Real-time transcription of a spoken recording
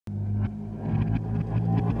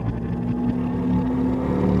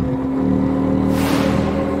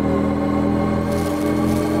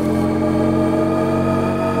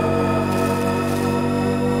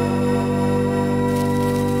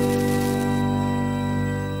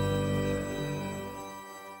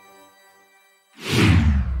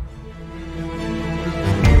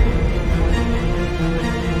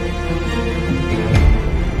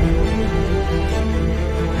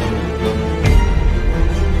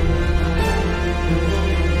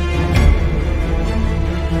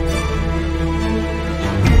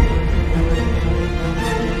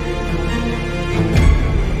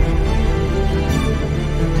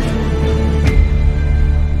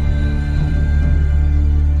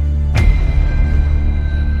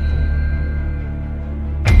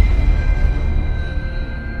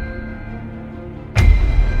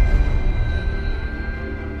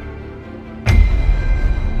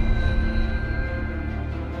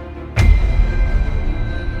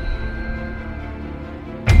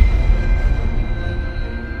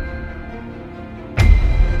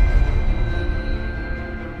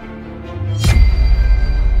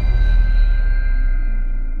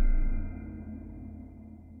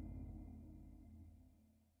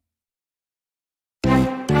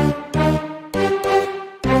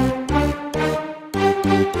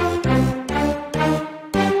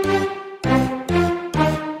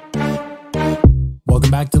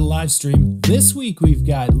back to the live stream. This week we've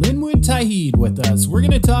got Linwood Tauheed with us. We're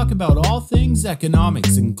going to talk about all things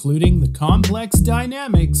economics, including the complex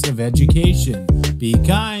dynamics of education. Be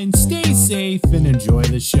kind, stay safe, and enjoy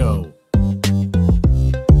the show.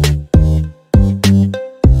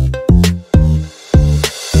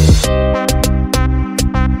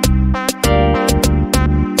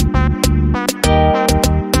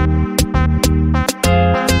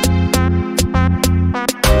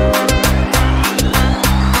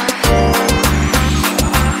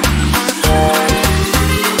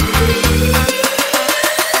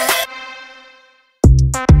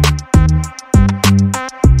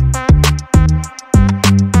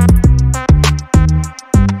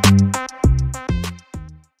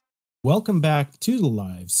 Welcome back to the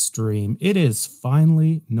live stream. It is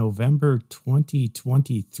finally November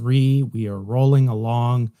 2023. We are rolling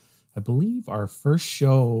along. I believe our first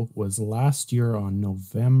show was last year on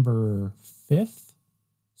November 5th.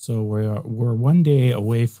 So we're one day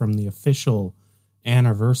away from the official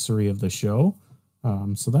anniversary of the show.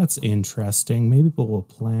 So that's interesting. Maybe we'll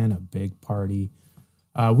plan a big party.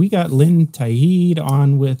 We got Lynn Tauheed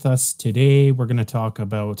on with us today. We're going to talk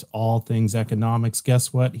about all things economics.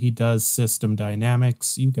 Guess what? He does system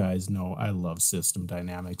dynamics. You guys know I love system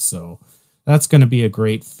dynamics, so that's going to be a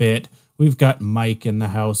great fit. We've got Mike in the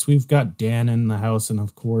house. We've got Dan in the house. And,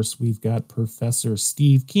 of course, we've got Professor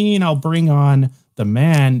Steve Keen. I'll bring on the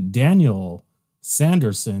man, Daniel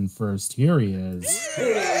Sanderson, first. Here he is.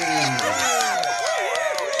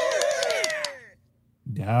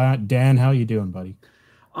 Dan, how you doing, buddy?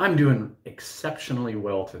 I'm doing exceptionally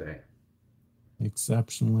well today.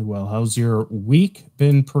 Exceptionally well. How's your week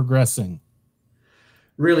been progressing?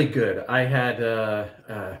 Really good. I had a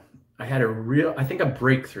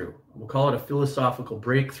breakthrough. We'll call it a philosophical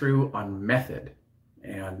breakthrough on method,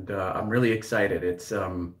 and I'm really excited. It's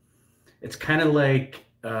kind of like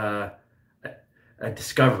a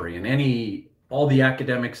discovery, and all the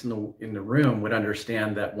academics in the room would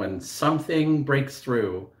understand that when something breaks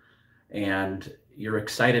through, and you're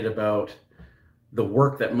excited about the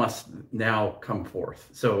work that must now come forth.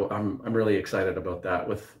 So I'm really excited about that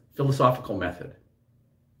with philosophical method.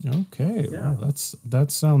 Okay, yeah. Well,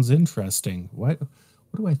 that sounds interesting. What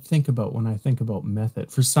do I think about when I think about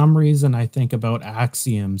method? For some reason, I think about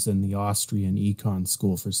axioms in the Austrian econ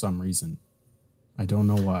school. For some reason, I don't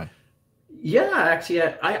know why. Yeah, actually,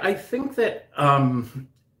 I think that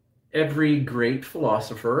every great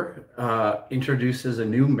philosopher introduces a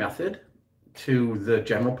new method to the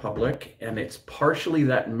general public, and it's partially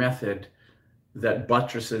that method that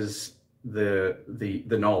buttresses the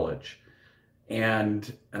knowledge,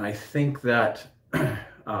 and I think that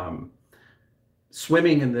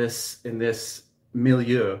swimming in this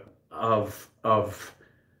milieu of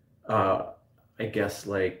I guess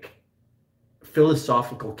like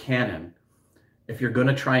philosophical canon, if you're going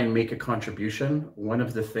to try and make a contribution, one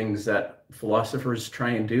of the things that philosophers try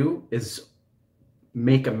and do is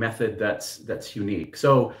make a method that's unique.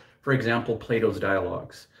 So, for example, Plato's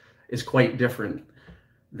dialogues is quite different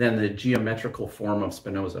than the geometrical form of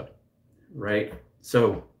Spinoza, right?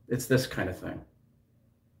 So it's this kind of thing.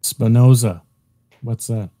 Spinoza, what's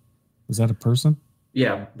that? Is that a person?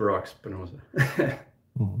 Yeah, Baruch Spinoza.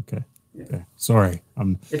 Oh, okay. Yeah. Okay. Sorry,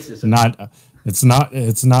 It's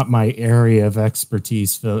not my area of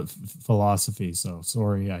expertise, philosophy. So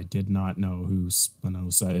sorry, I did not know who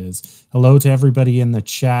Spinoza is. Hello to everybody in the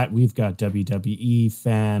chat. We've got WWE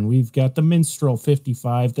fan. We've got the Minstrel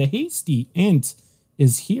 55. The Hasty Int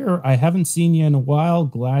is here. I haven't seen you in a while.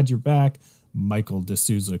 Glad you're back. Michael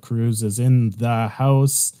D'Souza Cruz is in the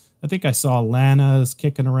house. I think I saw Lana's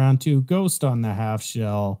kicking around too. Ghost on the half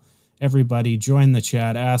shell. Everybody join the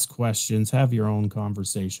chat, ask questions, have your own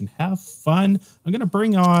conversation, have fun. I'm going to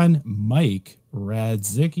bring on Mike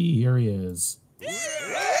Radzicki. Here he is.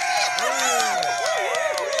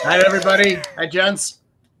 Hi, everybody. Hi, gents.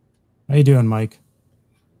 How you doing, Mike?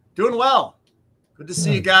 Doing well. Good to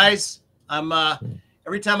see you guys. I'm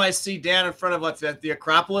every time I see Dan in front of the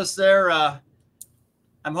Acropolis there, I'm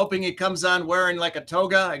hoping he comes on wearing like a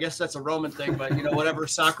toga. I guess that's a Roman thing, but you know, whatever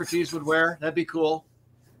Socrates would wear, that'd be cool.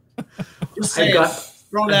 Just saying,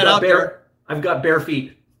 throwing that out there. I've got bare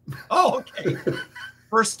feet. Oh, okay.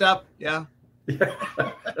 First step, yeah.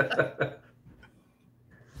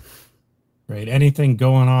 Great. Anything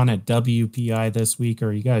going on at WPI this week, or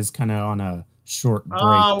are you guys kind of on a short break?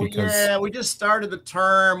 Oh, yeah, we just started the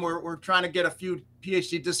term. We're trying to get a few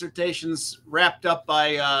PhD dissertations wrapped up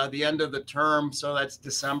by the end of the term, so that's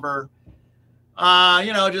December.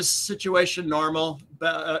 You know, just situation normal,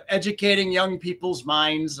 educating young people's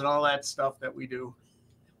minds and all that stuff that we do.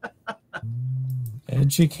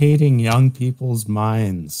 Educating young people's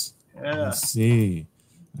minds. Yeah.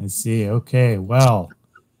 I see. Okay, well,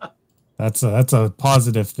 that's a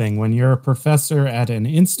positive thing. When you're a professor at an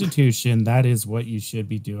institution, that is what you should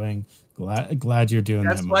be doing. Glad you're doing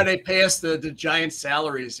that. That's why they pay us the giant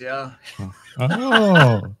salaries. Yeah.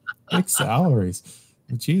 Oh, big salaries.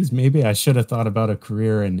 Geez, maybe I should have thought about a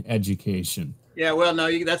career in education. Yeah. Well,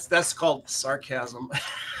 no, that's called sarcasm.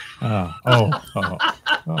 Oh,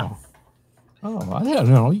 I don't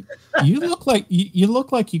know. You look like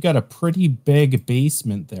you got a pretty big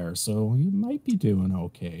basement there, so you might be doing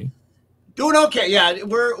okay. Doing okay. Yeah,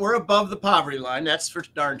 we're above the poverty line. That's for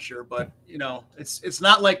darn sure. But you know, it's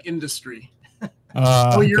not like industry.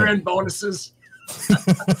 No year-end bonuses.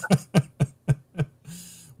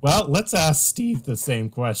 Well, let's ask Steve the same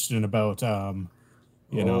question about the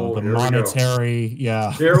monetary.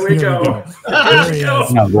 Yeah. There we go. There he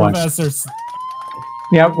is. Professor.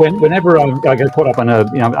 Yeah, whenever I get caught up in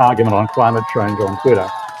an argument on climate change on Twitter,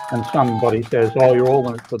 and somebody says, "Oh, you're all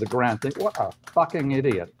in it for the grant," I think, what a fucking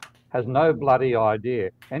idiot! Has no bloody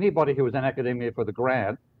idea. Anybody who is in academia for the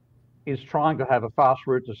grant is trying to have a fast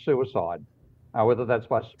route to suicide, whether that's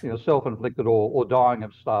by self-inflicted or dying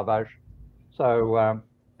of starvation. So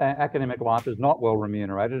academic life is not well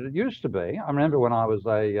remunerated. It used to be. I remember when I was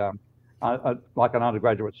like an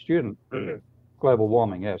undergraduate student, global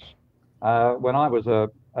warming, yes. When I was a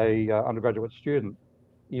undergraduate student,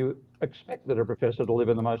 you expected a professor to live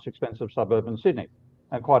in the most expensive suburb in Sydney,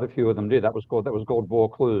 and quite a few of them did. That was called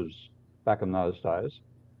Vaucluse back in those days.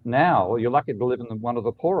 Now you're lucky to live in one of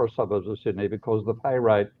the poorer suburbs of Sydney because the pay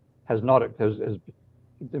rate has not.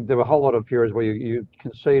 There were a whole lot of periods where you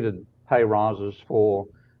conceded pay rises for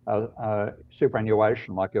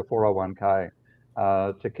superannuation, like your 401k,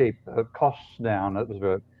 to keep the costs down. It was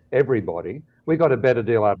for everybody. We got a better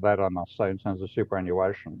deal out of that, I must say, in terms of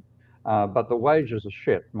superannuation. But the wages are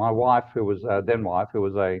shit. My wife, who was then wife, who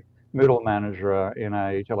was a middle manager in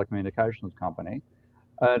a telecommunications company,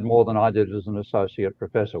 earned more than I did as an associate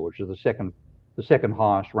professor, which is the second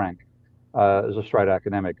highest rank as a straight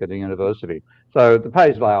academic at a university. So the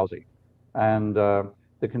pay's lousy, and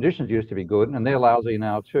the conditions used to be good, and they're lousy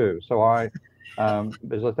now too. So as I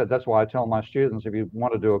said, that's why I tell my students, if you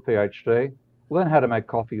want to do a PhD, learn how to make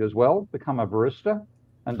coffee as well, become a barista,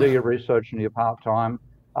 and do your research in your part-time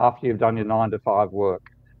after you've done your 9-to-5 work.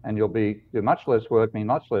 And you'll do much less work, mean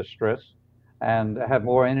much less stress, and have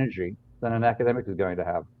more energy than an academic is going to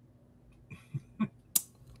have. Well,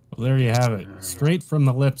 there you have it. Straight from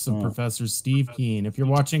the lips of Professor Steve Keen. If you're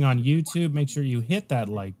watching on YouTube, make sure you hit that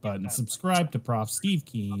like button. Subscribe to Prof. Steve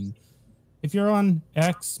Keen. If you're on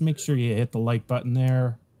X, make sure you hit the like button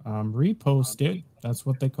there. Repost it. That's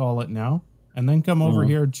what they call it now. And then come over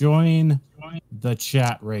here, join the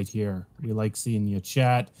chat right here. We like seeing you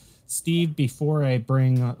chat. Steve, before I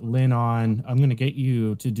bring Lynn on, I'm going to get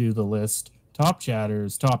you to do the list. Top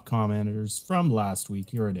chatters, top commenters from last week.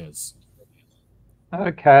 Here it is.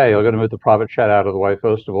 Okay, I'm going to move the private chat out of the way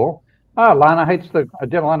first of all. Lana hates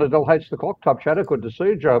Adele hates the clock. Top chatter, good to see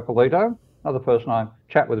you. Joe Polito, another person I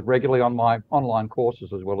chat with regularly on my online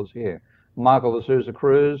courses as well as here. Michael the Souza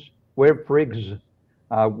Cruz, Web Friggs,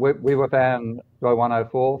 we were fan Go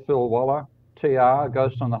 104, Phil Waller, TR,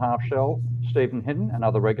 Ghost on the Half Shell, Stephen Hinton,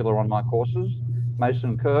 another regular on my courses,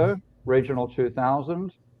 Mason Kerr, Regional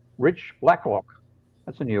 2000, Rich Blacklock,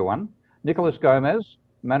 that's a new one, Nicholas Gomez,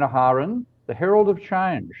 Manoharan, the Herald of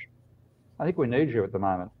Change. I think we need you at the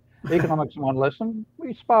moment. Economics 1 Lesson,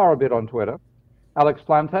 we spar a bit on Twitter. Alex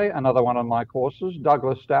Plante, another one on my courses,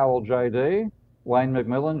 Douglas Stowell JD, Wayne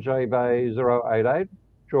McMillan, JBay088,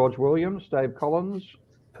 George Williams, Dave Collins,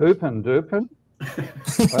 Poopin' Doopin.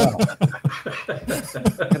 Well,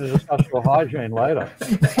 I'm going to discuss your hygiene later.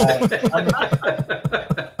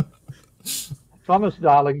 Thomas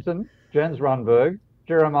Darlington, Jens Runberg,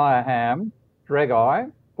 Jeremiah Ham, Dreg-Eye,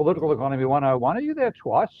 Political Economy 101. Are you there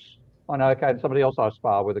twice? I know, okay, somebody else I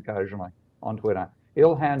spar with occasionally on Twitter.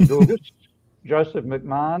 Ilhan Dugust, Joseph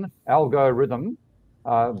McMahon, Algo Rhythm,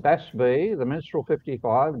 Bass B, The Minstrel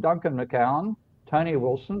 55, Duncan McCown, Tony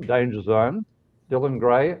Wilson, Danger Zone, Dylan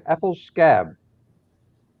Gray, Apple Scab.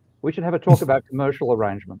 We should have a talk about commercial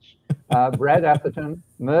arrangements. Brad Atherton,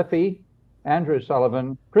 Murphy, Andrew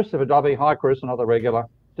Sullivan, Christopher Dovey, hi Chris, another regular,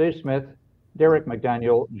 D. Smith, Derek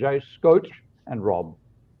McDaniel, Jay Scoach, and Rob.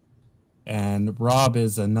 And Rob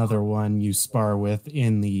is another one you spar with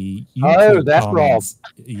in the YouTube comments.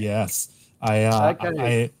 Rob. Yes.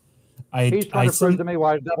 He's trying to prove to me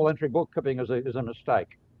why double entry bookkeeping is a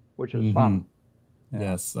mistake, which is fun.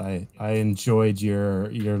 Yes, I enjoyed your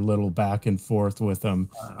little back and forth with him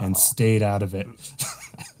and stayed out of it.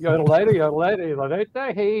 Yodel-later, yodel-later,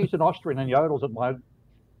 yodel-later. He's an Austrian and yodels at my...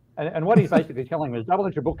 And what he's basically telling me is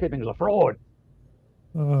double-entry bookkeeping is a fraud.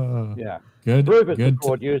 Yeah. Good. Prove it's good a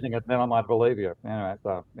fraud using it, then I might believe you. Anyway,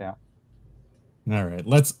 so, yeah. All right,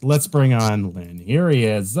 let's bring on Lynn. Here he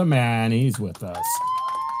is, the man. He's with us.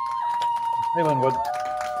 Hey, Linwood.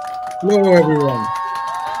 Hello, everyone.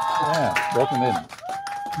 Yeah, welcome in.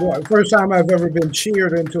 Boy, first time I've ever been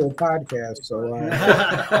cheered into a podcast, so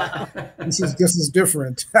this is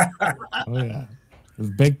different. Oh yeah, it's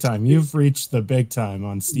big time. You've reached the big time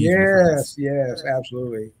on Steve. Yes,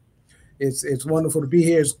 absolutely. It's wonderful to be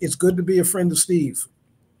here. It's good to be a friend of Steve.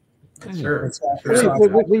 Sure.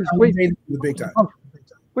 We made it to the big time.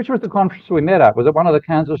 Which was the conference we met at? Was it one of the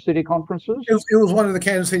Kansas City conferences? It was one of the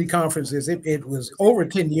Kansas City conferences. It was over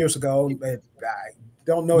 10 years ago. I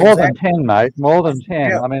don't know more exactly. Than 10, mate. More than 10.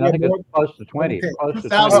 Yeah, I mean, I think it's close to 20. Close to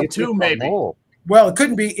 2002, maybe. More. Well, it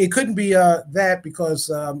couldn't be that because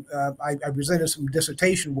I presented some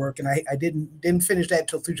dissertation work and I didn't finish that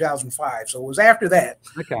until 2005. So it was after that.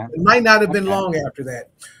 Okay. It might not have been long after that.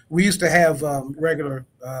 We used to have regular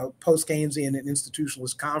post-Keynesian and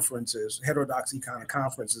institutionalist conferences, heterodoxy kind of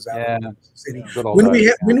conferences out in the city.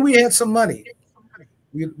 When we had some money.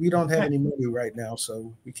 We don't have any money right now,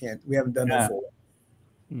 so we haven't done that for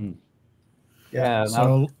it. Yeah,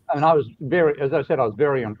 so I was as I said, I was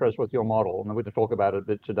very impressed with your model, and we're going to talk about it a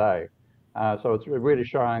bit today. So it's really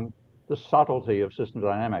showing the subtlety of system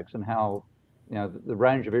dynamics and how, the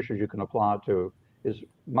range of issues you can apply it to is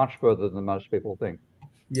much further than most people think.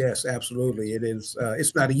 Yes, absolutely. It is.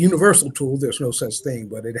 It's not a universal tool. There's no such thing,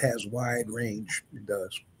 but it has wide range. It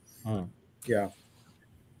does. Yeah.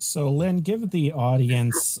 So, Lynn, give the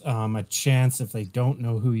audience a chance if they don't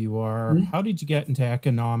know who you are. How did you get into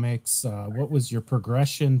economics? What was your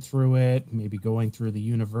progression through it? Maybe going through the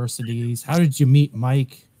universities. How did you meet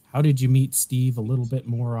Mike? How did you meet Steve? A little bit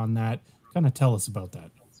more on that. Kind of tell us about that.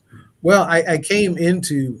 Well, I came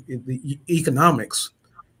into the economics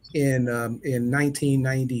in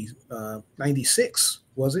 1996.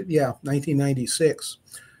 Was it? Yeah, 1996.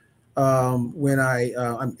 When I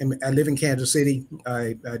live in Kansas City,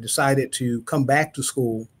 I decided to come back to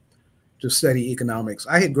school to study economics.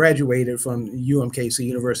 I had graduated from UMKC,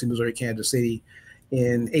 University of Missouri, Kansas City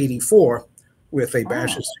in '84 with a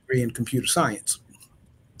bachelor's degree in computer science.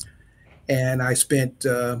 And I spent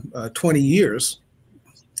 20 years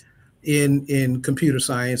in computer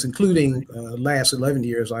science, including last 11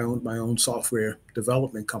 years, I owned my own software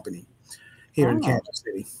development company here in Kansas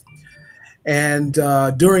City. And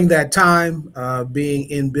during that time, being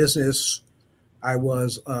in business, I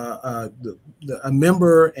was a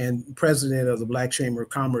member and president of the Black Chamber of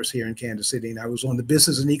Commerce here in Kansas City. And I was on the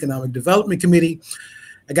Business and Economic Development Committee.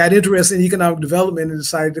 I got interested in economic development and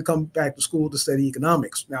decided to come back to school to study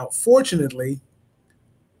economics. Now, fortunately,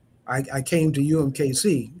 I came to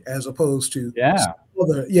UMKC as opposed to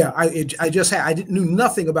other. Yeah, I knew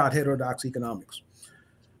nothing about heterodox economics.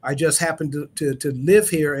 I just happened to live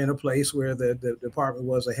here in a place where the department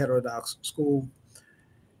was a heterodox school,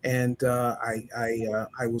 and I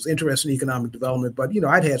was interested in economic development. But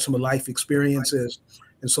I'd had some life experiences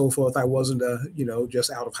and so forth. I wasn't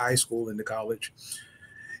just out of high school into college.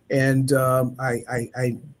 And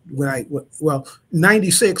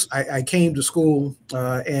 '96, I came to school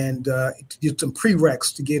and did some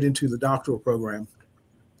prereqs to get into the doctoral program.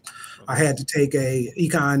 I had to take a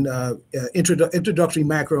econ introductory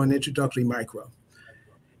macro and introductory micro,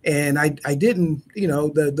 and I didn't,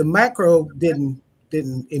 the macro didn't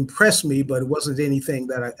impress me, but it wasn't anything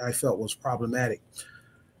that I felt was problematic.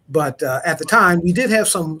 But at the time, we did have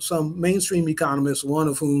some mainstream economists, one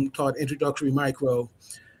of whom taught introductory micro,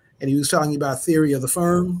 and he was talking about theory of the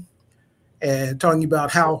firm and talking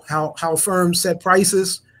about how firms set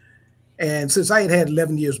prices. And since I had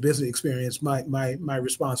 11 years business experience, my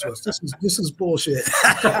response was, this is bullshit.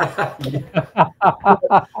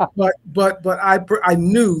 but I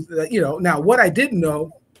knew that, now what I didn't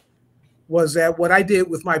know was that what I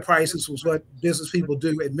did with my prices was what business people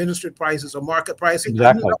do, administered prices or market pricing.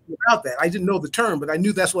 Exactly. I knew nothing about that. I didn't know the term, but I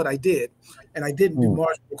knew that's what I did. And I didn't do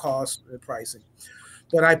marginal cost pricing.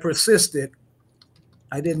 But I persisted.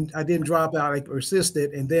 I didn't drop out. I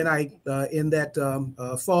persisted, and then in that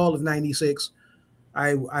fall of '96,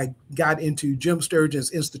 I got into Jim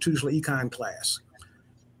Sturgeon's institutional econ class,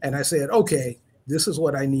 and I said, okay, this is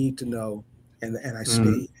what I need to know, and I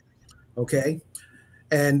stayed. Okay,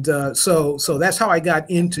 and so that's how I got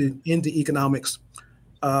into economics.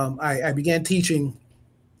 I began teaching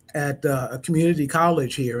at a community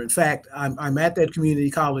college here. In fact, I'm at that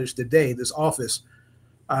community college today. This office.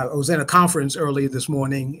 I was in a conference earlier this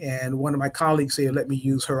morning, and one of my colleagues here let me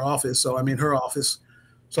use her office. So I'm in her office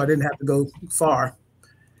so I didn't have to go far.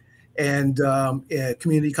 And at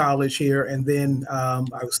community college here, and then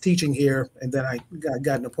I was teaching here, and then I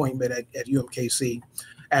got an appointment at UMKC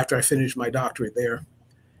after I finished my doctorate there.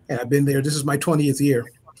 And I've been there. This is my 20th year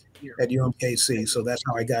at UMKC, so that's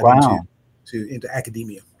how I got into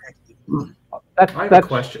academia. I have a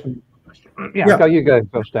question. Yeah, go, you go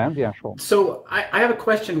first, Dan. Yeah, sure. So I have a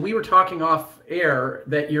question. We were talking off air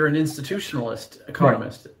that you're an institutionalist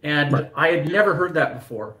economist, and I had never heard that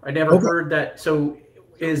before. I never heard that. So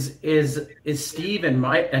is Steve and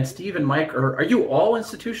Mike, or are you all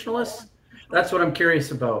institutionalists? That's what I'm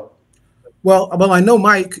curious about. Well, I know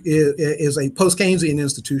Mike is a post-Keynesian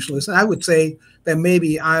institutionalist, and I would say that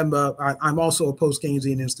maybe I'm also a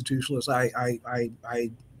post-Keynesian institutionalist.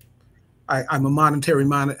 I'm a monetary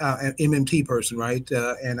MMT person, right?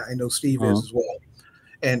 And I know Steve is as well,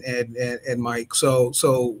 and Mike.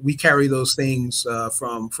 So we carry those things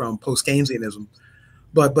from post-Keynesianism,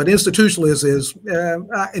 but institutionalism is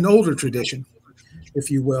an older tradition, if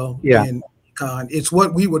you will. Yeah. In econ, it's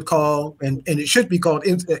what we would call, and it should be called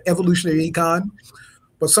evolutionary econ,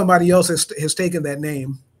 but somebody else has taken that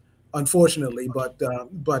name, unfortunately. But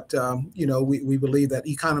you know, we believe that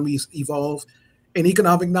economies evolve, and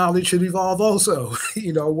economic knowledge should evolve also.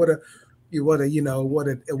 You know, what an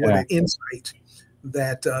insight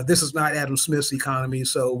that this is not Adam Smith's economy,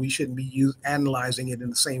 so we shouldn't be analyzing it in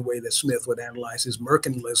the same way that Smith would analyze his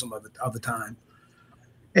mercantilism of the time.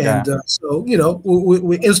 And so, you know,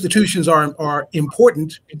 institutions are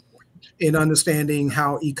important in understanding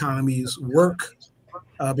how economies work,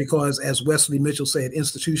 because, as Wesley Mitchell said,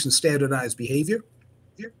 institutions standardize behavior.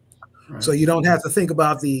 Right. So you don't have to think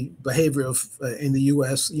about the behavior of in the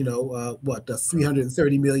U.S.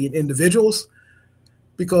 330 million individuals,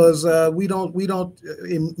 because we don't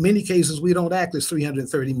in many cases we don't act as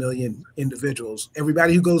 330 million individuals.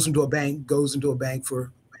 Everybody who goes into a bank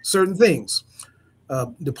for certain things.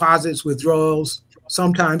 Deposits, withdrawals,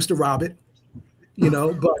 sometimes to rob it, you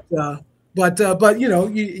know, but you know,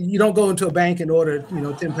 you don't go into a bank and order, you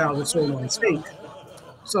know, 10 pounds of sirloin steak.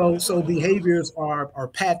 So behaviors are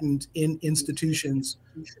patent in institutions,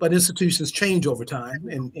 but institutions change over time,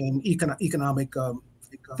 and economic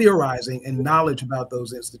theorizing and knowledge about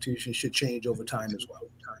those institutions should change over time as well.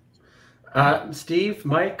 Steve,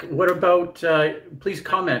 Mike, what about, please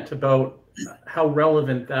comment about how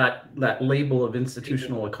relevant that label of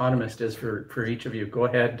institutional economist is for each of you. Go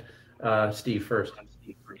ahead, Steve, first.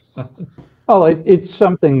 Oh, it's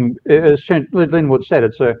something, as Linwood said,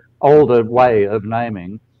 it's an older way of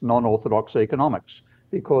naming non-orthodox economics,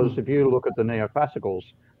 because if you look at the neoclassicals,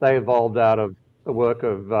 they evolved out of the work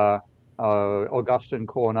of Augustin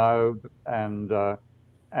Cournot and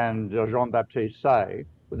Jean-Baptiste Say,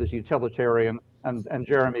 with this utilitarian, and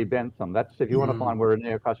Jeremy Bentham. That's, if you want to find where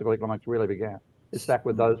neoclassical economics really began, it's back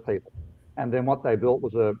with those people. And then what they built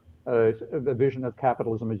was a vision of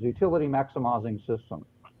capitalism as utility maximizing system.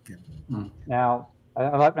 Now,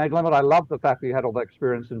 Linwood, I love the fact that you had all that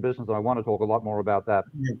experience in business, and I want to talk a lot more about that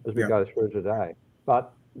as we go through today.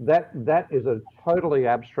 But that is a totally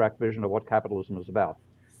abstract vision of what capitalism is about.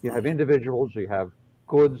 You have individuals, you have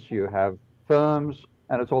goods, you have firms,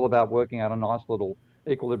 and it's all about working out a nice little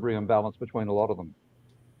equilibrium balance between a lot of them.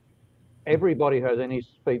 Everybody who has any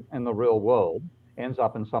feet in the real world ends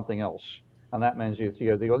up in something else. And that means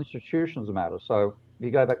the institutions matter. So if you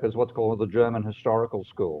go back, there's what's called the German historical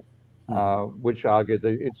school, which argued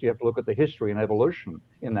that you have to look at the history and evolution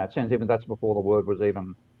in that sense. Even that's before the word was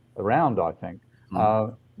even around, I think.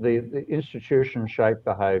 The institutions shape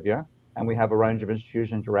behavior, and we have a range of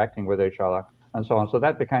institutions interacting with each other and so on. So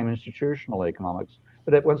that became institutional economics.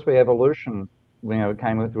 But once the evolution,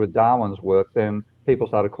 came through Darwin's work, then people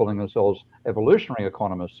started calling themselves evolutionary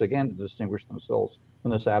economists, again, to distinguish themselves from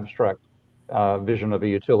this abstract vision of a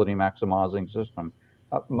utility maximizing system.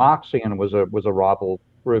 Marxian was a rival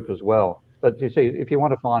group as well. But you see, if you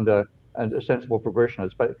want to find a sensible progression,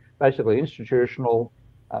 it's basically institutional,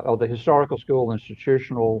 or the historical school,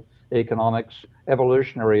 institutional economics,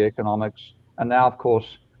 evolutionary economics, and now, of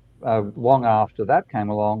course, long after that came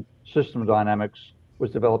along, system dynamics was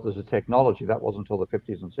developed as a technology. That wasn't until the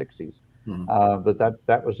 50s and 60s, but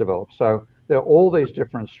that was developed. So there are all these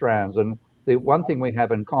different strands, and the one thing we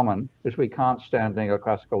have in common is we can't stand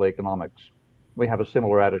neoclassical economics. We have a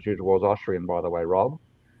similar attitude towards Austrian, by the way, Rob.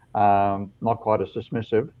 Not quite as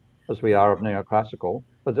dismissive as we are of neoclassical,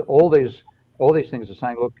 but all these things are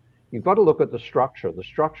saying, look, you've got to look at the structure. The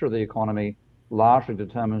structure of the economy largely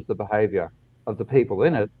determines the behavior of the people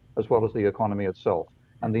in it, as well as the economy itself.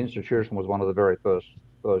 And the institution was one of the very first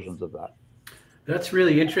versions of that. That's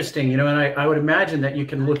really interesting, and I would imagine that you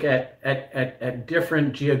can look at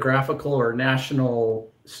different geographical or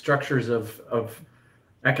national structures of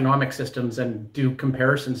economic systems and do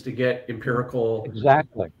comparisons to get empirical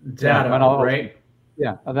exactly data, right?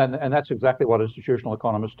 Yeah, and that's exactly what institutional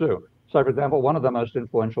economists do. So, for example, one of the most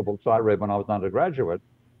influential books I read when I was an undergraduate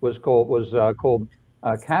was called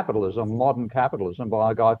Capitalism, Modern Capitalism,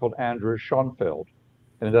 by a guy called Andrew Schonfeld.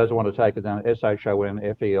 And those who want to take it down,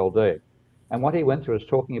 Schonfeld. And what he went through is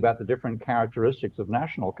talking about the different characteristics of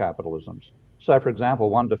national capitalisms. So, for example,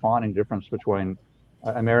 one defining difference between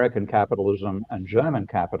American capitalism and German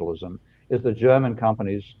capitalism is that German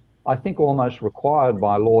companies, I think, almost required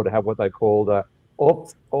by law to have what they call the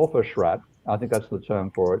Aufsichtsrat, I think that's the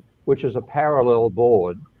term for it, which is a parallel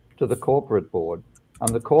board to the corporate board. And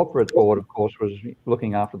the corporate board, of course, was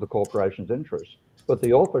looking after the corporation's interests. But the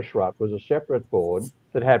Aufsichtsrat was a separate board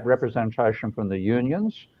that had representation from the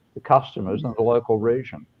unions, the customers, and the local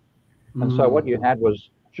region. And so what you had was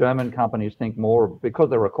German companies think more, because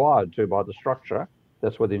they're required to by the structure,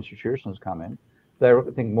 that's where the institutions come in, they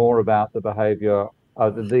think more about the behavior,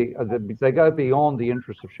 they go beyond the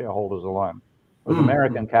interests of shareholders alone. With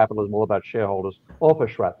American capitalism, all about shareholders.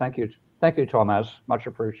 Aufsichtsrat, thank you, Thomas, much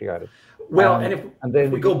appreciated. Well, and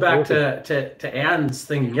if we go back to Anne's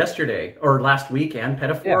thing yesterday, or last week, Anne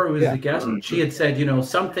Pettifor, who was the guest, she had said,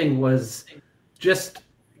 something was just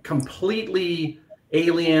completely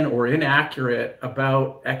alien or inaccurate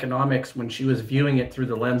about economics when she was viewing it through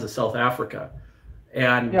the lens of South Africa.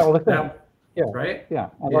 And right? Yeah,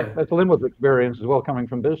 that's Linwood's experience as well, coming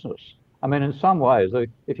from business. I mean, in some ways,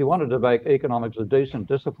 if you wanted to make economics a decent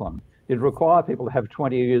discipline, you'd require people to have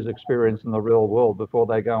 20 years experience in the real world before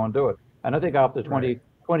they go and do it. And I think after 20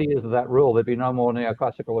 years of that rule, there'd be no more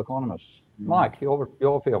neoclassical economists. Mike, your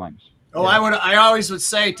feelings? Oh, I always would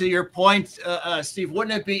say, to your point, Steve,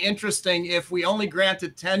 wouldn't it be interesting if we only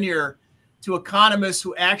granted tenure to economists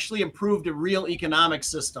who actually improved a real economic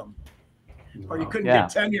system? Or you couldn't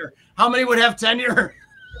get tenure. How many would have tenure?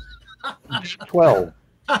 12.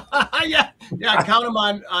 yeah, count them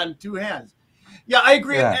on two hands. Yeah, I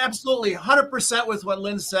agree absolutely 100% with what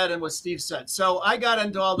Lynn said and what Steve said. So I got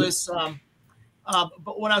into all this,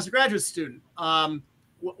 but when I was a graduate student,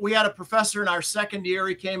 we had a professor in our second year.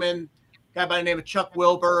 He came in, a guy by the name of Chuck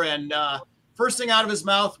Wilbur, and first thing out of his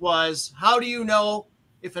mouth was, "How do you know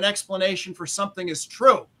if an explanation for something is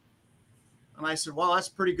true?" And I said, "Well, that's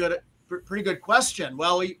pretty good question."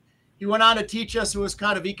 Well, he went on to teach us, it was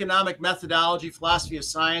kind of economic methodology, philosophy of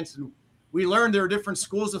science, and we learned there are different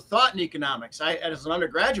schools of thought in economics. As an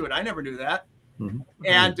undergraduate, I never knew that.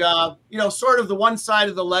 And, sort of the one side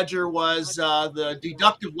of the ledger was the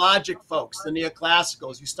deductive logic folks, the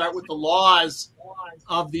neoclassicals. You start with the laws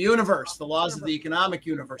of the universe, the laws of the economic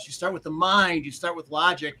universe. You start with the mind, you start with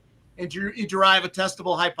logic, and you derive a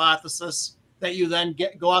testable hypothesis that you then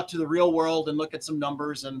go out to the real world and look at some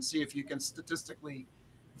numbers and see if you can statistically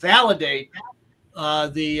validate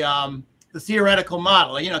the theoretical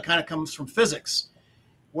model. Kind of comes from physics.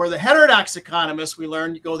 Where the heterodox economists, we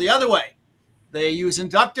learned, go the other way. They use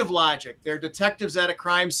inductive logic. They're detectives at a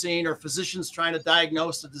crime scene or physicians trying to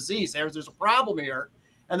diagnose a disease. There's a problem here,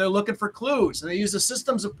 and they're looking for clues. And they use a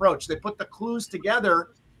systems approach. They put the clues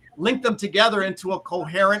together, link them together into a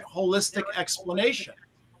coherent, holistic explanation.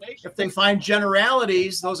 If they find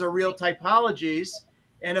generalities, those are real typologies.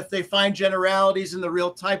 And if they find generalities in the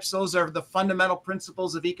real types, those are the fundamental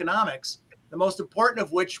principles of economics, the most important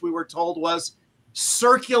of which we were told was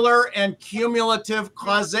circular and cumulative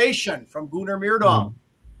causation from Gunnar Myrdal.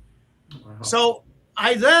 Wow. So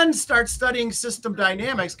I then start studying system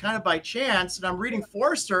dynamics kind of by chance, and I'm reading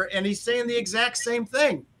Forster, and he's saying the exact same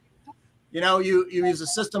thing. You use a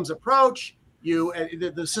systems approach,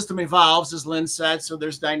 the system evolves, as Lynn said, so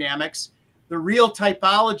there's dynamics. The real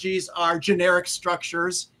typologies are generic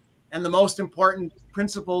structures, and the most important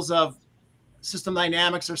principles of system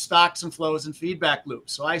dynamics are stocks and flows and feedback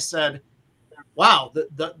loops. So I said, wow,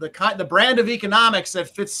 the brand of economics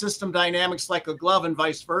that fits system dynamics like a glove and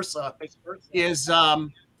vice versa is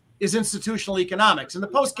institutional economics. And the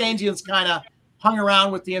post-Keynesians kind of hung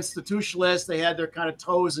around with the institutionalists. They had their kind of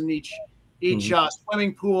toes in each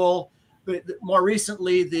swimming pool. But more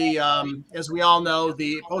recently, as we all know,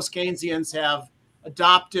 the post-Keynesians have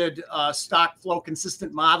adopted stock flow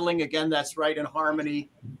consistent modeling. Again, that's right in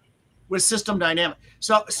harmony with system dynamics.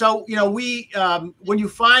 So when you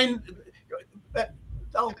find,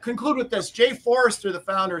 I'll conclude with this. Jay Forrester, the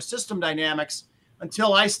founder of System Dynamics,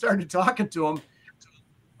 until I started talking to him,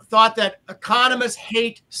 thought that economists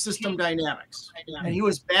hate system dynamics, and he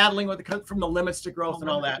was battling with from the limits to growth and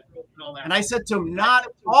all that. And I said to him, not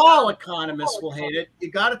all economists will hate it.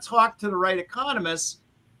 You got to talk to the right economists.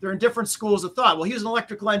 They're in different schools of thought. Well, he was an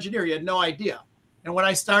electrical engineer. He had no idea. And when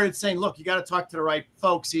I started saying, look, you got to talk to the right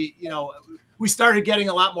folks, we started getting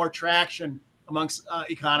a lot more traction amongst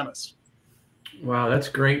economists. Wow, that's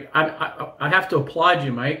great. I have to applaud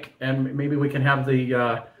you, Mike, and maybe we can have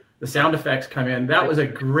the sound effects come in. That was a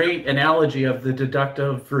great analogy of the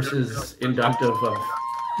deductive versus inductive.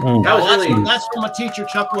 That was really. That's from a teacher,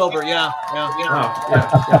 Chuck Wilbur. Yeah. Wow,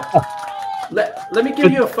 yeah. Let me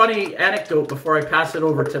give you a funny anecdote before I pass it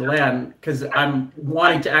over to Len, because I'm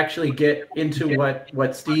wanting to actually get into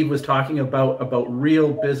what Steve was talking about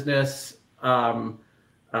real business,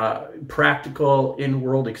 practical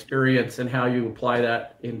in-world experience, and how you apply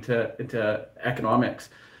that into economics.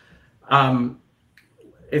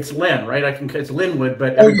 It's Len, right? It's Linwood,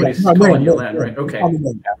 but everybody's calling you Len, right? Okay.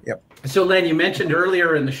 Yep. So Len, you mentioned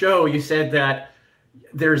earlier in the show, you said that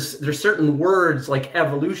there's certain words like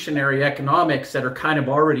evolutionary economics that are kind of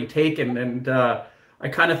already taken, and I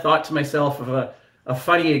kind of thought to myself of a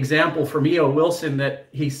funny example from E.O. Wilson, that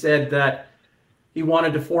he said that he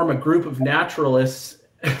wanted to form a group of naturalists,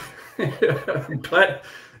 but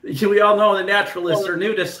we all know the naturalists are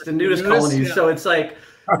nudist colonies, yeah. So it's like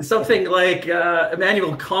something like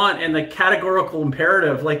Immanuel Kant and the categorical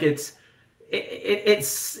imperative, like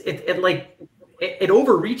it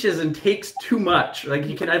overreaches and takes too much. Like,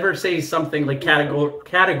 you can never say something like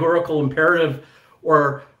categorical imperative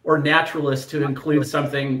or naturalist to include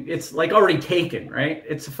something. It's like already taken, right?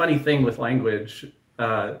 It's a funny thing with language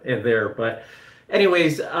there. But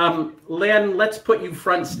anyways, Len, let's put you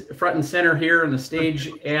front and center here on the stage,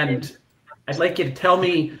 and I'd like you to tell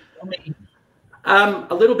me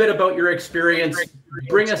a little bit about your experience.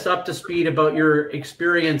 Bring us up to speed about your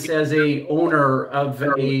experience as a owner of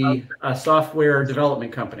a software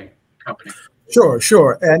development company.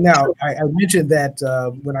 Sure. And now I mentioned that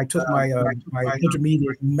when I took my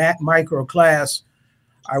intermediate micro class,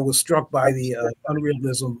 I was struck by the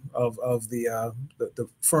unrealism of the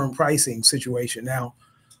firm pricing situation. Now,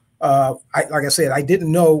 like I said, I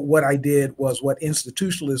didn't know what I did was what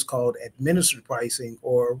institutionalists called administered pricing,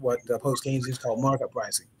 or what post-Keynesians call market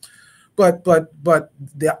pricing. But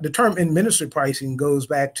the term administered pricing goes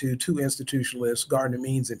back to two institutionalists, Gardner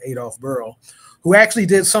Means and Adolf Berle, who actually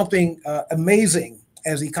did something amazing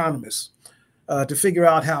as economists to figure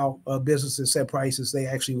out how businesses set prices. They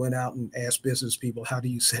actually went out and asked business people, how do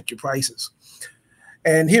you set your prices?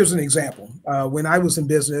 And here's an example. When I was in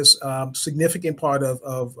business, significant part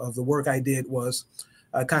of the work I did was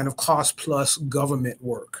kind of cost plus government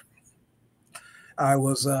work.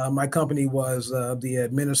 My company was the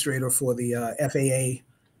administrator for the FAA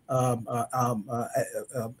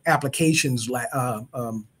applications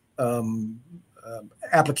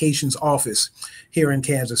office here in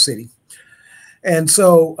Kansas City. And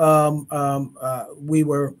so we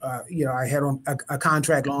were, I had a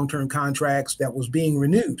contract, long-term contracts that was being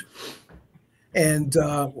renewed. And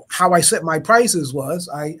how I set my prices was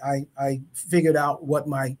I figured out what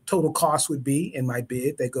my total cost would be in my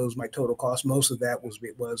bid. That goes my total cost. Most of that was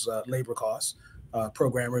labor costs,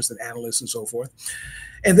 programmers and analysts and so forth.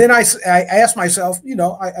 And then I asked myself,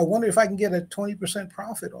 I wonder if I can get a 20%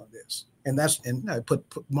 profit on this. And I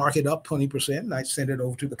mark it up 20%, and I sent it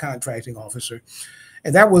over to the contracting officer.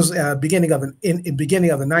 And that was beginning of the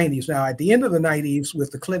 90s. Now, at the end of the 90s,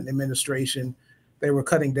 with the Clinton administration, they were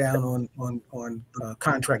cutting down on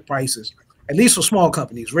contract prices, at least for small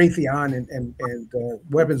companies. Raytheon and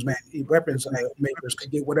weapons makers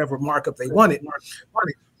could get whatever markup they wanted.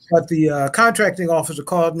 But the contracting officer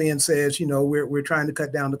called me and says, we're trying to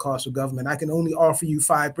cut down the cost of government. I can only offer you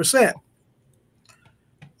 5%.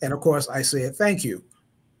 And of course, I said, thank you,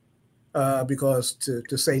 because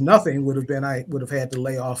to say nothing would have been, I would have had to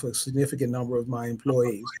lay off a significant number of my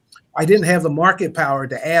employees. I didn't have the market power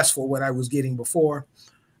to ask for what I was getting before,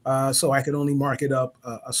 so I could only mark it up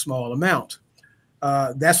a small amount.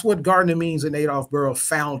 That's what Gardner Means and Adolf Berle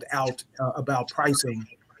found out about pricing.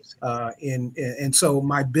 And so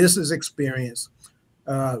my business experience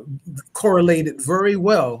correlated very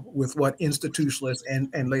well with what institutionalists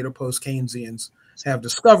and later post-Keynesians have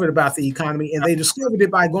discovered about the economy. And they discovered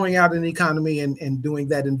it by going out in the economy and doing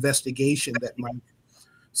that investigation that Mike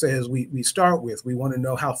says we start with. We want to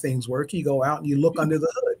know how things work. You go out and you look under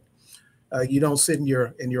the hood. You don't sit in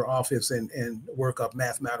your office and work up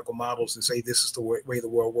mathematical models and say this is the way the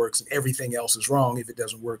world works and everything else is wrong if it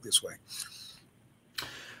doesn't work this way.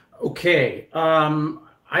 Okay,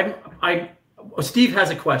 Steve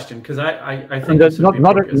has a question, because I think that's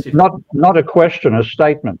not a question, a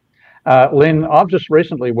statement. Lynn, I've just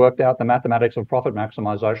recently worked out the mathematics of profit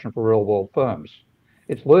maximization for real world firms.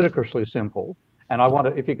 It's ludicrously simple. And I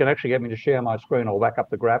wonder if you can actually get me to share my screen or whack up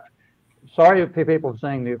the graph. Sorry if people are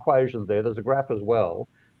seeing the equations there. There's a graph as well.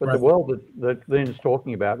 But Right. the world that Lynn's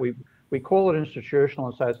talking about, we call it institutional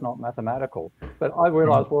and say it's not mathematical. But I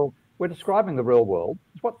realized, well, we're describing the real world.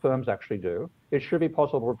 It's what firms actually do. It should be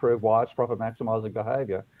possible to prove why it's profit maximizing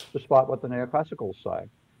behavior, despite what the neoclassicals say.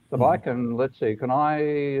 So if I can, let's see, can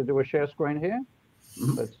I do a share screen here?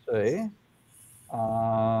 Let's see.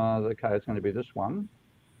 Okay, it's going to be this one.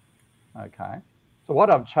 Okay. So what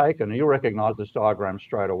I've taken, you'll recognize this diagram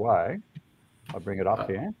straight away. I'll bring it up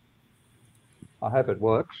here. I hope it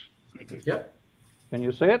works. Yep. Can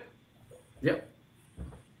you see it? Yep.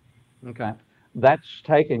 Okay. That's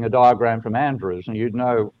taking a diagram from Andrews, and you'd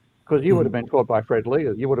know, because you would have been taught by Fred Lee.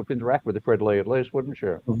 You would have interacted with Fred Lee at least, wouldn't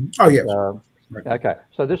you? Oh, yes. Okay.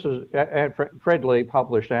 So this is, Fred Lee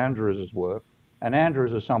published Andrews's work, and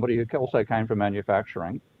Andrews is somebody who also came from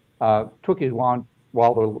manufacturing, took his while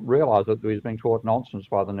to realize that he was being taught nonsense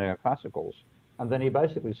by the neoclassicals. And then he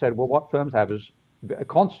basically said, well, what firms have is a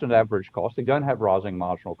constant average cost. They don't have rising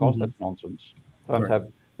marginal cost. That's nonsense. Firms have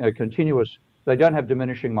continuous, they don't have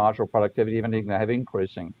diminishing marginal productivity, even if they have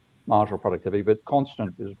increasing marginal productivity, but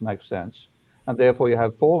constant makes sense. And therefore you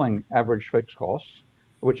have falling average fixed costs,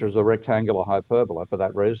 which is a rectangular hyperbola for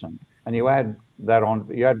that reason. And you add that on,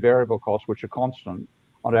 you add variable costs, which are constant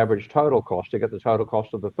on average total cost to get the total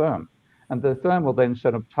cost of the firm. And the firm will then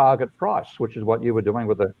set a target price, which is what you were doing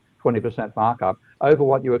with a 20% markup over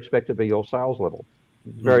what you expect to be your sales level.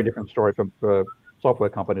 It's a very different story for software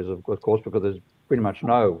companies, of course, because there's pretty much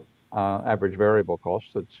no average variable cost.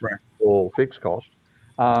 It's all fixed cost.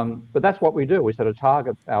 But that's what we do. We set a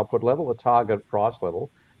target output level, a target price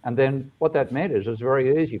level. And then what that meant is it's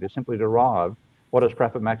very easy to simply derive what is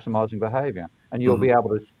profit maximizing behavior. And you'll be able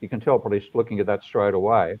to, you can tell probably looking at that straight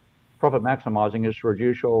away, profit maximizing is to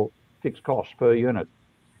reduce your fixed cost per unit.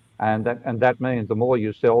 And that means the more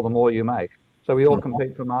you sell, the more you make. So we all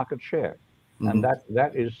compete for market share. And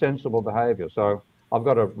that is sensible behavior. So I've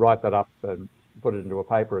got to write that up and put it into a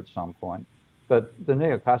paper at some point. But the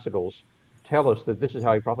neoclassicals tell us that this is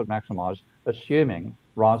how you profit maximize, assuming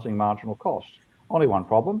rising marginal costs. Only one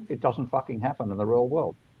problem: it doesn't fucking happen in the real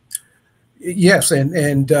world. Yes,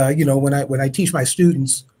 and you know, when I teach my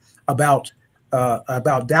students about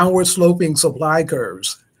downward sloping supply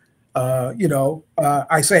curves, you know,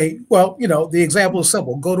 I say, well, you know, the example is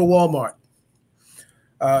simple. Go to Walmart.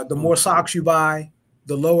 The more socks you buy,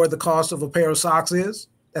 the lower the cost of a pair of socks is.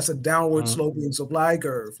 That's a downward sloping supply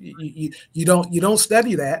curve. You don't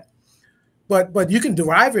study that, but you can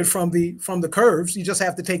derive it from the curves. You just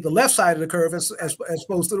have to take the left side of the curve as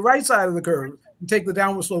opposed to the right side of the curve. You take the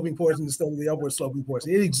downward sloping portion instead of the upward sloping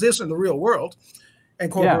portion. It exists in the real world, and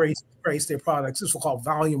corporations price their products. This is called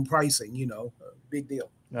volume pricing. You know, big deal.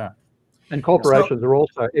 Yeah, and corporations are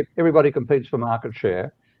also. If everybody competes for market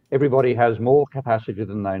share, everybody has more capacity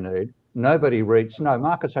than they need. Nobody reaches. No,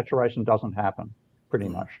 market saturation doesn't happen. Pretty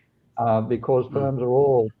much, because firms are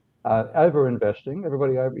all over-investing.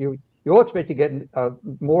 You expect to get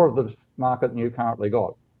more of the market than you currently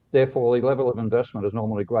got. Therefore, the level of investment is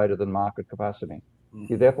normally greater than market capacity.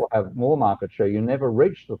 You therefore have more market share. You never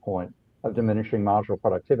reach the point of diminishing marginal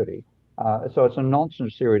productivity. So it's a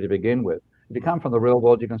nonsense theory to begin with. If you come from the real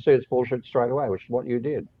world, you can see it's bullshit straight away, which is what you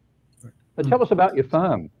did. But tell us about your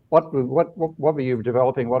firm. What were you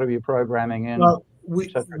developing? What are you programming in?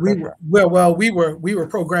 Well, we were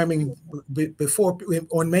programming before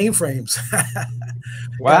on mainframes.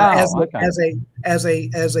 Wow. As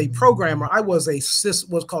a programmer, I was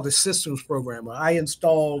what's called a systems programmer. I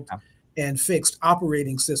installed and fixed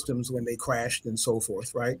operating systems when they crashed and so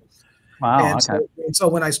forth, right? Wow. And so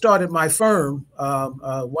when I started my firm,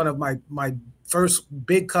 one of my first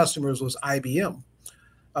big customers was IBM.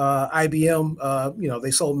 IBM, you know,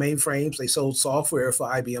 they sold mainframes, they sold software for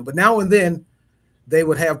IBM, but now and then they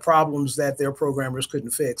would have problems that their programmers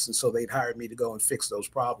couldn't fix, and so they'd hire me to go and fix those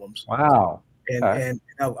problems. Wow. And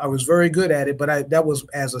I was very good at it, but that was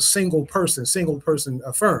as a single person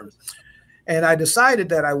firm. And I decided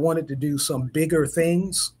that I wanted to do some bigger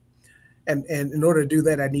things, and in order to do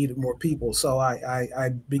that, I needed more people. So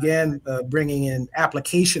I began bringing in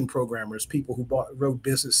application programmers, people who wrote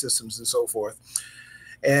business systems and so forth.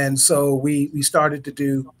 And so we started to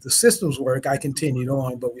do the systems work. I continued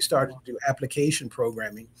on, but we started to do application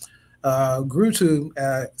programming. Grew to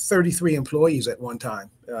 33 employees at one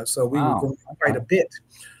time. So we were growing quite a bit.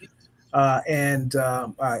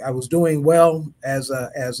 I was doing well as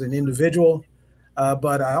an individual,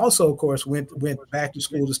 but I also, of course, went back to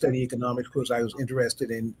school to study economics because I was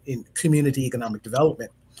interested in community economic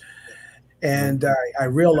development. And I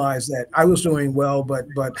realized that I was doing well, but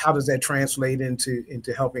how does that translate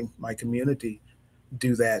into helping my community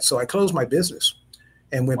do that? So I closed my business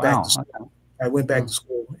and went back to school. I went back to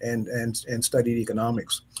school and studied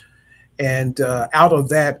economics. And out of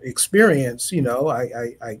that experience, you know,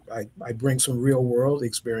 I bring some real world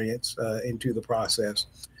experience into the process.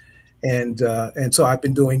 And so I've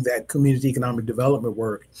been doing that community economic development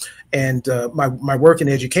work. And my work in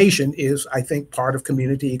education is, I think, part of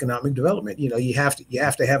community economic development. You know, you have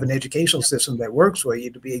to have an educational system that works for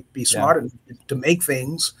you to be smart enough to make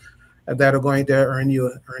things that are going to earn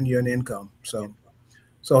you an income. So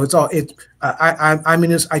it's all I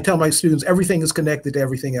mean, I tell my students, everything is connected to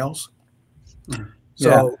everything else.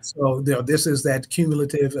 So this is that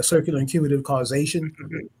cumulative, circular and cumulative causation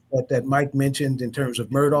that Mike mentioned in terms of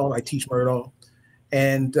Murdahl. I teach Murdahl,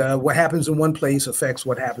 and what happens in one place affects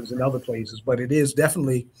what happens in other places. But it is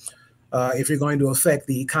definitely, if you're going to affect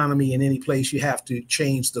the economy in any place, you have to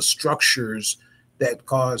change the structures that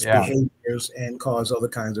cause behaviors and cause other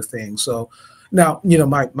kinds of things. So now, you know,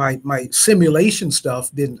 my simulation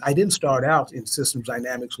stuff I didn't start out in systems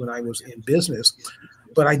dynamics when I was in business.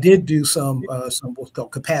 But I did do some what's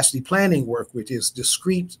called capacity planning work, which is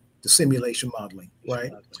discrete simulation modeling,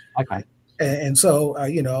 right? Okay. And so,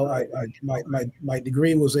 you know, my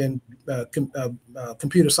degree was in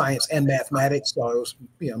computer science and mathematics, so I was,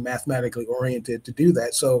 you know, mathematically oriented to do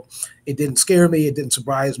that. So it didn't scare me, it didn't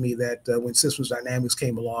surprise me that when systems dynamics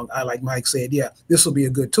came along, I, like Mike said, yeah, this will be a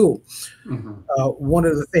good tool. One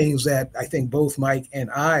of the things that I think both Mike and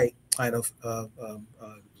I kind of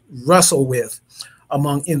wrestle with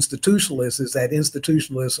among institutionalists is that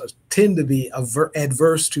institutionalists tend to be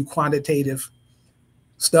adverse to quantitative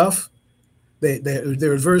stuff.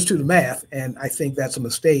 They're adverse to the math, and I think that's a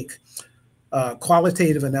mistake.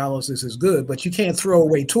 Qualitative analysis is good, but you can't throw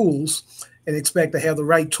away tools and expect to have the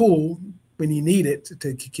right tool when you need it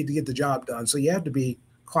to get the job done. So you have to be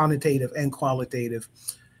quantitative and qualitative,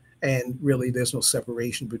 and really there's no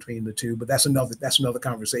separation between the two. But that's another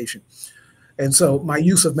conversation. And so my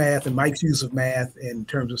use of math and Mike's use of math in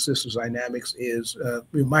terms of systems dynamics is,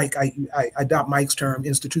 Mike, I adopt Mike's term,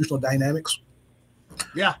 institutional dynamics.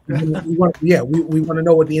 Yeah. we want to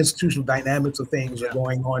know what the institutional dynamics of things are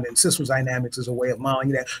going on, and systems dynamics is a way of modeling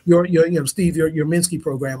that. You know, Steve, your Minsky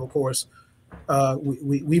program, of course,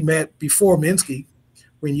 we met before Minsky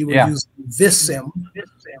when you were using VisSim,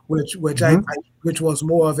 which was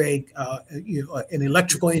more of a an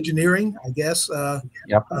electrical engineering, I guess,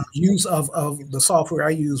 use of the software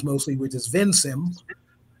I use mostly, which is VinSim,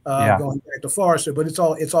 going back to Forrester, but it's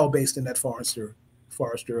all based in that Forrester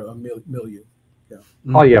milieu. Yeah.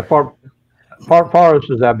 Oh yeah,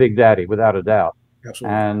 Forrester is our big daddy, without a doubt.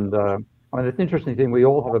 Absolutely. And I mean, it's an interesting thing. We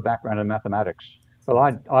all have a background in mathematics, but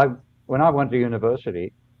when I went to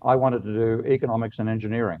university, I wanted to do economics and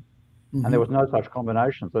engineering, and there was no such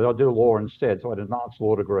combination. So I did law instead. So I did an arts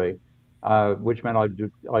law degree, which meant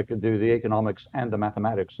I could do the economics and the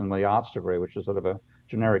mathematics in the arts degree, which is sort of a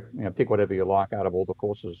generic, you know, pick whatever you like out of all the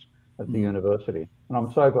courses at the university. And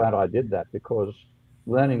I'm so glad I did that, because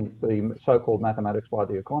learning the so-called mathematics by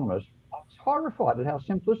the economists, I was horrified at how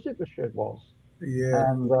simplistic the shit was. Yeah.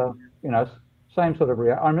 And you know, same sort of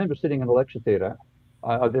I remember sitting in the lecture theatre.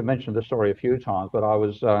 I've mentioned this story a few times, but I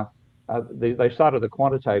was they started the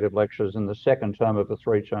quantitative lectures in the second term of the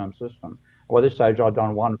 3-term system. Well, at this stage, I'd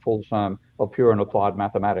done one full term of pure and applied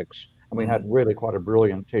mathematics, and we had really quite a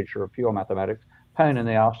brilliant teacher of pure mathematics. Pain in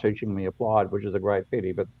the ass teaching me applied, which is a great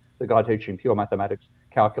pity, but the guy teaching pure mathematics,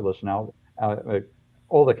 calculus, now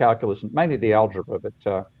all the calculus, mainly the algebra, but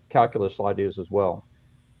calculus ideas as well.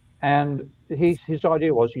 And his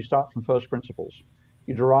idea was you start from first principles.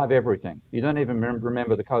 You derive everything. You don't even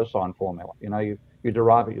remember the cosine formula. You know, you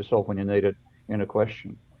derive it yourself when you need it in a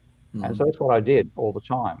question. And so that's what I did all the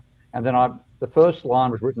time. And then the first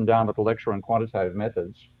line was written down with the lecture on quantitative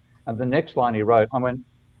methods. And the next line he wrote, I went,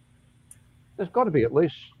 there's got to be at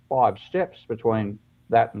least 5 steps between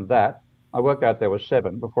that and that. I worked out there were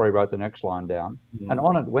 7 before he wrote the next line down. And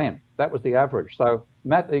on it went. That was the average. So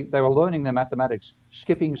they were learning their mathematics,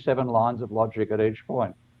 skipping 7 lines of logic at each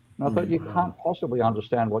point. And I thought, you can't possibly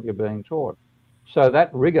understand what you're being taught. So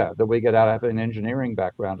that rigor that we get out of an engineering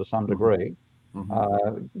background to some degree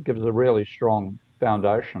gives a really strong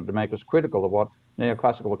foundation to make us critical of what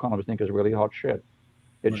neoclassical economists think is really hot shit.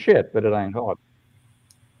 It's shit, but it ain't hot.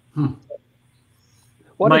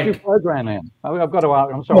 What Mike, did you program in? I've got to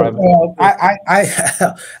ask. I'm sorry.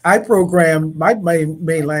 I programmed. My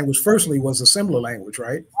main language, firstly, was assembly language,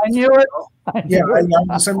 right? I knew it. I'm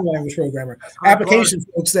an assembly language programmer. Application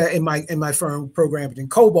folks that in my firm programmed in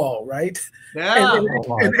COBOL, right? Yeah.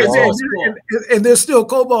 And there's still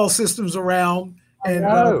COBOL systems around. And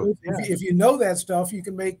if you know that stuff, you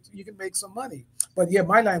can make some money. But yeah,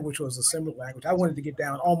 my language was assembly language. I wanted to get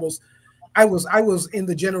down almost I was in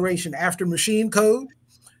the generation after machine code,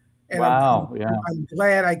 and Wow. Yeah. I'm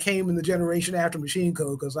glad I came in the generation after machine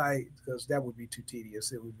code because that would be too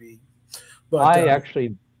tedious. It would be, but I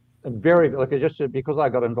actually very like just because I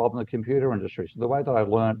got involved in the computer industry. So the way that I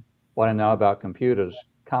learned what I know about computers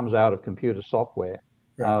comes out of computer software.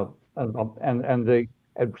 right. And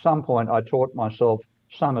at some point I taught myself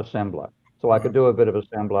some assembler, so I could do a bit of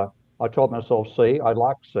assembler. I taught myself C. I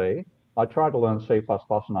liked C. I tried to learn C++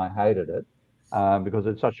 and I hated it because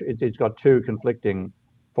it's got two conflicting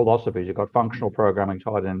philosophies. You've got functional programming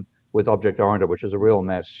tied in with object oriented, which is a real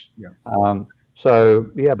mess. Yeah. So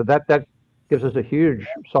yeah, but that gives us a huge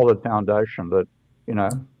solid foundation that, you know,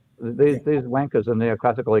 these wankers in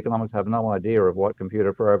neoclassical economics have no idea of what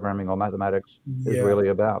computer programming or mathematics is really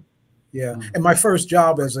about. Yeah, and my first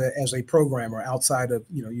job as a programmer outside of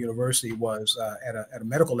university was at a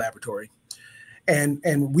medical laboratory, and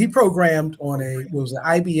we programmed on it was an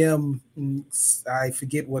IBM. I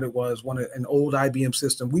forget what it was, an old IBM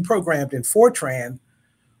system. We programmed in Fortran,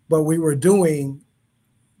 but we were doing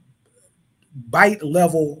byte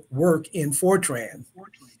level work in Fortran.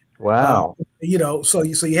 Wow. So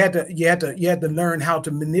you had to learn how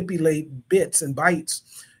to manipulate bits and bytes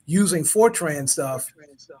using Fortran stuff.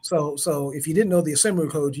 So if you didn't know the assembly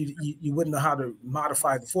code, you wouldn't know how to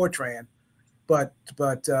modify the Fortran. But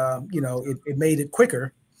it made it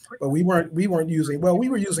quicker. But we weren't using, well, we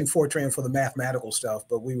were using Fortran for the mathematical stuff,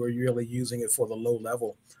 but we were really using it for the low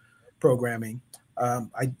level programming.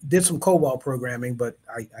 I did some COBOL programming, but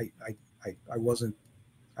I wasn't.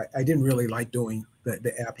 I didn't really like doing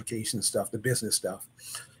the application stuff, the business stuff.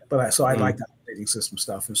 But I liked the operating system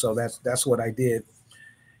stuff, and so that's what I did,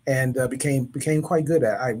 and became quite good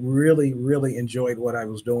at it. I really enjoyed what I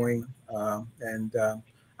was doing, and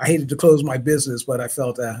I hated to close my business, but I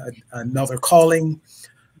felt another calling,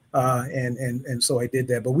 and so I did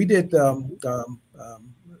that. But we did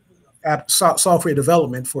software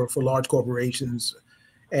development for large corporations.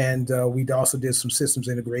 And we also did some systems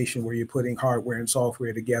integration where you're putting hardware and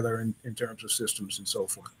software together in terms of systems and so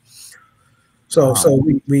forth. So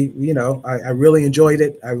I really enjoyed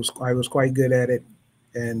it. I was quite good at it,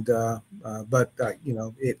 and but I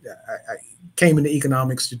came into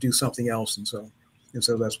economics to do something else, and so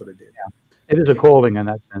that's what I did. Yeah. It is a calling in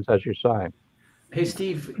that sense, as you say. Hey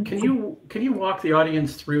Steve, can you walk the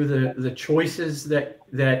audience through the choices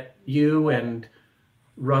that you and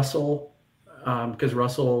Russell, because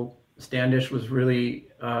Russell Standish was really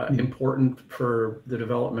important for the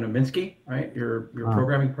development of Minsky, right? Your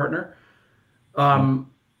programming partner.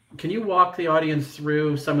 Can you walk the audience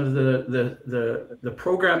through some of the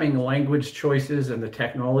programming language choices and the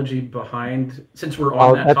technology behind, since we're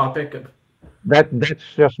on that topic of that's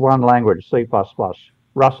just one language, C++.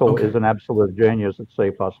 Russell is an absolute genius at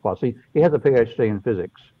C++. He has a PhD in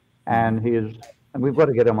physics, and we've got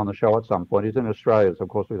to get him on the show at some point. He's in Australia, so of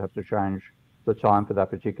course we'd have to change the time for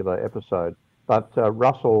that particular episode. But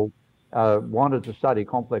Russell wanted to study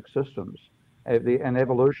complex systems, an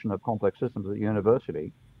evolution of complex systems at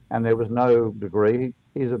university, and there was no degree.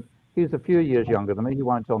 He's a few years younger than me. He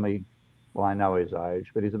won't tell me. Well, I know his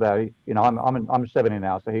age, but he's about, I'm 70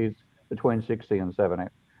 now, so he's between 60 and 70.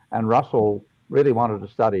 And Russell really wanted to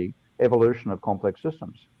study evolution of complex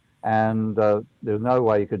systems, and there's no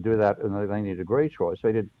way you could do that in any degree choice. So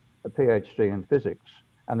he did a PhD in physics.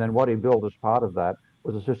 And then what he built as part of that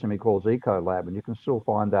was a system he calls Ecolab, and you can still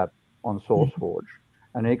find that on SourceForge.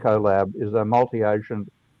 And Ecolab is a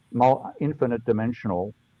multi-agent, infinite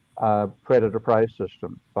dimensional predator-prey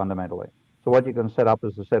system, fundamentally. So what you can set up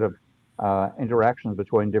is a set of interactions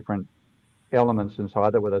between different elements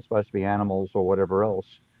inside there, whether it's supposed to be animals or whatever else,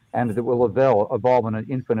 and it will evolve in an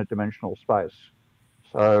infinite dimensional space.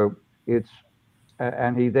 So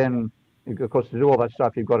and he then, of course, to do all that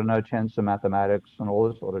stuff, you've got to know tensor mathematics and all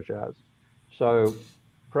this sort of jazz. So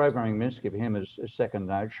programming Minsky for him is second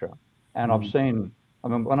nature. And I've seen,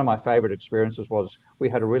 one of my favorite experiences was we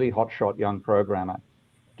had a really hotshot young programmer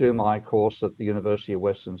do my course at the University of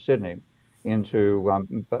Western Sydney into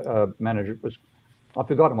I've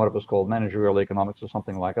forgotten what it was called, managerial economics or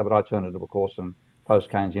something like that, but I turned it into a course in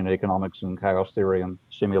post-Keynesian economics and chaos theory and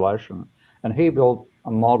simulation. And he built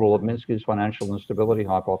a model of Minsky's financial instability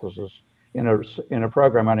hypothesis in a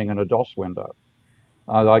program running in a DOS window.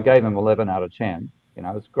 I gave him 11 out of 10.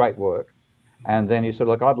 It's great work. And then he said,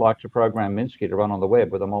 look, I'd like to program Minsky to run on the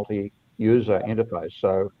web with a multi-user interface.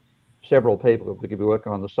 So several people could be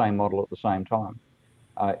working on the same model at the same time.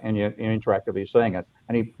 And you're interactively seeing it.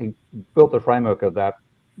 And he built the framework of that,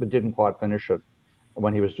 but didn't quite finish it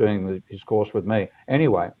when he was doing his course with me.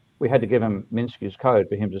 Anyway, we had to give him Minsky's code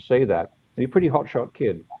for him to see that. And he's a pretty hotshot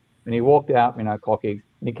kid. And he walked out, cocky,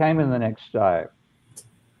 And he came in the next day,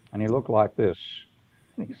 and he looked like this.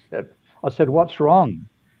 And he said, I said, "What's wrong?"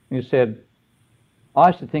 And he said, "I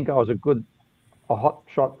used to think I was a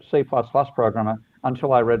hotshot C++ programmer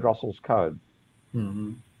until I read Russell's code."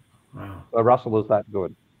 Mm-hmm. Wow. So Russell was that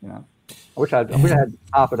good, you know. I wish I had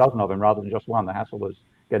half a dozen of him rather than just one. The hassle was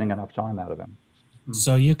getting enough time out of him.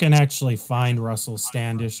 So you can actually find Russell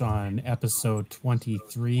Standish on episode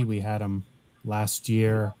 23. We had him last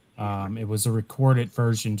year. It was a recorded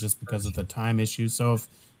version just because of the time issue. So if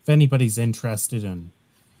anybody's interested in,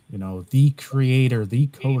 you know, the creator, the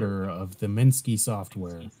coder of the Minsky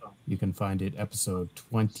software, you can find it episode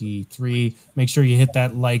 23. Make sure you hit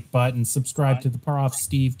that like button, subscribe to the Prof.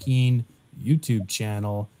 Steve Keen YouTube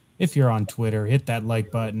channel. If you're on Twitter, hit that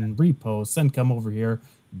like button, repost, then come over here,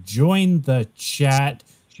 join the chat.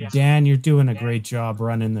 Dan, you're doing a great job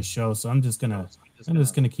running the show, so I'm just gonna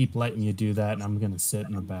keep letting you do that, and I'm gonna sit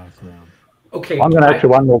in the background. Okay. I'm going to ask you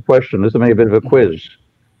one more question. This will be a bit of a quiz.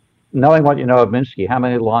 Knowing what you know of Minsky, how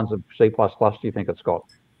many lines of C++ do you think it's got?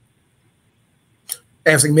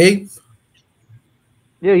 Asking me?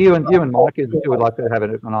 Yeah, you and Mike, you would like to have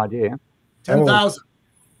an idea. 10,000.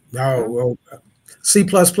 No, well, C++,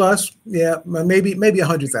 yeah, maybe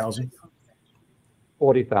 100,000.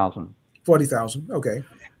 40,000. 40,000. Okay.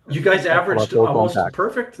 You guys averaged almost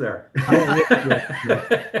perfect there.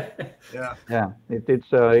 Yeah.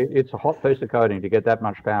 It's a hot piece of coding to get that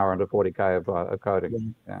much power into 40K of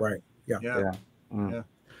coding. Yeah. Right. Yeah.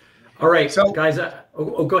 All right, so guys.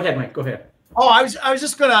 Go ahead, Mike. Go ahead. Oh, I was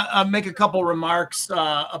just going to make a couple remarks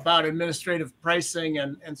about administrative pricing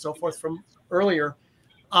and so forth from earlier.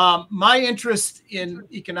 My interest in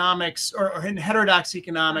economics or in heterodox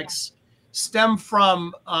economics stem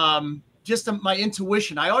from just my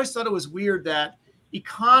intuition. I always thought it was weird that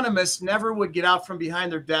economists never would get out from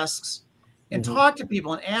behind their desks and talk to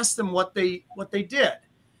people and ask them what they did.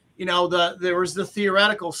 You know, there was the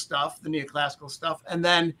theoretical stuff, the neoclassical stuff, and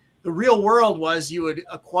then the real world was you would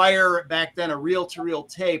acquire back then a reel-to-reel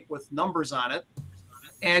tape with numbers on it,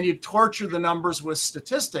 and you'd torture the numbers with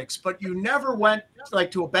statistics, but you never went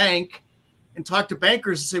like to a bank and talked to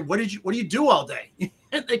bankers and say, what do you do all day?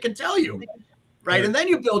 They can tell you, right? And then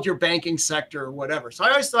you build your banking sector or whatever. So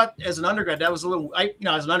I always thought as an undergrad, that was a little,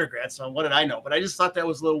 as an undergrad, so what did I know? But I just thought that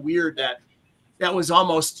was a little weird that was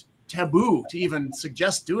almost taboo to even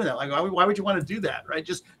suggest doing that. Like, why would you want to do that, right?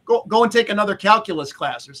 Just go and take another calculus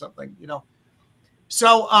class or something, you know?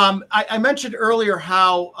 So I mentioned earlier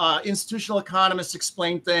how institutional economists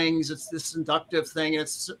explain things. It's this inductive thing. And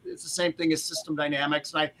it's the same thing as system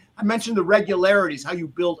dynamics. And I mentioned the regularities, how you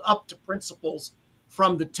build up to principles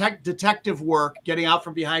from the detective work, getting out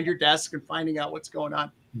from behind your desk and finding out what's going on.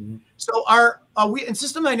 So we in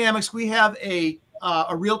system dynamics, we have a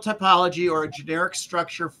real typology or a generic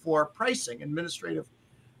structure for pricing, administrative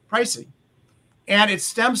pricing. And it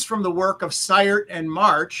stems from the work of Seiert and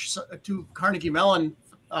March, two Carnegie Mellon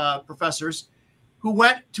professors, who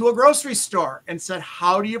went to a grocery store and said,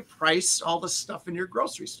 how do you price all the stuff in your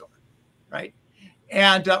grocery store, right?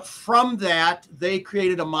 And from that, they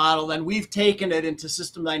created a model, and we've taken it into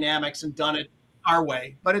system dynamics and done it our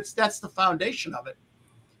way. But that's the foundation of it.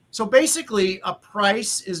 So basically, a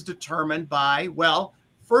price is determined by, well,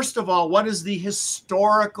 first of all, what is the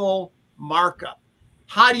historical markup?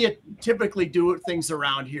 How do you typically do things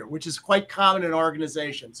around here, which is quite common in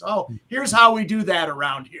organizations? Oh, here's how we do that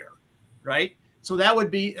around here, right? So that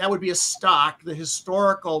would be a stock, the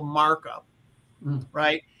historical markup,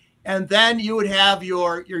 right? And then you would have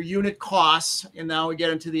your unit costs, and now we get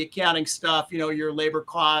into the accounting stuff, you know, your labor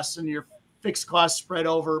costs and your fixed costs spread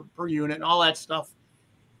over per unit and all that stuff.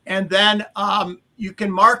 And then you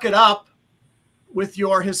can mark it up with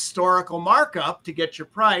your historical markup to get your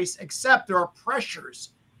price, except there are pressures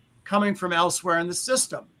coming from elsewhere in the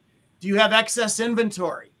system. Do you have excess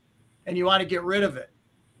inventory and you want to get rid of it?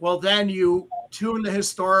 Well, then you tune the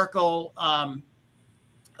historical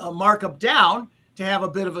markup down to have a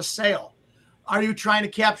bit of a sale. Are you trying to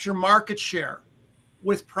capture market share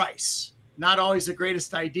with price? Not always the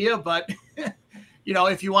greatest idea, but you know,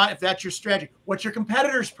 if that's your strategy, what's your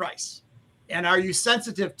competitor's price? And are you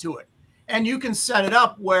sensitive to it? And you can set it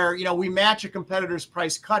up where, you know, we match a competitor's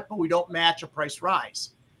price cut, but we don't match a price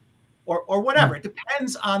rise or whatever. It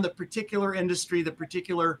depends on the particular industry, the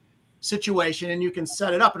particular situation, and you can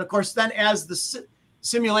set it up. And of course, then as the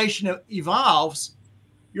simulation evolves,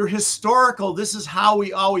 your historical, this is how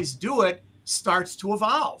we always do it, starts to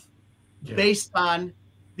evolve based on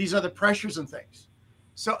these other pressures and things.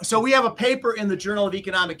 So we have a paper in the Journal of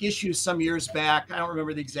Economic Issues some years back. I don't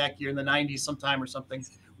remember the exact year, in the 90s sometime or something,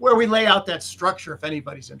 where we lay out that structure if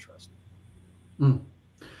anybody's interested.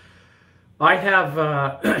 I have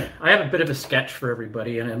I have a bit of a sketch for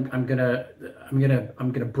everybody, and I'm gonna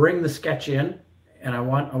bring the sketch in, and I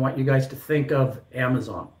want you guys to think of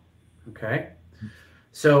Amazon. Okay,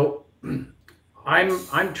 so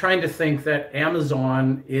I'm trying to think that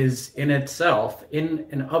Amazon is in itself, in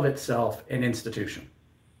and of itself, an institution,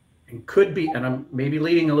 and could be. And I'm maybe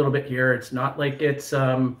leading a little bit here. It's not like it's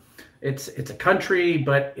a country,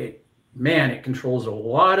 but it controls a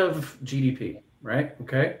lot of GDP, right?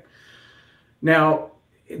 Okay. Now,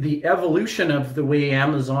 the evolution of the way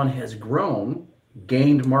Amazon has grown,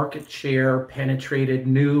 gained market share, penetrated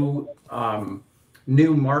new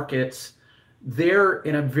markets, they're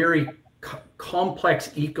in a very complex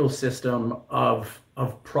ecosystem of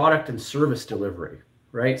product and service delivery,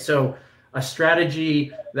 right? So a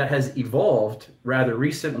strategy that has evolved rather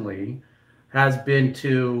recently has been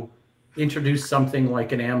to introduce something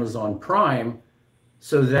like an Amazon Prime,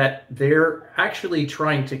 so that they're actually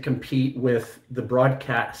trying to compete with the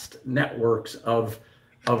broadcast networks of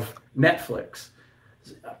Netflix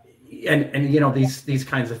and these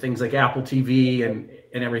kinds of things like Apple TV and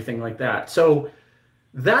everything like that. So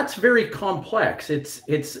that's very complex.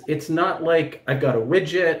 It's not like I've got a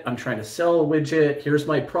widget, I'm trying to sell a widget, here's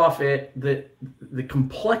my profit. The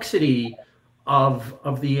complexity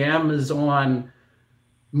of the Amazon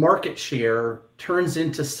market share turns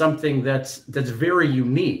into something that's very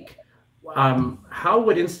unique. How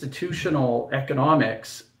would institutional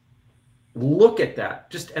economics look at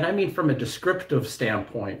that? And I mean from a descriptive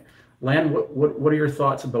standpoint. Len, what are your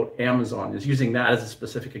thoughts about Amazon, is using that as a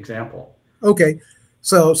specific example? Okay,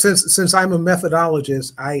 so since I'm a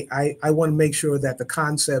methodologist, I want to make sure that the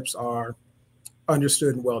concepts are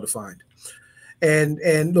understood and well defined.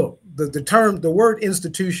 And look, the word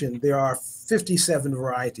institution, there are 57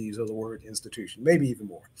 varieties of the word institution, maybe even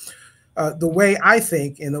more. The way I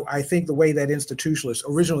think, and I think the way that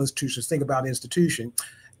original institutions think about institution,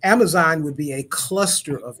 Amazon would be a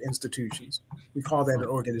cluster of institutions. We call that an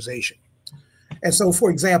organization. And so, for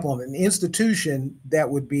example, an institution that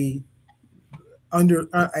would be under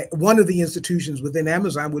one of the institutions within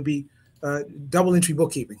Amazon would be double entry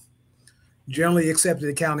bookkeeping, generally accepted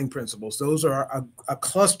accounting principles. Those are a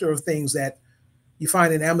cluster of things that you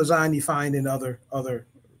find in Amazon, you find in other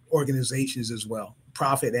organizations as well,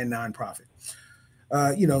 profit and nonprofit.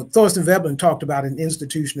 Thorsten Veblen talked about an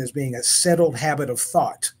institution as being a settled habit of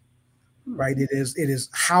thought, right? It is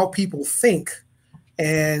how people think,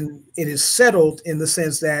 and it is settled in the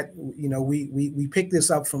sense that we pick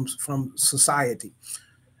this up from society.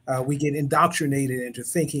 We get indoctrinated into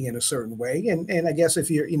thinking in a certain way, and I guess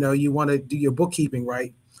if you want to do your bookkeeping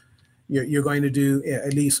right, you're going to do,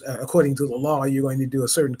 at least according to the law, you're going to do a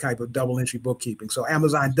certain type of double entry bookkeeping. So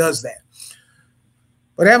Amazon does that.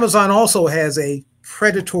 But Amazon also has a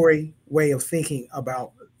predatory way of thinking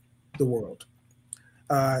about the world,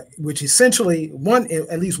 which essentially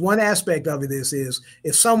at least one aspect of it is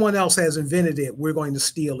if someone else has invented it, we're going to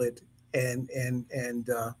steal it and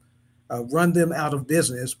run them out of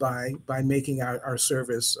business by making our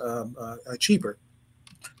service cheaper.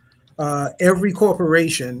 Every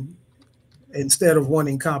corporation, instead of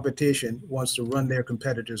wanting competition, wants to run their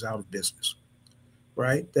competitors out of business,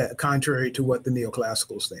 right? That contrary to what the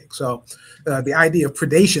neoclassicals think. So the idea of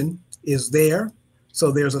predation is there.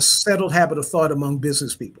 So there's a settled habit of thought among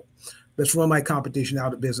business people. Let's run my competition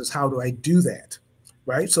out of business. How do I do that,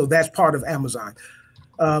 right? So that's part of Amazon.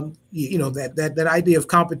 That idea of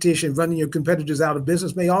competition, running your competitors out of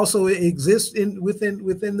business, may also exist within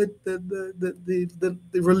the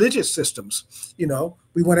religious systems.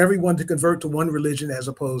 We want everyone to convert to one religion as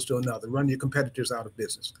opposed to another. Run your competitors out of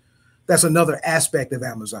business. That's another aspect of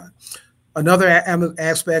Amazon. Another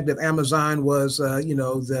aspect of Amazon was,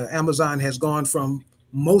 the Amazon has gone from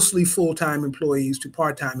mostly full-time employees to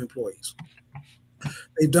part-time employees.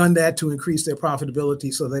 They've done that to increase their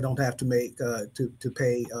profitability, so they don't have to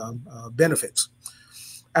pay benefits.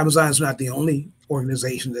 Amazon's not the only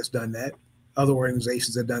organization that's done that. Other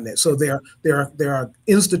organizations have done that. So there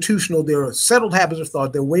are settled habits of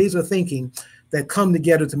thought. There are ways of thinking that come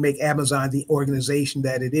together to make Amazon the organization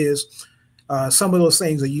that it is. Some of those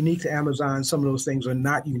things are unique to Amazon. Some of those things are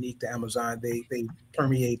not unique to Amazon. They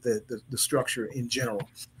permeate the structure in general.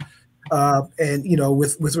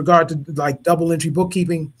 With regard to like double entry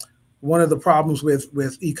bookkeeping, one of the problems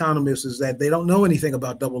with economists is that they don't know anything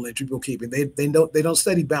about double entry bookkeeping. They don't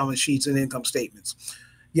study balance sheets and income statements,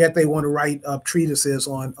 yet they want to write up treatises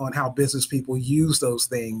on how business people use those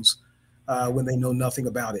things when they know nothing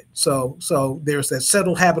about it. So there's that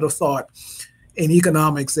settled habit of thought in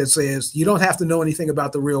economics that says you don't have to know anything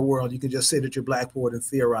about the real world. You can just sit at your blackboard and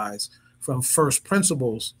theorize from first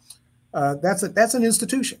principles. That's an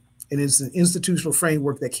institution. and it's an institutional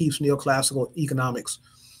framework that keeps neoclassical economics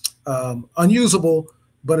unusable.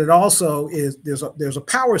 But it also is there's a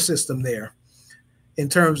power system there in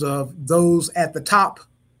terms of those at the top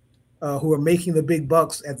who are making the big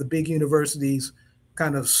bucks at the big universities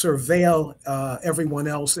kind of surveil everyone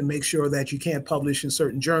else and make sure that you can't publish in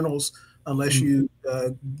certain journals unless you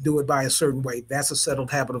do it by a certain way. That's a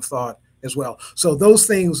settled habit of thought as well. So those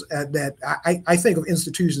things that I think of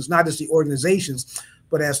institutions not as the organizations,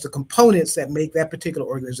 but as the components that make that particular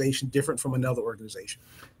organization different from another organization.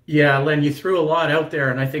 Yeah, Len, you threw a lot out there,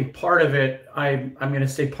 and I think part of it, I'm going to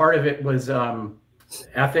say part of it was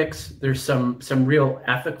ethics. There's some real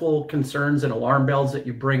ethical concerns and alarm bells that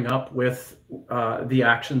you bring up with the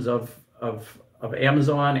actions of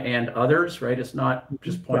Amazon and others, right? It's not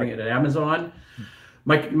just pointing it at Amazon.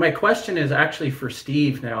 My question is actually for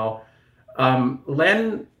Steve now.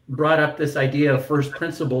 Len brought up this idea of first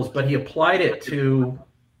principles, but he applied it to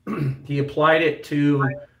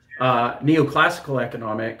neoclassical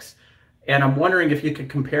economics. And I'm wondering if you could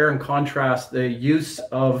compare and contrast the use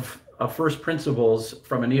of first principles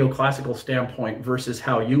from a neoclassical standpoint versus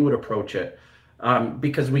how you would approach it.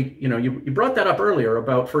 Because you brought that up earlier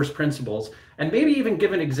about first principles, and maybe even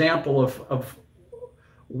give an example of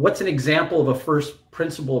what's an example of a first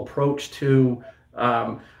principle approach to,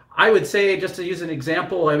 I would say, just to use an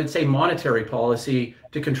example, I would say monetary policy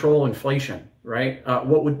to control inflation, right?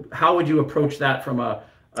 How would you approach that from a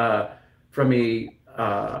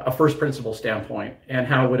first principle standpoint, and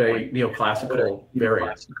how would a neoclassical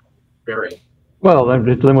vary? Well,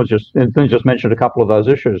 Linwood just mentioned a couple of those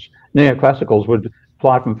issues. Neoclassicals would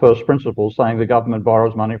apply from first principles, saying the government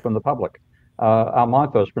borrows money from the public. My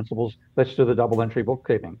first principles, let's do the double entry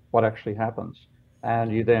bookkeeping, what actually happens.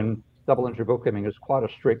 And you then, double entry bookkeeping is quite a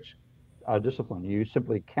strict discipline. You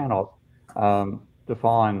simply cannot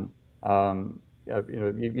define,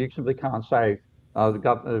 you simply can't say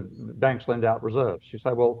the banks lend out reserves. You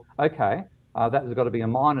say, well, okay, that has got to be a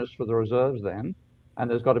minus for the reserves then, and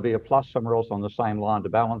there's got to be a plus somewhere else on the same line to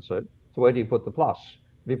balance it. So where do you put the plus?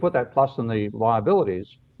 If you put that plus in the liabilities,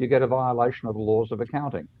 you get a violation of the laws of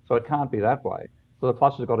accounting. So it can't be that way. So the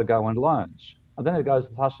plus has got to go in loans. And then it goes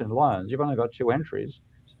to plus in loans. You've only got two entries.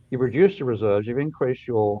 You've reduced your reserves, you've increased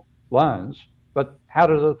your loans, but how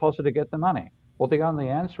does the depositor get the money? Well, the only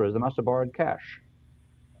answer is they must have borrowed cash.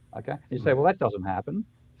 Okay, you say, well, that doesn't happen.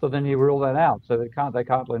 So then you rule that out. So they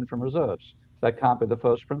can't lend from reserves. That can't be the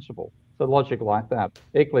first principle. So logic like that.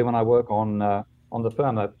 Equally, when I work on the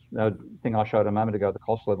firm, that thing I showed a moment ago, the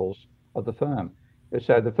cost levels of the firm.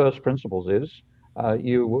 So the first principles is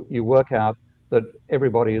you work out that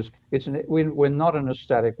everybody is. We're not in a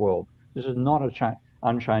static world. This is not a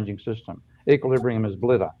unchanging system. Equilibrium is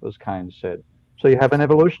blither, as Keynes said. So you have an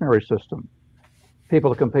evolutionary system.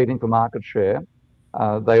 People are competing for market share.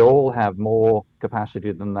 They all have more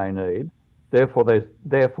capacity than they need. Therefore,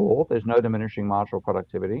 there's no diminishing marginal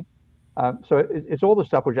productivity. So it's all the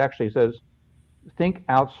stuff which actually says, think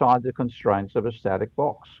outside the constraints of a static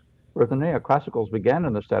box. Whereas the neoclassicals began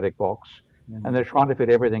in the static box, and they're trying to fit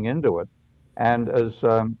everything into it. And as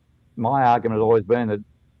my argument has always been that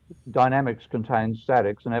dynamics contains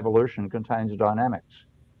statics and evolution contains dynamics.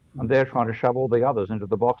 And they're trying to shove all the others into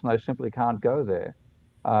the box, and they simply can't go there.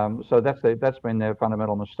 So that's been their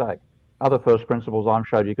fundamental mistake. Other first principles I've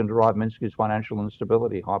showed you can derive Minsky's financial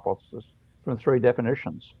instability hypothesis from three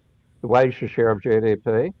definitions: the wage to share of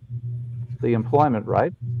GDP, the employment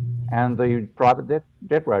rate, and the private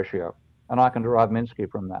debt ratio. And I can derive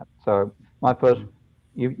Minsky from that. So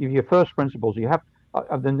your first principles, you have,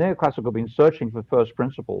 the neoclassical have been searching for first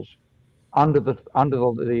principles under the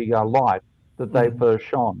light that they first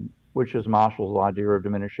shone, which is Marshall's idea of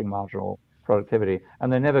diminishing marginal productivity.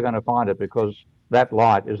 And they're never going to find it because that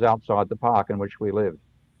light is outside the park in which we live.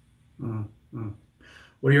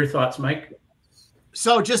 What are your thoughts, Mike?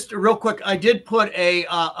 So just real quick, I did put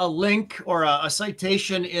a link or a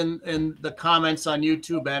citation in the comments on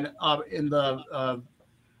YouTube and in the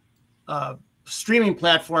streaming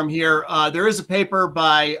platform here. There is a paper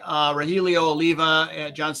by Rogelio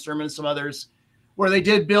Oliva, John Sturman, and some others, where they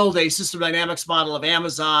did build a system dynamics model of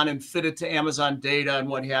Amazon and fit it to Amazon data and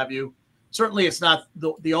what have you. Certainly, it's not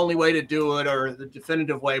the only way to do it or the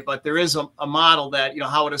definitive way, but there is a model that,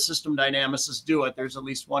 how would a system dynamicist do it? There's at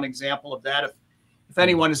least one example of that if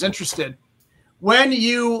anyone is interested. When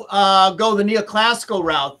you go the neoclassical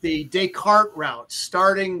route, the Descartes route,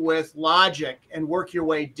 starting with logic and work your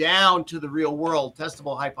way down to the real world,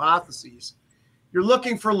 testable hypotheses, you're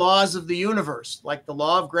looking for laws of the universe, like the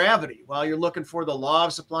law of gravity, while you're looking for the law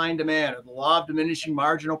of supply and demand, or the law of diminishing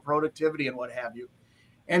marginal productivity and what have you.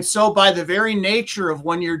 And so by the very nature of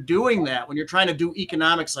when you're doing that, when you're trying to do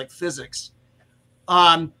economics like physics,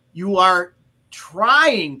 you are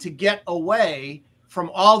trying to get away from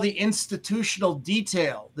all the institutional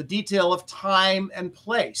detail, the detail of time and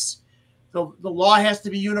place. The law has to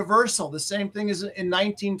be universal. The same thing is in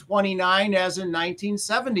 1929 as in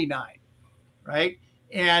 1979, right?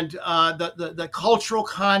 And the cultural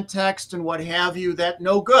context and what have you, that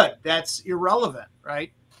no good. That's irrelevant,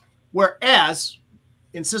 right? Whereas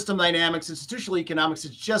in system dynamics, institutional economics,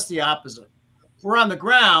 it's just the opposite. We're on the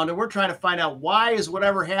ground and we're trying to find out why is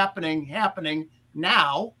whatever happening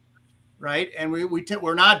now, right? And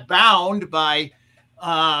we're not bound by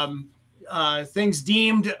things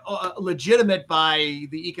deemed legitimate by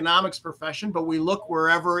the economics profession, but we look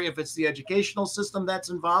wherever, if it's the educational system that's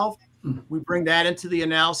involved, we bring that into the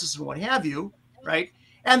analysis and what have you, right?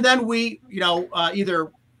 And then we,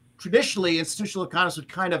 either traditionally institutional economists would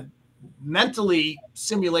kind of mentally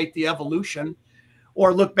simulate the evolution,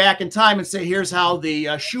 or look back in time and say, here's how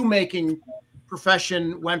the shoemaking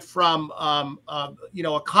profession went from,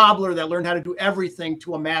 a cobbler that learned how to do everything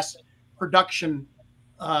to a mass production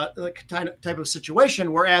type of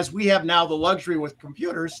situation. Whereas we have now the luxury with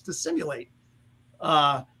computers to simulate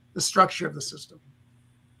the structure of the system.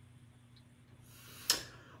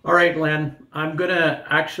 All right, Len, I'm going to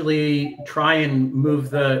actually try and move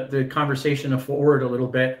the conversation forward a little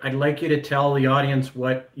bit. I'd like you to tell the audience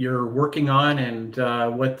what you're working on and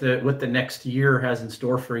what the next year has in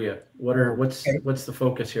store for you. What's the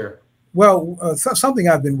focus here? Well, something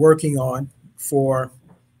I've been working on for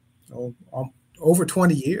over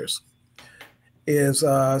 20 years is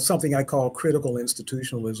something I call critical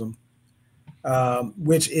institutionalism,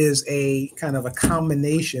 which is a kind of a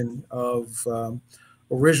combination of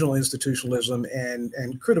original institutionalism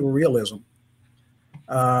and critical realism.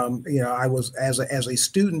 I was as a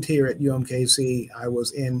student here at UMKC,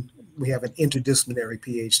 we have an interdisciplinary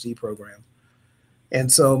Ph.D. program.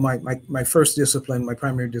 And so my first discipline, my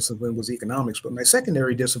primary discipline was economics, but my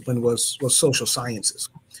secondary discipline was social sciences.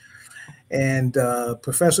 And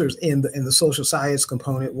professors in the social science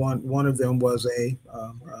component, one of them was a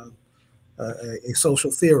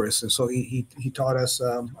social theorist. And so he taught us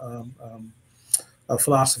a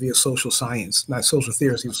philosophy of social science, not social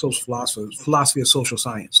theorist, he was social philosopher, philosophy of social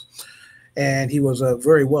science. And he was a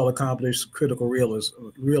very well-accomplished critical realist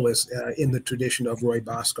in the tradition of Roy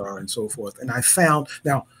Bhaskar and so forth. And I found,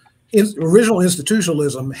 now, original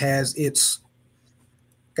institutionalism has its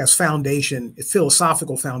foundation, its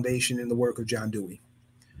philosophical foundation in the work of John Dewey.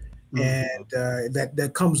 And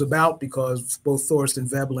that comes about because both Thorstein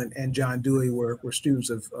Veblen and John Dewey were students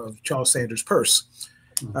of Charles Sanders Peirce,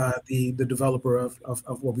 the developer of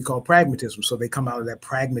what we call pragmatism. So they come out of that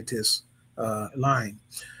pragmatist line.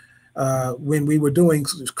 When we were doing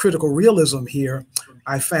critical realism here,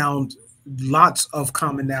 I found lots of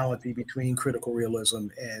commonality between critical realism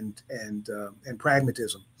and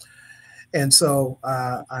pragmatism. And so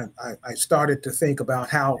I started to think about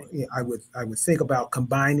how I would think about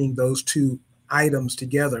combining those two items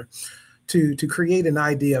together to create an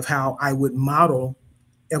idea of how I would model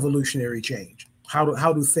evolutionary change.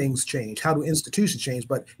 How do things change? How do institutions change?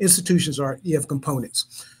 But institutions you have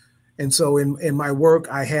components. And so in my work,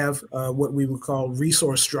 I have what we would call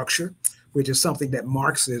resource structure, which is something that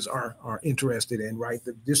Marxists are interested in, right?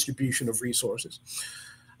 The distribution of resources.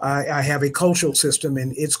 I have a cultural system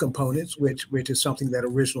and its components, which is something that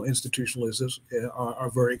original institutionalists are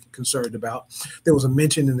very concerned about. There was a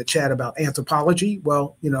mention in the chat about anthropology.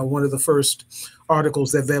 Well, one of the first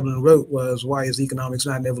articles that Veblen wrote was, "Why is economics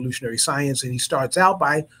not an evolutionary science?" And he starts out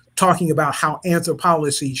by talking about how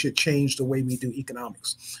anthropology should change the way we do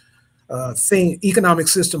economics. Economic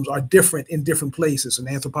systems are different in different places, and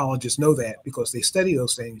anthropologists know that because they study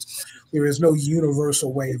those things. There is no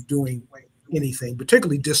universal way of doing anything,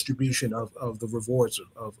 particularly distribution of the rewards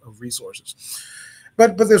of resources.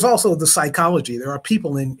 But there's also the psychology. There are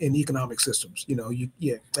people in economic systems,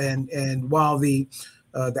 and while the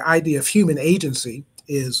idea of human agency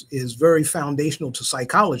is very foundational to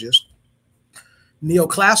psychologists,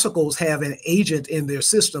 neoclassicals have an agent in their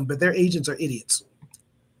system, but their agents are idiots.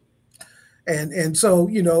 And so,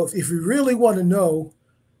 if you really want to know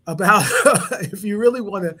about, if you really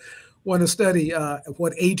want to study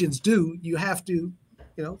what agents do, you have to,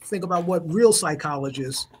 think about what real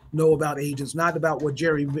psychologists know about agents, not about what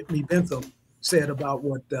Jeremy Bentham said about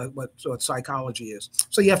what psychology is.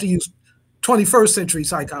 So you have to use 21st century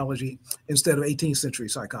psychology instead of 18th century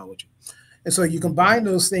psychology. And so you combine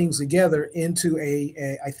those things together into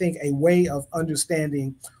I think a way of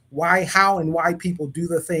understanding why, how, and why people do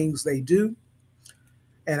the things they do.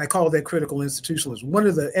 And I call that critical institutionalism. One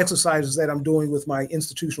of the exercises that I'm doing with my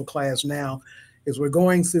institutional class now is we're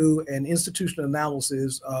going through an institutional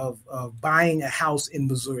analysis of buying a house in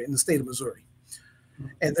Missouri, in the state of Missouri.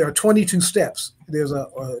 And there are 22 steps. There's a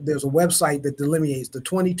website that delineates the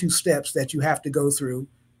 22 steps that you have to go through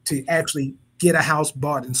to actually get a house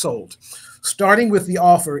bought and sold, starting with the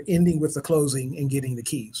offer, ending with the closing, and getting the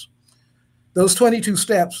keys. Those 22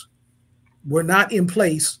 steps were not in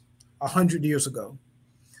place 100 years ago.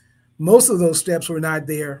 Most of those steps were not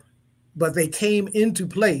there, but they came into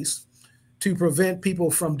place to prevent people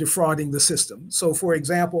from defrauding the system. So, for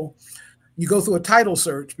example, you go through a title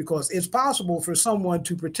search because it's possible for someone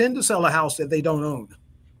to pretend to sell a house that they don't own.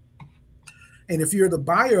 And if you're the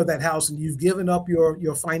buyer of that house and you've given up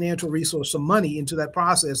your financial resource, some money into that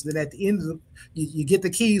process, then at the end of you get the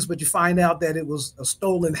keys, but you find out that it was a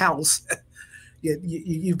stolen house.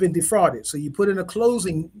 You've been defrauded. So you put in a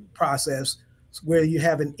closing process where you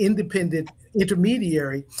have an independent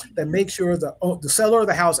intermediary that makes sure the seller of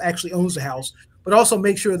the house actually owns the house, but also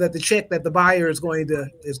make sure that the check that the buyer is going to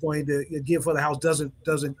give for the house doesn't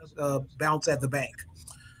bounce at the bank.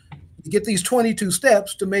 You get these 22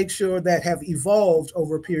 steps to make sure that have evolved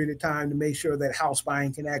over a period of time to make sure that house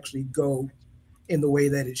buying can actually go in the way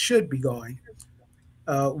that it should be going.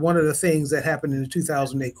 One of the things that happened in the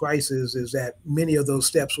 2008 crisis is that many of those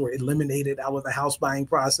steps were eliminated out of the house buying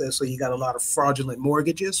process. So you got a lot of fraudulent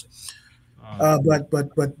mortgages. But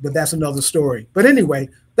that's another story. But anyway,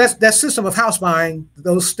 that system of house buying,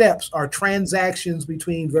 those steps are transactions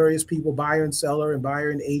between various people, buyer and seller and buyer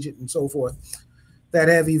and agent and so forth, that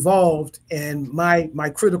have evolved. And my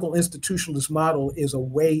critical institutionalist model is a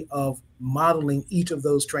way of modeling each of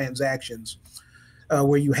those transactions,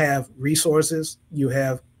 where you have resources, you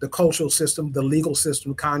have the cultural system, the legal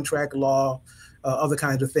system, contract law, other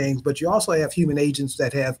kinds of things, but you also have human agents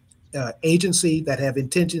that have agency, that have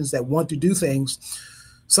intentions, that want to do things.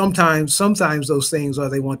 Sometimes those things are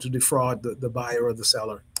they want to defraud the buyer or the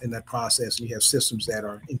seller in that process. And you have systems that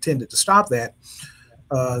are intended to stop that.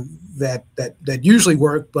 That usually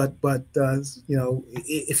work, but you know,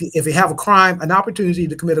 if you have a crime, an opportunity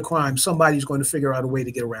to commit a crime, somebody's going to figure out a way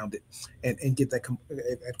to get around it and get that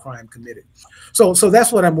crime committed. So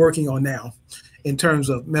that's what I'm working on now in terms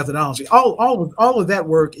of methodology. All of that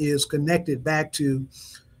work is connected back to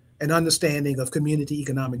an understanding of community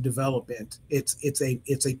economic development. It's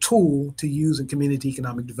a tool to use in community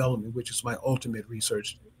economic development, which is my ultimate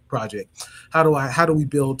research project. How do we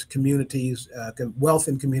build communities, wealth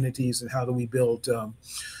in communities, and how do we build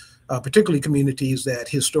particularly communities that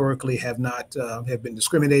historically have been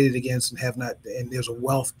discriminated against and have not, and there's a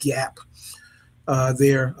wealth gap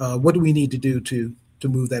there. What do we need to do to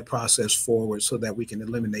move that process forward so that we can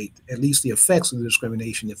eliminate at least the effects of the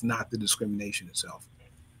discrimination, if not the discrimination itself?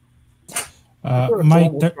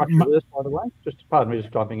 Mike, this, by the way, just pardon me,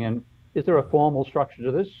 just jumping in. Is there a formal structure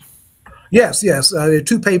to this? Yes. There are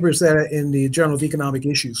two papers that are in the Journal of Economic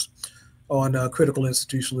Issues on critical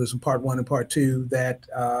institutionalism, part 1 and part 2, that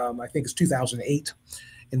I think is 2008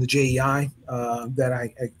 in the JEI, that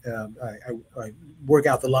I work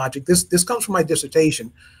out the logic. This comes from my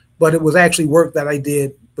dissertation, but it was actually work that I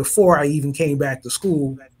did before I even came back to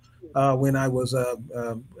school, when I was,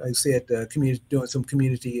 doing some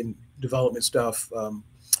community and development stuff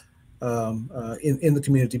in the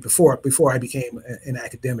community before I became an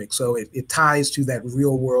academic. So it ties to that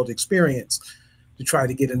real world experience to try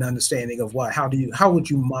to get an understanding of how would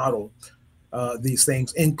you model these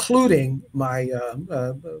things, including my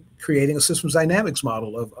creating a systems dynamics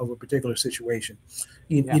model of a particular situation.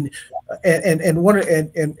 And one of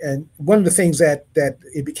the things that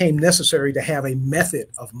it became necessary to have a method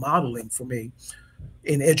of modeling for me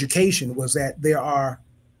in education was that there are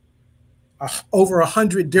over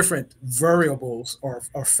 100 different variables or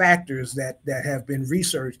factors that have been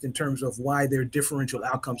researched in terms of why there are differential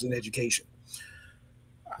outcomes in education.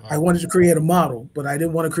 I wanted to create a model, but I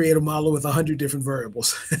didn't want to create a model with 100 different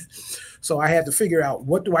variables. So I had to figure out,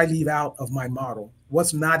 what do I leave out of my model?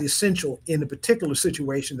 What's not essential in the particular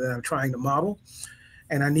situation that I'm trying to model?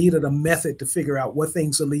 And I needed a method to figure out what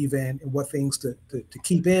things to leave in and what things to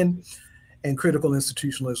keep in. And critical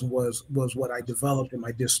institutionalism was what I developed in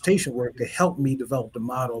my dissertation work to help me develop the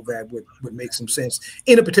model that would make some sense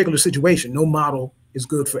in a particular situation. No model is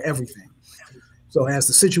good for everything. So as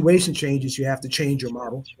the situation changes, you have to change your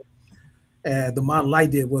model. The model I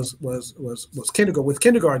did was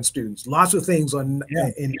kindergarten students. Lots of things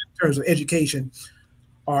in terms of education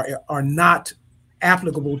are not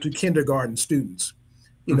applicable to kindergarten students.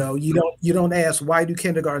 You know, you don't ask, why do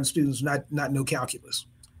kindergarten students not know calculus?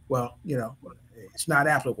 Well, you know, it's not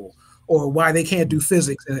applicable, or why they can't do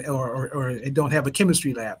physics or they don't have a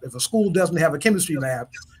chemistry lab. If a school doesn't have a chemistry lab,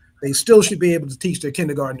 they still should be able to teach their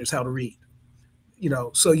kindergartners how to read.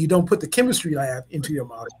 So you don't put the chemistry lab into your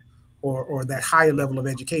model or that higher level of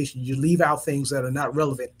education. You leave out things that are not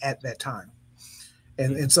relevant at that time.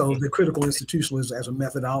 And so the critical institutionalism as a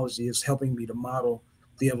methodology is helping me to model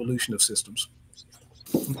the evolution of systems.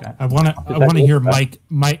 Okay. I want to hear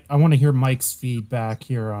I want to hear Mike's feedback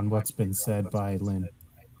here on what's been said by Lynn.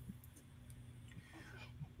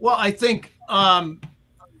 Well, I think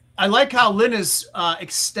I like how Lynn is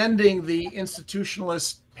extending the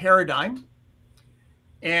institutionalist paradigm,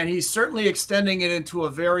 and he's certainly extending it into a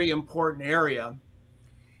very important area.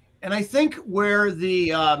 And I think where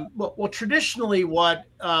the, traditionally what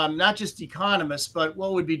not just economists, but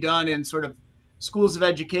what would be done in sort of schools of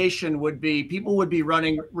education would be, people would be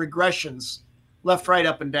running regressions left, right,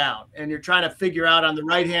 up, and down. And you're trying to figure out on the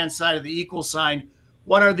right-hand side of the equal sign,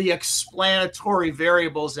 what are the explanatory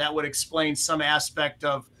variables that would explain some aspect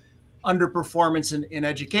of underperformance in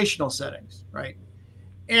educational settings, right?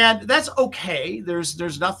 And that's okay.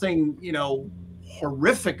 There's nothing,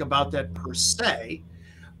 horrific about that per se.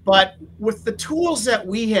 But with the tools that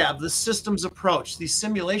we have, the systems approach, these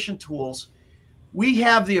simulation tools, we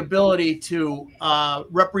have the ability to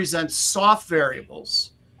represent soft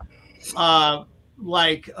variables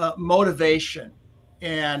like motivation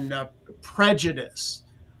and prejudice,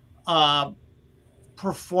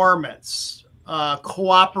 performance,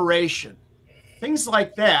 cooperation, things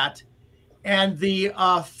like that. And the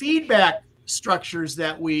feedback structures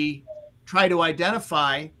that we try to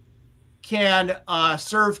identify can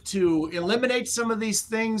serve to eliminate some of these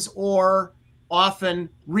things or often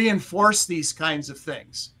reinforce these kinds of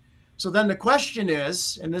things. So then the question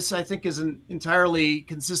is, and this I think isn't entirely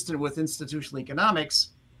consistent with institutional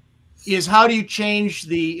economics, is how do you change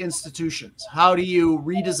the institutions? How do you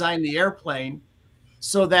redesign the airplane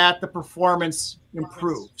so that the performance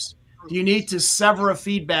improves? Do you need to sever a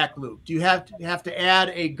feedback loop? Do you have to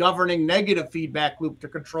add a governing negative feedback loop to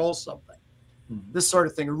control something? This sort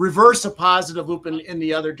of thing, reverse a positive loop in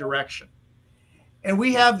the other direction. And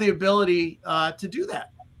we have the ability to do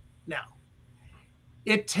that now.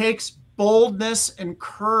 It takes boldness and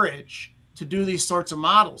courage to do these sorts of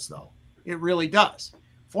models, though. It really does.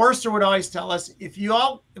 Forrester would always tell us, if you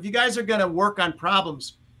guys are going to work on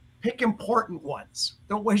problems, pick important ones.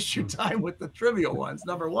 Don't waste your time with the trivial ones,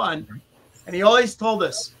 number one. And he always told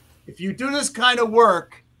us, if you do this kind of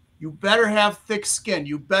work, you better have thick skin.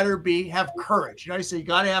 You better have courage. He said, you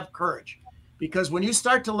got to have courage. Because when you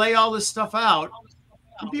start to lay all this stuff out,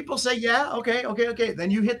 and people say, yeah, okay.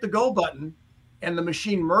 Then you hit the go button, and the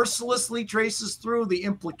machine mercilessly traces through the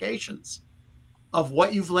implications of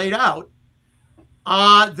what you've laid out.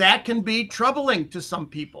 That can be troubling to some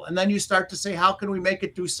people. And then you start to say, how can we make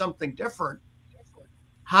it do something different?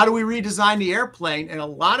 How do we redesign the airplane? And a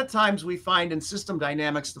lot of times we find in system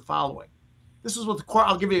dynamics the following. This is what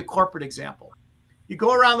I'll give you a corporate example. You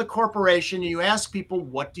go around the corporation and you ask people,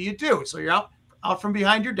 what do you do? So you're out from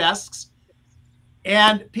behind your desks,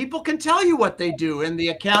 and people can tell you what they do in the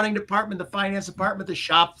accounting department, the finance department, the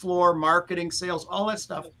shop floor, marketing, sales, all that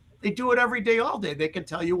stuff. They do it every day, all day. They can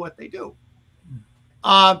tell you what they do.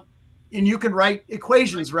 And you can write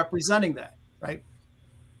equations representing that, right?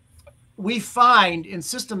 We find in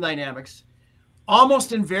system dynamics,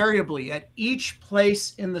 almost invariably at each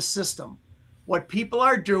place in the system, what people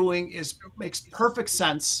are doing makes perfect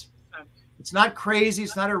sense. It's not crazy.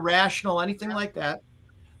 It's not irrational, anything like that.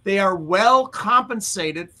 They are well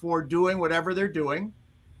compensated for doing whatever they're doing.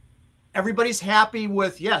 Everybody's happy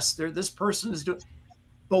with, yes, this person is doing.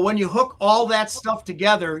 But when you hook all that stuff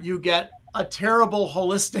together, you get a terrible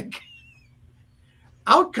holistic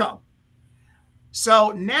outcome.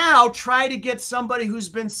 So now try to get somebody who's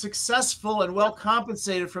been successful and well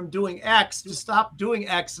compensated from doing X to stop doing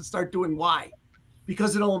X and start doing Y,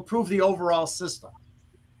 because it'll improve the overall system,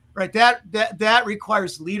 right? That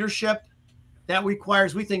requires leadership. That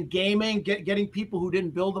requires, we think, gaming, getting people who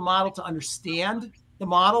didn't build the model to understand the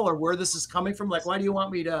model or where this is coming from. Like, why do you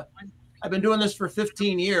want me to, I've been doing this for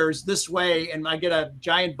 15 years this way, and I get a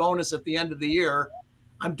giant bonus at the end of the year.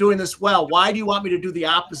 I'm doing this well. Why do you want me to do the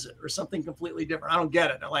opposite or something completely different? I don't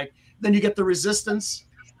get it. Then you get the resistance,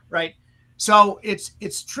 right? So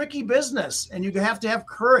it's tricky business, and you have to have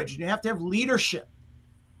courage, and you have to have leadership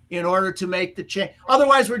in order to make the change.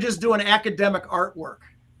 Otherwise, we're just doing academic artwork.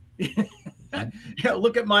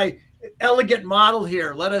 Look at my elegant model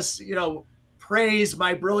here. Let us, praise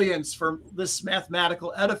my brilliance for this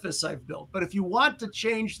mathematical edifice I've built. But if you want to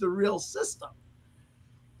change the real system,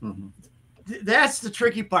 that's the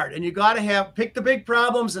tricky part. And you got to pick the big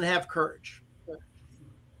problems and have courage.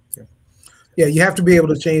 Yeah, you have to be able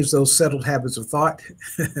to change those settled habits of thought.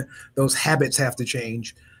 Those habits have to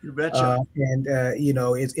change. You betcha. You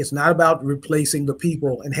know, it's not about replacing the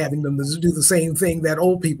people and having them do the same thing that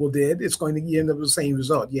old people did. It's going to end up with the same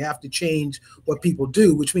result. You have to change what people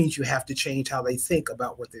do, which means you have to change how they think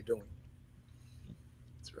about what they're doing.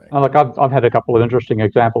 That's right. Look, I've had a couple of interesting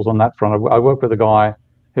examples on that front. I worked with a guy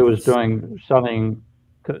who was selling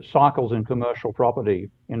cycles in commercial property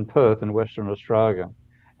in Perth in Western Australia.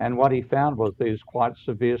 And what he found was these quite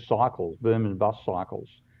severe cycles, boom and bust cycles.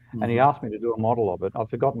 And he asked me to do a model of it. I've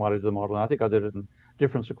forgotten what I did the model. I think I did it in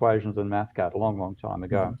difference equations in MathCAD a long, long time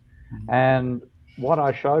ago. And what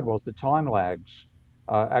I showed was the time lags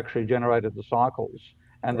actually generated the cycles.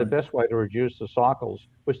 And the best way to reduce the cycles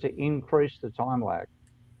was to increase the time lag,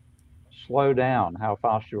 slow down how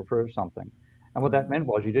fast you approve something. And what that meant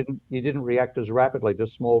was you didn't react as rapidly to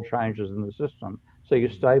small changes in the system. So you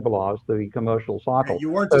stabilized the commercial cycle.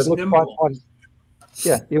 You weren't as nimble.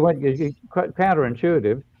 Yeah, you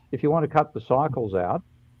counterintuitive. If you want to cut the cycles out,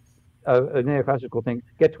 a neoclassical thing,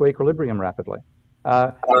 get to equilibrium rapidly.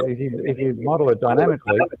 If you model it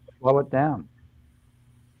dynamically, slow it down.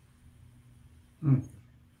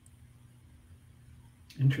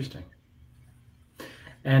 Interesting.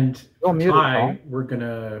 And muted, Ty, we're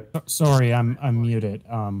gonna. Sorry, I'm muted.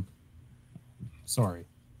 Sorry,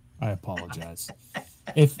 I apologize.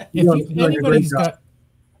 If anybody's got.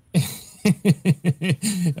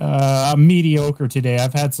 I'm mediocre today.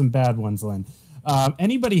 I've had some bad ones, Lynn.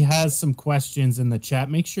 Anybody has some questions in the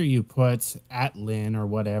chat, make sure you put @Lynn or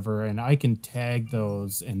whatever, and I can tag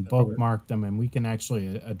those and bookmark them, and we can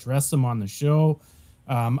actually address them on the show.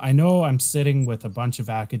 I know I'm sitting with a bunch of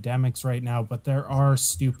academics right now, but there are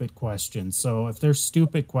stupid questions. So if there's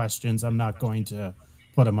stupid questions, I'm not going to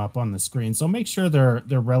put them up on the screen. So make sure they're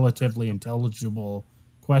relatively intelligible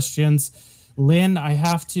questions. Lynn, I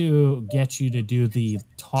have to get you to do the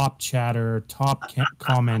top chatter, top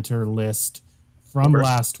commenter list from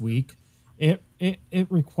last week. It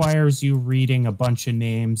requires you reading a bunch of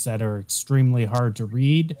names that are extremely hard to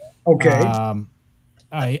read. Okay.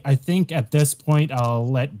 I think at this point, I'll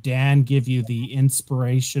let Dan give you the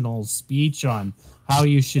inspirational speech on how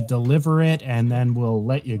you should deliver it, and then we'll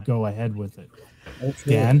let you go ahead with it.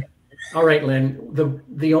 Okay. Dan? All right, Lynn.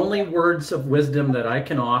 The only words of wisdom that I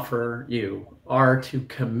can offer you are to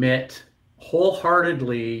commit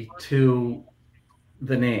wholeheartedly to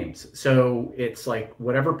the names. So it's like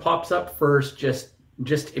whatever pops up first, just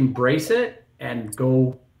embrace it and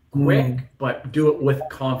go quick, but do it with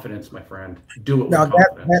confidence, my friend. Do it with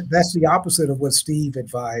confidence. That's the opposite of what Steve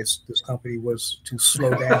advised this company, was to slow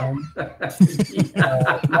down, not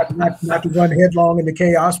to run headlong into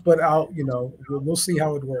chaos, but we'll see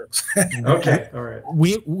how it works. Okay, all right.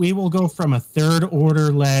 We will go from a third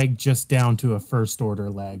order lag just down to a first order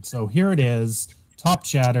lag. So here it is, top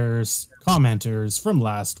chatters, commenters from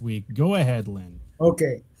last week. Go ahead, Lynn.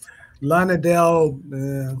 Okay, Lana Del.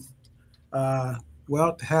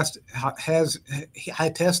 Well, I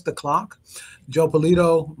test the clock. Joe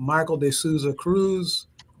Polito, Michael De Souza Cruz,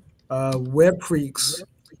 Web Freaks,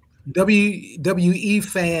 WWE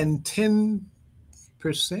fan 10%,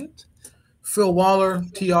 Phil Waller,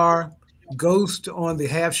 TR, Ghost on the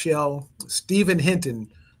Half Shell, Stephen Hinton,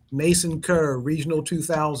 Mason Kerr, Regional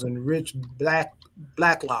 2000, Rich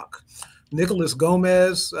Blacklock, Nicholas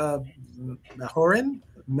Gomez,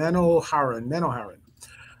 Manoharan.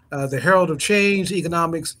 The Herald of Change,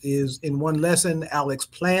 Economics is in one lesson, Alex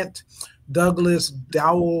Plant, Douglas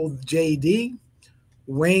Dowell JD,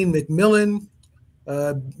 Wayne McMillan,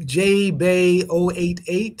 J Bay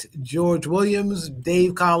 088, George Williams,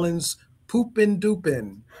 Dave Collins, Poopin'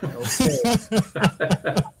 Doopin. Okay.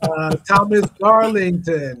 Thomas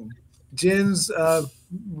Garlington, Jens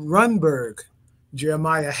Runberg,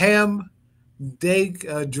 Jeremiah Ham, Drake,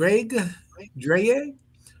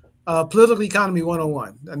 Political Economy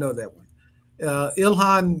 101. I know that one.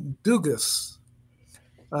 Ilhan Dugas,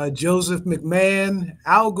 Joseph McMahon,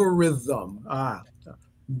 Algorithm,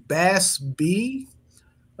 Bass B,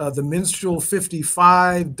 The Minstrel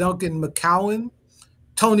 55, Duncan McCowan,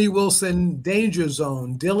 Tony Wilson, Danger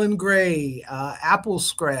Zone, Dylan Gray, Apple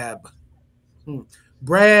Scrab,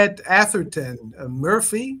 Brad Atherton,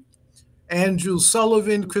 Murphy, Andrew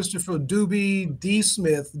Sullivan, Christopher Doobie, D.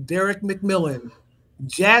 Smith, Derek McMillan,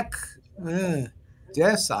 Jack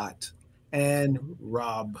Desat, and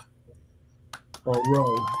Rob or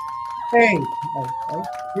Roe. Hey, I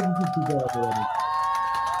didn't get you guys already.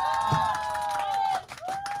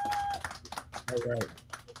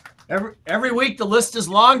 All right. Every week the list is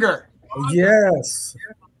longer. Yes.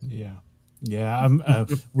 Yeah.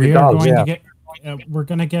 We are going to get we're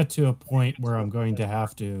going to get to a point where I'm going to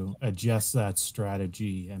have to adjust that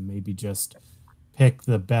strategy and maybe just pick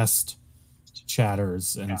the best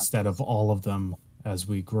chatters instead of all of them as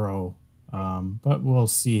we grow. But we'll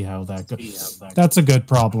see how that goes. That's a good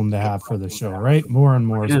problem to have for the show, right? More and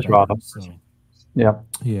more. It is rather. So. Yeah.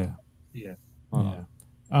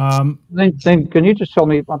 Then can you just tell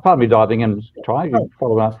me, pardon me diving in, try you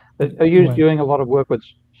follow up. Are you doing a lot of work with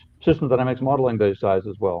system dynamics modeling these days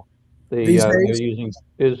as well? These days? You're using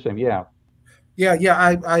ISIM, yeah. Yeah,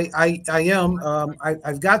 I am.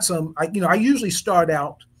 I've got some. I usually start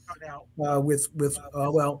out with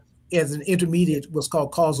well, as an intermediate, what's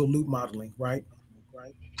called causal loop modeling, right?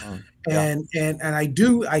 And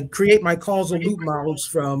I create my causal loop models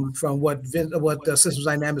from what systems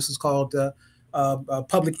dynamics is called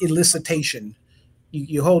public elicitation.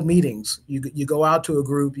 You hold meetings. You go out to a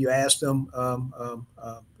group. You ask them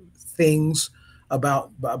things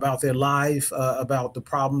about their life, about the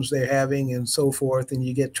problems they're having, and so forth. And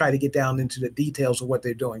you try to get down into the details of what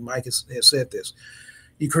they're doing. Mike has said this.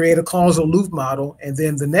 You create a causal loop model, and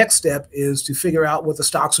then the next step is to figure out what the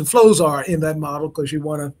stocks and flows are in that model, because you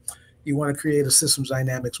want to create a systems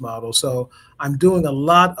dynamics model. So I'm doing a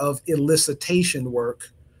lot of elicitation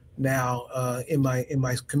work now in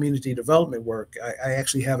my community development work. I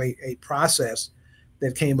actually have a process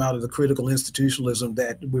that came out of the critical institutionalism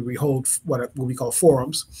that we hold what we call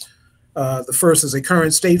forums. The first is a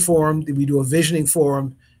current state forum. Then we do a visioning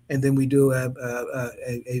forum, and then we do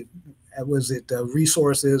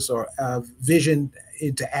resources or vision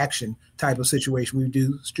into action type of situation. We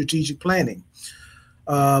do strategic planning.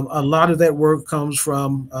 A lot of that work comes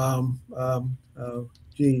from,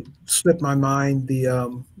 slipped my mind,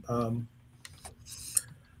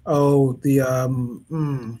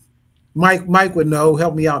 Mike would know.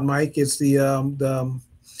 Help me out, Mike. It's the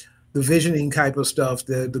visioning type of stuff.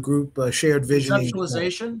 The group shared visioning.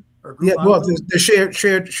 Conceptualization. Or Yeah, well, the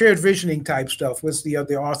shared visioning type stuff. Was the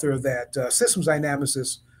author of that? Systems dynamics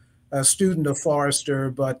is a student of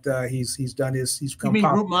Forrester, but he's done his. You mean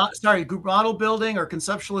group model building or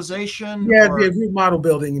conceptualization? Yeah, group model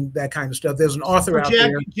building and that kind of stuff. There's an author out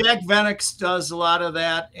there. Jack Venix does a lot of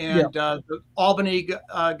that, and the Albany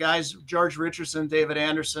guys, George Richardson, David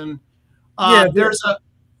Anderson.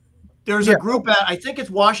 There's a group at, I think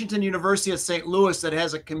it's Washington University of St. Louis, that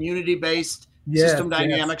has a community-based system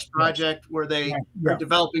dynamics project where they are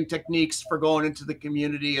developing techniques for going into the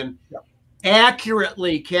community and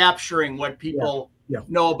accurately capturing what people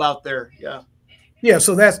know about their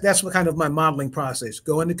so that's what kind of my modeling process.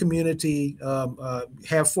 Go in the community,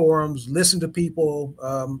 have forums, listen to people,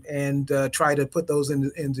 and try to put those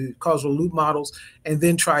into causal loop models, and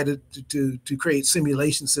then try to create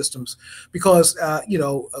simulation systems, because a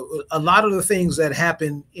lot of the things that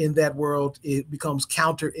happen in that world, it becomes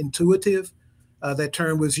counterintuitive. That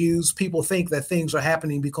term was used. People think that things are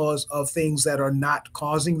happening because of things that are not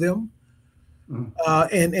causing them.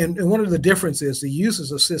 And one of the differences, the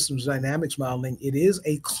uses of systems dynamics modeling, it is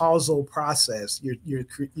a causal process.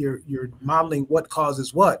 You're modeling what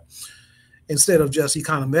causes what, instead of just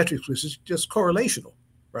econometrics, which is just correlational,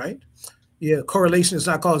 right? Yeah, correlation is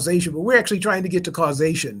not causation, but we're actually trying to get to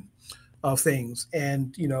causation of things.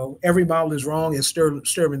 And every model is wrong, as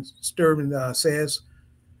Sturman says.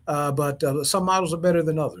 But some models are better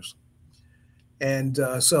than others, and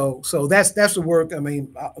so that's the work. I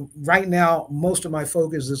mean, right now, most of my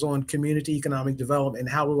focus is on community economic development and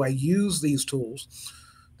how do I use these tools,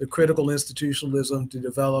 the critical institutionalism, to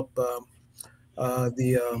develop the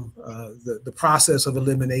process of of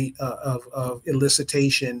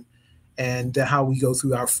elicitation, and how we go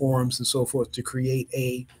through our forums and so forth to create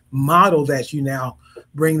a model that you now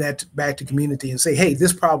bring that back to community and say, hey,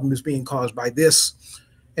 this problem is being caused by this.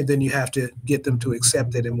 And then you have to get them to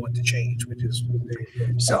accept it and want to change, which is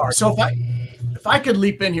so if I could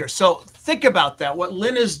leap in here. So think about that, what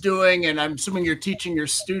Lynn is doing, and I'm assuming you're teaching your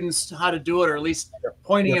students how to do it, or at least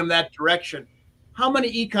pointing them that direction. How many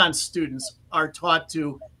econ students are taught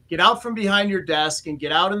to get out from behind your desk and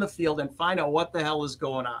get out in the field and find out what the hell is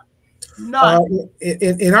going on? None.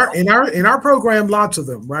 In our program, lots of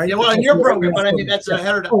them, right? Yeah, well, in your program, but I mean that's a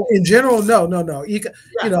heterodox. In general, no.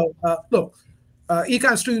 Look.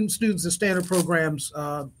 Econ students in standard programs,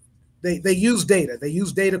 they use data. They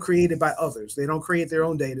use data created by others. They don't create their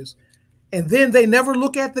own data. And then they never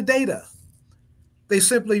look at the data. They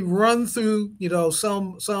simply run through,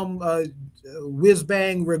 some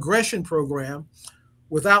whiz-bang regression program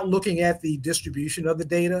without looking at the distribution of the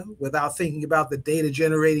data, without thinking about the data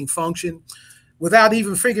generating function, without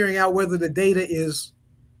even figuring out whether the data is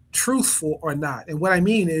truthful or not. And what I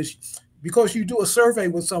mean is, because you do a survey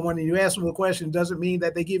with someone and you ask them a question doesn't mean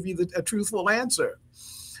that they give you a truthful answer.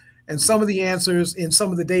 And some of the answers in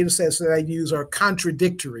some of the data sets that I use are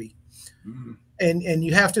contradictory. Mm-hmm. And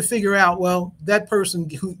you have to figure out, well, that person,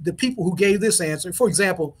 the people who gave this answer, for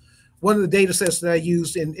example, one of the data sets that I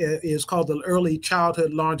used is called the Early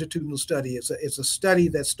Childhood Longitudinal Study. It's a study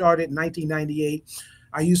that started in 1998.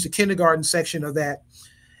 I used the kindergarten section of that.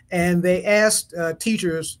 And they asked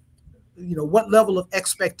teachers, what level of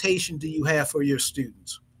expectation do you have for your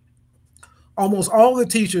students? Almost all the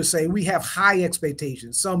teachers say we have high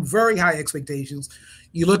expectations, some very high expectations.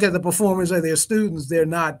 You look at the performance of their students, they're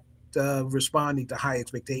not responding to high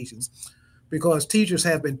expectations, because teachers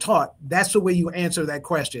have been taught that's the way you answer that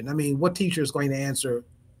question. I mean, what teacher is going to answer,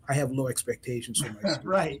 I have low expectations for my students?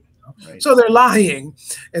 Right. So they're lying.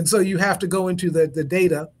 And so you have to go into the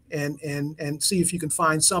data and see if you can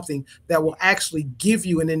find something that will actually give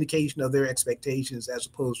you an indication of their expectations as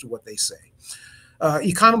opposed to what they say.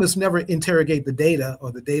 Economists never interrogate the data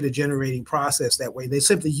or the data generating process that way. They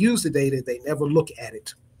simply use the data. They never look at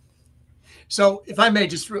it. So if I may,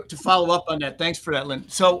 just to follow up on that, thanks for that, Lynn.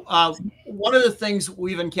 So one of the things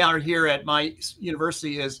we've encountered here at my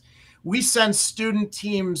university is we send student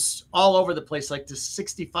teams all over the place, like to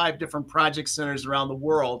 65 different project centers around the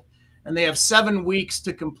world, and they have 7 weeks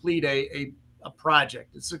to complete a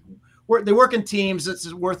project. They work in teams.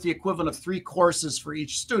 It's worth the equivalent of 3 courses for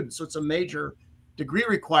each student. So it's a major degree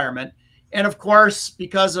requirement. And of course,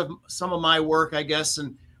 because of some of my work, I guess,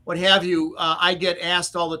 and what have you, I get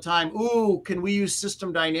asked all the time, ooh, can we use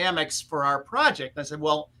system dynamics for our project? And I said,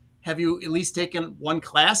 well, have you at least taken one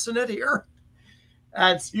class in it here?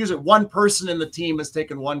 It's usually one person in the team has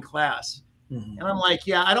taken one class. Mm-hmm. And I'm like,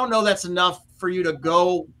 yeah, I don't know that's enough for you to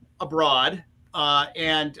go abroad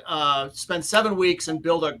and spend 7 weeks and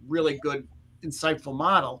build a really good, insightful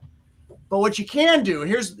model. But what you can do,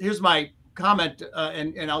 here's my comment,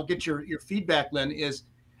 and I'll get your feedback, Lynn, is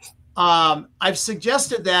I've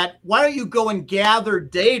suggested that why don't you go and gather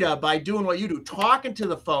data by doing what you do, talking to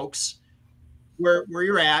the folks where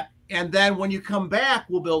you're at, and then when you come back,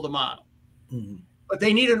 we'll build a model. Mm-hmm. But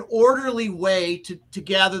they need an orderly way to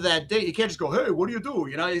gather that data. You can't just go, hey, what do you do?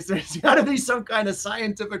 There's got to be some kind of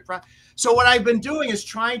scientific process. So what I've been doing is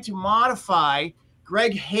trying to modify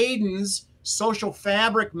Greg Hayden's social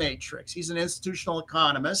fabric matrix. He's an institutional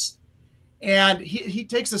economist, and he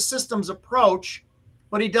takes a systems approach,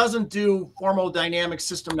 but he doesn't do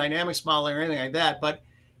system dynamics modeling or anything like that. But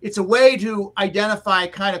it's a way to identify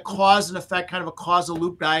kind of cause and effect, kind of a causal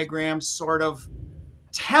loop diagram sort of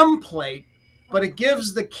template, but it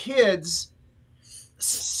gives the kids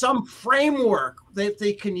some framework that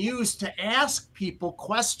they can use to ask people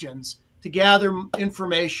questions to gather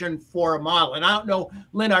information for a model. And I don't know,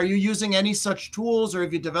 Lynn, are you using any such tools, or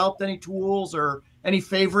have you developed any tools or any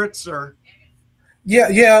favorites? Or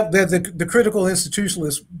Yeah. The critical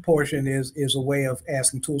institutionalist portion is a way of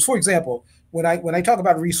asking tools. For example, when I talk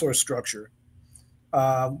about resource structure,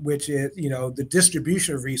 which is the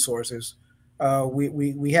distribution of resources,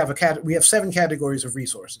 we have 7 categories of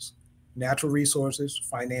resources: natural resources,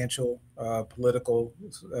 financial, political,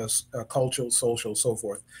 cultural, social, so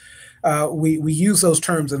forth. We use those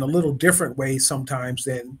terms in a little different way sometimes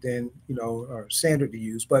than are standard to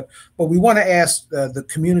use, but we want to ask the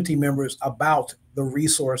community members about the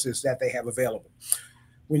resources that they have available.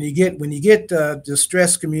 When you get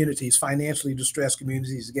distressed communities, financially distressed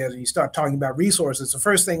communities together, you start talking about resources, the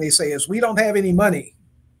first thing they say is, we don't have any money.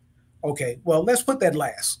 Okay, well, let's put that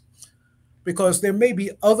last, because there may be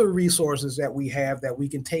other resources that we have that we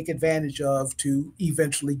can take advantage of to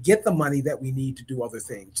eventually get the money that we need to do other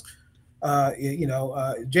things.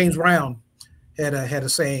 James Brown had a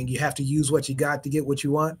saying, you have to use what you got to get what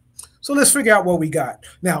you want. So let's figure out what we got.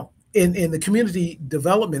 Now, in the community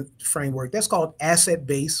development framework, that's called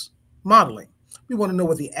asset-based modeling. We want to know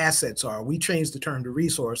what the assets are. We changed the term to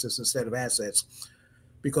resources instead of assets,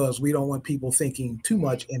 because we don't want people thinking too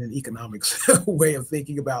much in an economics way of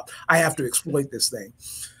thinking about, I have to exploit this thing.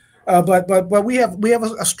 But we have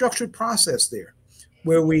a structured process there,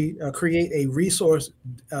 where we create a resource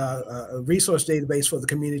database for the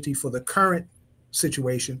community for the current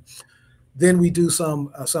situation. Then we do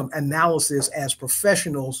some analysis as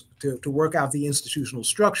professionals to work out the institutional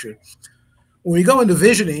structure. When we go into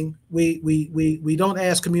visioning, we don't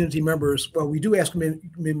ask community members, well, we do ask community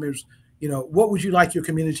members, what would you like your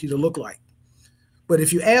community to look like? But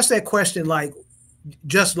if you ask that question, what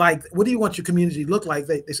do you want your community to look like?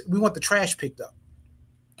 They say, we want the trash picked up.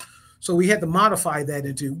 So we had to modify that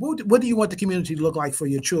into, what do you want the community to look like for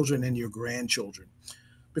your children and your grandchildren?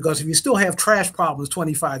 Because if you still have trash problems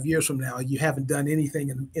 25 years from now, you haven't done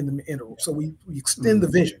anything in the interval. So we extend the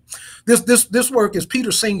vision. This work is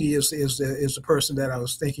Peter Senge is the person that I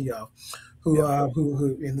was thinking of,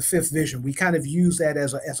 who in the fifth vision, we kind of use that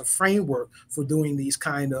as a framework for doing these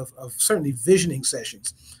kind of certainly visioning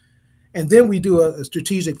sessions. And then we do a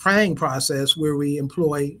strategic planning process where we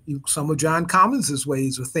employ some of John Commons's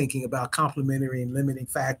ways of thinking about complementary and limiting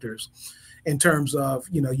factors in terms of,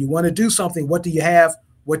 you want to do something. What do you have?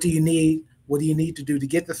 What do you need? What do you need to do to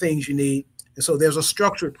get the things you need? And so there's a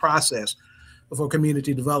structured process for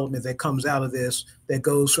community development that comes out of this, that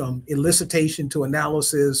goes from elicitation to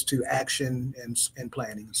analysis to action and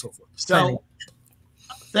planning and so forth. So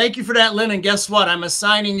thank you for that, Lynn. And guess what? I'm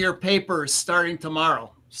assigning your papers starting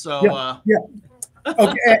tomorrow. So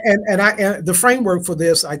okay. And the framework for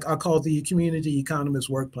this, I call the Community Economist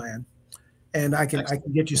Work Plan. And I can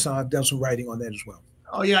get you some. I've done some writing on that as well.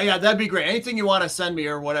 Oh yeah, that'd be great. Anything you want to send me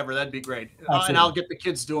or whatever, that'd be great. And I'll get the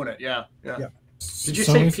kids doing it. Yeah. Did you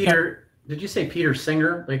say Peter? Did you say Peter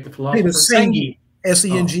Singer, like the philosopher? Peter Senge,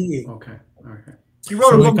 S-E-N-G-E. Oh, okay. He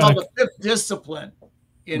wrote a book called The Fifth Discipline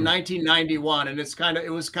in 1991, and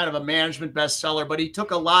it was kind of a management bestseller. But he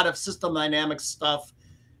took a lot of system dynamics stuff,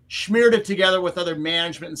 smeared it together with other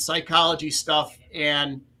management and psychology stuff,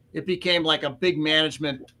 and it became like a big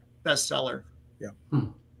management bestseller. Yeah.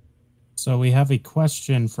 So we have a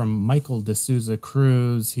question from Michael D'Souza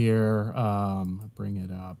Cruz here. Bring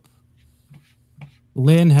it up.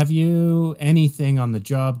 Lynn, have you anything on the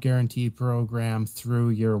job guarantee program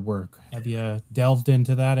through your work? Have you delved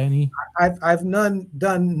into that any? I've done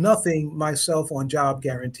nothing myself on job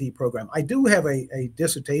guarantee program. I do have a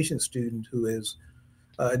dissertation student who is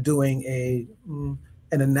doing an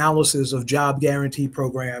analysis of job guarantee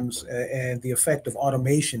programs and the effect of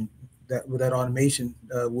automation that automation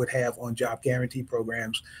would have on job guarantee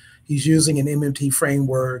programs. He's using an MMT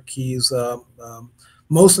framework. He's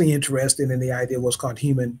mostly interested in the idea of what's called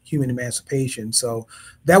human emancipation. So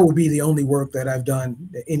that would be the only work that I've done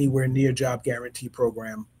anywhere near job guarantee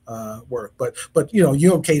program work. But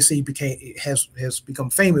UMKC has become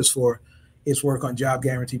famous for its work on job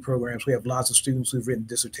guarantee programs. We have lots of students who've written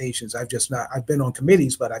dissertations. I've been on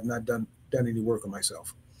committees, but I've not done any work on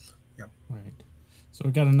myself. Yeah. Right. So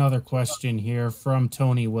we got another question here from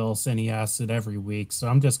Tony Wilson. He asks it every week. So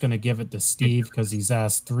I'm just going to give it to Steve because he's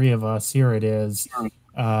asked three of us. Here it is.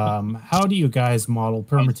 How do you guys model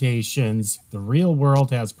permutations? The real world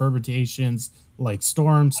has permutations like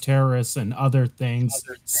storms, terrorists, and other things.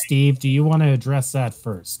 Steve, do you want to address that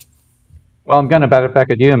first? Well, I'm going to bat it back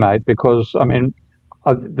at you, mate, because, I mean,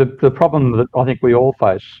 the problem that I think we all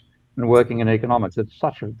face in working in economics, it's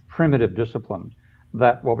such a primitive discipline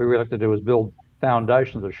that what we really have to do is build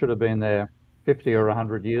foundations that should have been there 50 or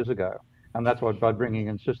 100 years ago. And that's what, by bringing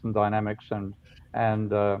in system dynamics and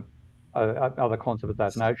other concepts of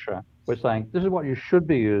that nature, we're saying, this is what you should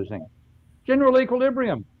be using. General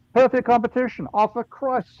equilibrium, perfect competition. Oh, for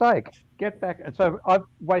Christ's sake, get back. And so I've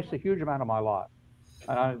wasted a huge amount of my life.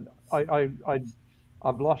 And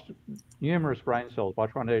I've lost numerous brain cells by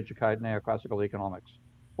trying to educate neoclassical economics,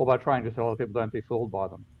 or by trying to tell other people don't be fooled by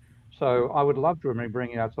them. So I would love to be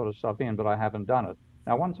bringing that sort of stuff in, but I haven't done it.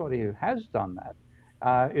 Now, one somebody who has done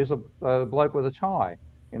that is a bloke with a tie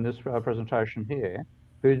in this presentation here,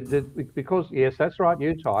 who did, because, yes, that's right,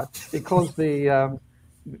 you type, because the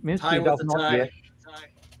Minsky does not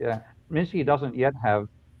yet, Minsky doesn't yet have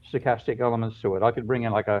stochastic elements to it. I could bring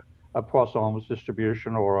in like a Poisson's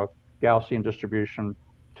distribution or a Gaussian distribution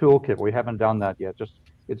toolkit. We haven't done that yet.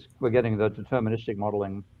 We're getting the deterministic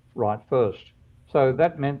modeling right first. So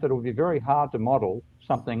that meant that it would be very hard to model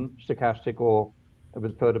something stochastic or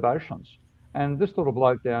with perturbations. And this little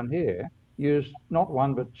bloke down here used not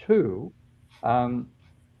one but two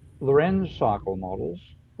Lorenz cycle models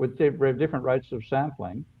with different rates of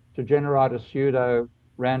sampling to generate a pseudo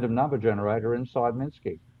random number generator inside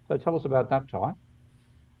Minsky. So tell us about that, Ty.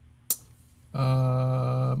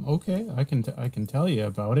 Okay, I can tell you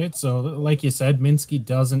about it. So like you said, Minsky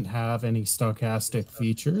doesn't have any stochastic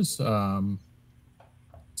features.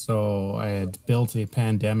 So I had built a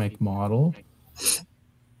pandemic model.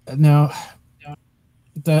 Now,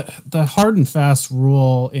 the hard and fast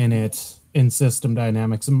rule in system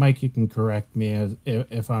dynamics, and Mike, you can correct me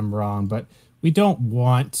if I'm wrong, but we don't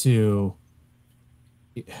want to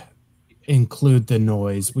include the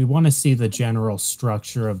noise. We want to see the general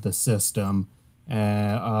structure of the system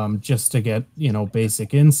just to get,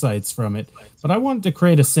 basic insights from it. But I wanted to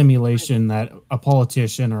create a simulation that a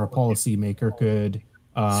politician or a policymaker could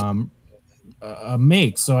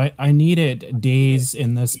make. So I needed days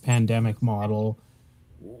in this pandemic model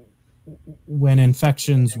when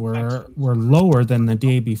infections were lower than the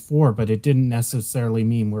day before, but it didn't necessarily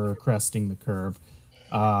mean we were cresting the curve.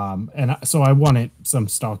 So I wanted some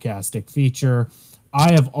stochastic feature.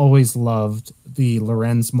 I have always loved the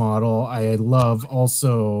Lorenz model. I love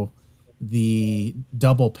also the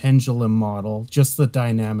double pendulum model, just the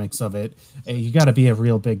dynamics of it. You got to be a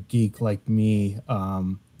real big geek like me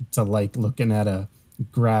to like looking at a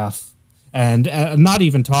graph. And I'm not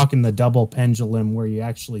even talking the double pendulum where you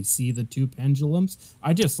actually see the two pendulums.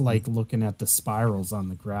 I just like looking at the spirals on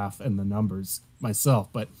the graph and the numbers myself,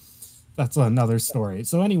 but that's another story.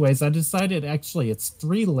 So anyways, I decided actually it's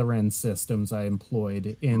 3 Lorenz systems I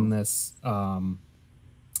employed in this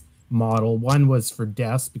model. One was for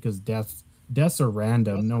deaths, because deaths are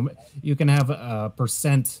random. No, you can have a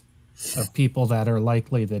percent of people that are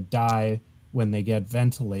likely to die when they get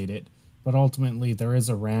ventilated, but ultimately there is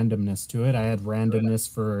a randomness to it. I had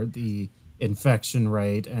randomness for the infection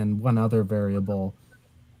rate and one other variable.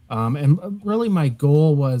 And really my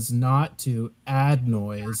goal was not to add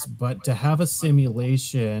noise, but to have a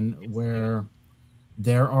simulation where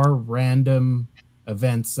there are random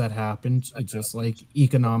events that happen, just like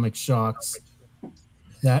economic shocks,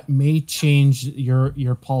 that may change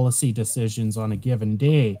your policy decisions on a given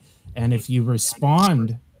day. And if you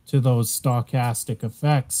respond to those stochastic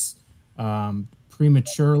effects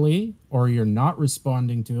prematurely, or you're not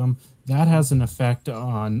responding to them, that has an effect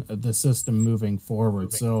on the system moving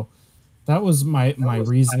forward. So that was my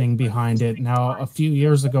reasoning behind it. Now, a few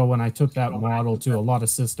years ago, when I took that model to a lot of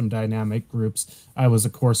system dynamic groups, I was,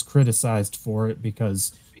 of course, criticized for it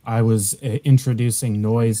because I was introducing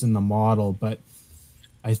noise in the model. But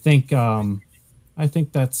I think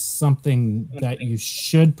that's something that you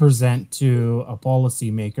should present to a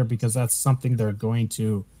policymaker, because that's something they're going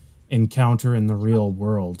to encounter in the real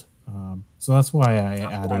world. So that's why I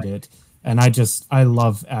added it. And I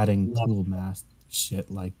love adding cool math shit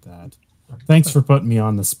like that. Thanks for putting me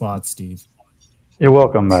on the spot, Steve. You're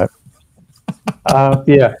welcome, mate.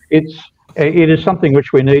 Yeah, it is something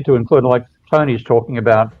which we need to include, like Tony's talking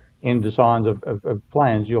about in designs of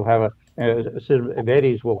plans. You'll have a set of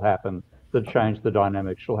eddies will happen that change the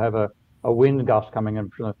dynamics. You'll have a wind gust coming in.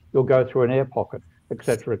 You'll go through an air pocket,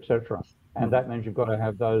 etc., etc. And that means you've got to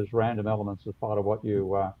have those random elements as part of what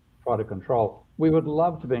you try to control. We would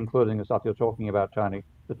love to be including the stuff you're talking about, Tony.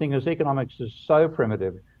 The thing is, economics is so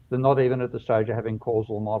primitive, they're not even at the stage of having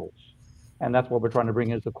causal models. And that's what we're trying to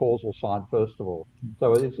bring is the causal side, first of all.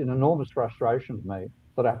 So it's an enormous frustration to me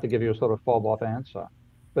that I have to give you a sort of fob-off answer.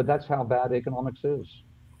 But that's how bad economics is.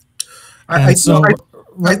 Right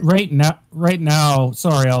now,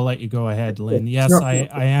 sorry, I'll let you go ahead, Lynn. Yes,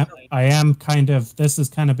 I am kind of, this has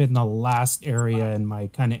kind of been the last area in my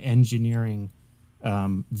kind of engineering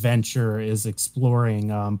venture, is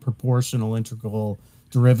exploring proportional integral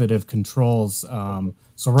derivative controls.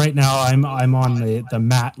 So right now I'm on the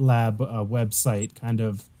MATLAB website, kind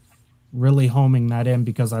of really homing that in,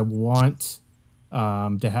 because I want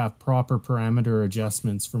to have proper parameter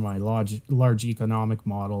adjustments for my large economic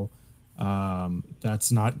model.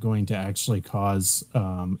 That's not going to actually cause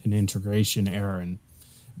an integration error. And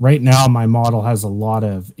right now my model has a lot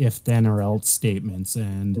of if then or else statements,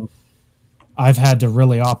 and I've had to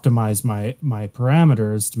really optimize my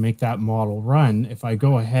parameters to make that model run. If I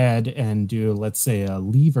go ahead and do, let's say, a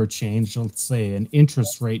lever change, let's say an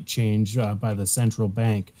interest rate change by the central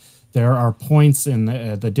bank, there are points in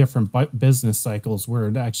the different business cycles where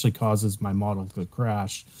it actually causes my model to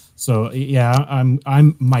crash. So yeah,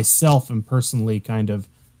 I'm myself am personally kind of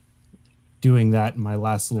doing that in my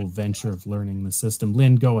last little venture of learning the system.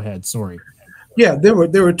 Lynn, go ahead. Sorry. Yeah, there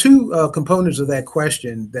were two components of that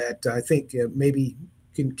question that I think maybe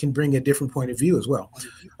can bring a different point of view as well.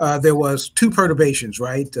 There was 2 perturbations,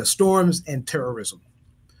 right? Storms and terrorism.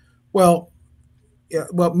 Well,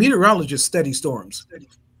 meteorologists study storms.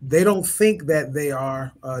 They don't think that they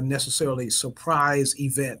are necessarily surprise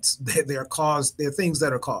events. They're things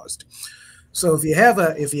that are caused. So if you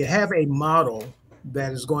have a model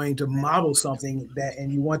that is going to model something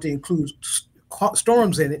and you want to include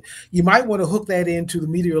storms in it, you might want to hook that into the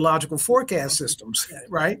meteorological forecast systems,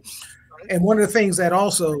 right? And one of the things that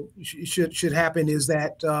also should happen is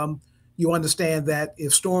that you understand that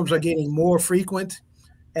if storms are getting more frequent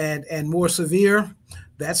and more severe,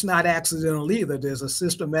 that's not accidental either. There's a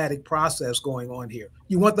systematic process going on here.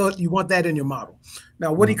 You want that in your model.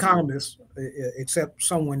 Now, what economists, except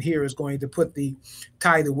someone here, is going to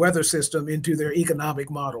tie the weather system into their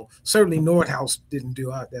economic model? Certainly Nordhaus didn't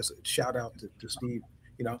do it. That's a shout out to Steve.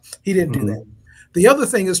 He didn't do that. The other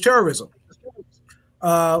thing is terrorism.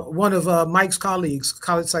 One of Mike's colleagues,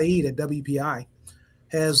 Khalid Saeed at WPI,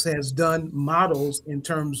 has done models in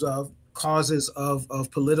terms of causes of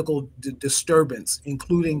political disturbance,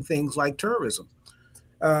 including things like terrorism.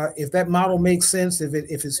 If that model makes sense, if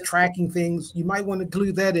it's tracking things, you might want to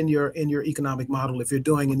include that in your economic model if you're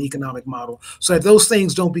doing an economic model, so that those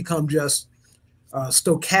things don't become just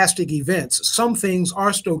stochastic events. Some things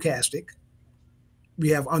are stochastic. We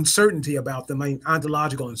have uncertainty about them, I mean,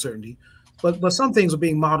 ontological uncertainty, but some things are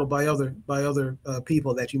being modeled by other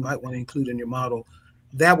people that you might want to include in your model.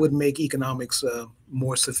 That would make economics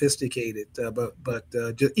more sophisticated. But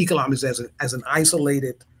economics as an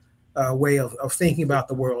isolated way of thinking about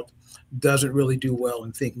the world doesn't really do well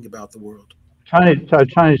in thinking about the world.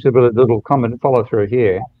 Tony's a little comment follow through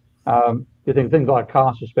here. You think things like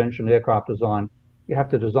car suspension, aircraft design, you have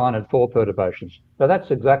to design it for perturbations. So that's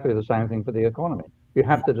exactly the same thing for the economy. You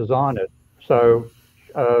have to design it so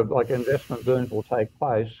like investment booms will take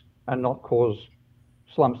place and not cause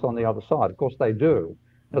slumps on the other side. Of course they do.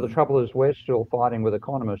 Now the trouble is we're still fighting with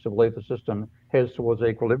economists to believe the system heads towards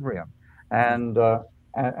equilibrium. And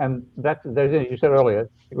that, as you said earlier,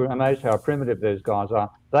 you were amazed how primitive these guys are.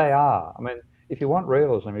 They are. I mean, if you want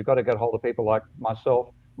realism, you've got to get hold of people like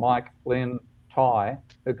myself, Mike, Lynn, Ty,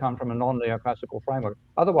 who come from a non-neoclassical framework.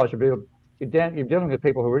 Otherwise, you're dealing with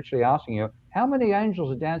people who are actually asking you, how many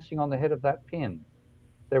angels are dancing on the head of that pin?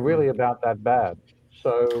 They're really about that bad.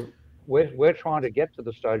 So we're trying to get to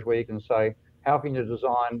the stage where you can say, how can you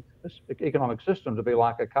design this economic system to be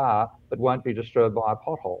like a car that won't be disturbed by a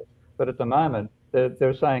pothole? But at the moment,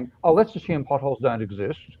 they're saying, oh, let's assume potholes don't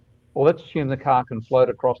exist, or let's assume the car can float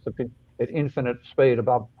across the pin at infinite speed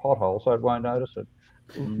above potholes so it won't notice it.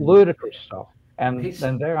 Ludicrous stuff. And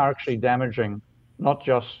then they are actually damaging not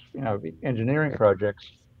just engineering projects,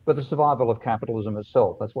 but the survival of capitalism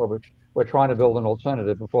itself. That's why we're trying to build an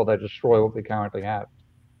alternative before they destroy what we currently have.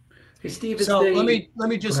 Hey, Steve, so let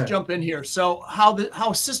me just jump in here. So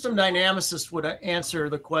how system dynamicists would answer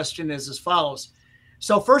the question is as follows.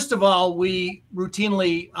 So first of all, we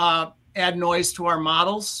routinely add noise to our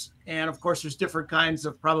models. And of course, there's different kinds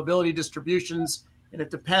of probability distributions, and it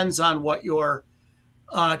depends on what you're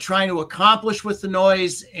trying to accomplish with the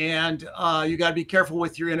noise. And you got to be careful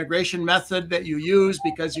with your integration method that you use,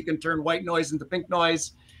 because you can turn white noise into pink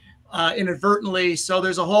noise inadvertently. So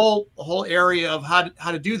there's a whole area of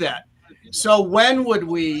how to do that. So when would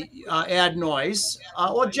we add noise?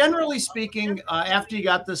 Well, generally speaking, after you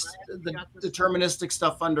got the deterministic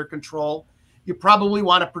stuff under control, you probably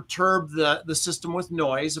want to perturb the system with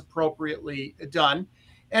noise appropriately done.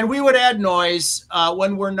 And we would add noise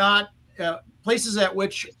when we're not places at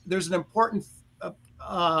which there's an important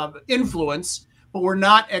influence, but we're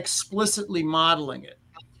not explicitly modeling it.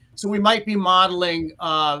 So we might be modeling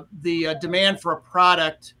the demand for a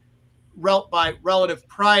product by relative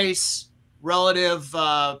price, relative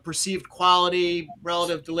perceived quality,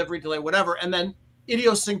 relative delivery delay, whatever, and then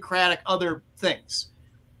idiosyncratic other things.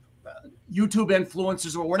 YouTube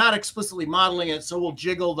influencers, where we're not explicitly modeling it, so we'll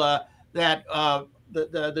jiggle the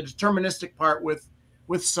deterministic part with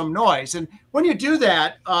some noise. And when you do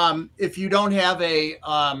that, if you don't have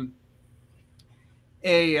I'm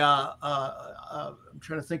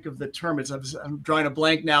trying to think of the term. I'm drawing a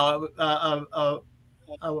blank now.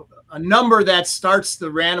 A number that starts the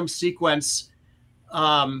random sequence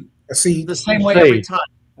a seed. The same way every time.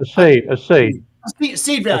 A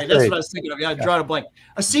seed value. That's what I was thinking of. Yeah, drawing a blank.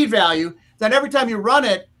 A seed value. Then every time you run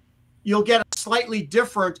it, you'll get a slightly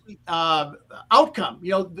different outcome.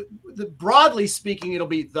 Broadly speaking, it'll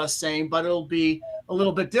be the same, but it'll be a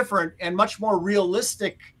little bit different and much more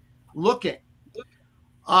realistic looking.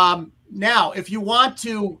 Now, if you want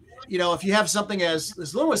to, if you have something as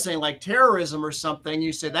Lynn was saying, like terrorism or something,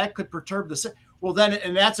 you say that could perturb the. Well, then,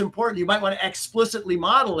 and that's important. You might want to explicitly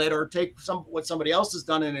model it or take what somebody else has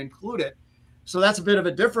done and include it. So that's a bit of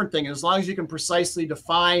a different thing. As long as you can precisely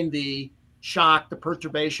define the shock, the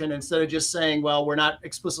perturbation, instead of just saying, well, we're not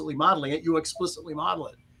explicitly modeling it, you explicitly model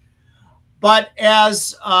it. But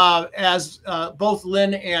as both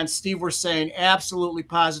Lynn and Steve were saying, absolutely,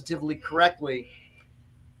 positively, correctly,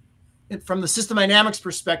 from the system dynamics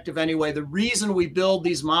perspective anyway, the reason we build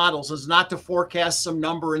these models is not to forecast some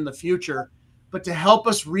number in the future, but to help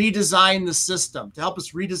us redesign the system, to help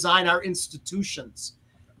us redesign our institutions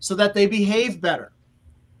so that they behave better,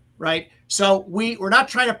 right? So we're not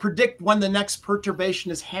trying to predict when the next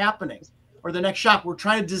perturbation is happening or the next shock. We're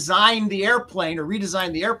trying to design the airplane or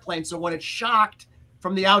redesign the airplane so when it's shocked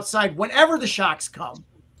from the outside, whenever the shocks come,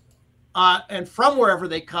 and from wherever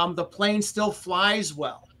they come, the plane still flies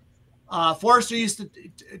well. Forrester used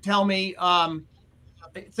to tell me,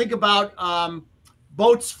 think about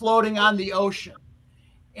boats floating on the ocean,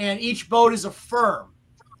 and each boat is a firm.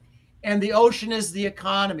 and the ocean is the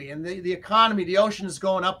economy, and the economy, the ocean is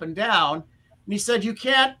going up and down. And he said, you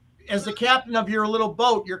can't, as the captain of your little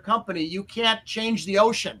boat, your company, you can't change the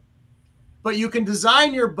ocean, but you can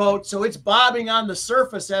design your boat so it's bobbing on the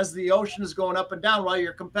surface as the ocean is going up and down, while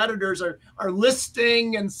your competitors are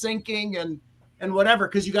listing and sinking and whatever,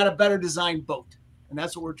 because you got a better designed boat. And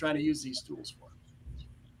that's what we're trying to use these tools for.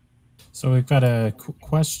 So we've got a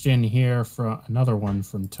question here from another one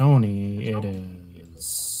from Tony. It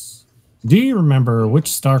is, do you remember which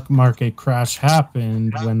stock market crash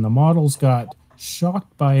happened when the models got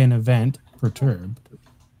shocked by an event perturbed?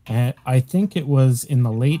 And I think it was in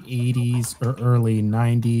the late 80s or early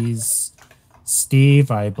 90s.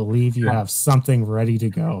 Steve, I believe you have something ready to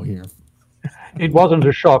go here. It wasn't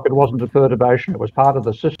a shock, it wasn't a perturbation, it was part of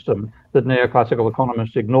the system that neoclassical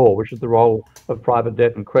economists ignore, which is the role of private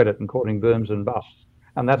debt and credit in causing booms and busts.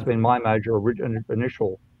 And that's been my major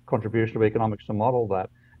initial contribution to economics to model that.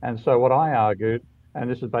 And so what I argued, and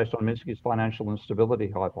this is based on Minsky's financial instability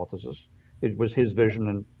hypothesis, it was his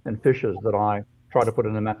vision and Fisher's that I try to put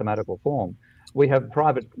in a mathematical form. We have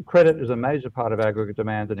private credit is a major part of aggregate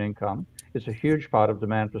demand and income. It's a huge part of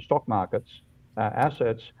demand for stock markets.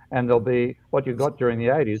 Assets, and there'll be what you got during the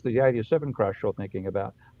 80s, the 87 crash you're thinking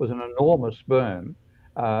about, was an enormous boom.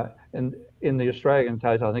 And in the Australian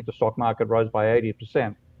case, I think the stock market rose by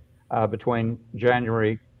 80% between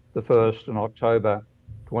January the 1st and October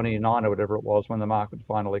 29 or whatever it was, when the market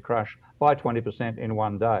finally crashed by 20% in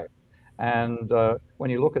one day. And when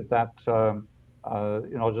you look at that,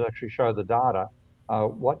 I'll just actually show the data.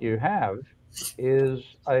 What you have is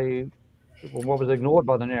what was ignored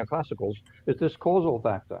by the neoclassicals is this causal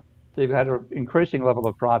factor. So you've had an increasing level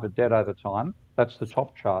of private debt over time. That's the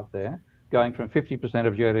top chart there, going from 50%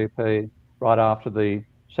 of GDP right after the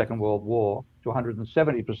Second World War to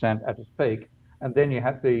 170% at its peak. And then you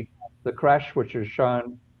have the crash, which is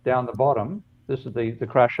shown down the bottom. This is the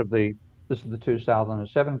crash of this is the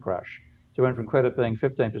 2007 crash. So it went from credit being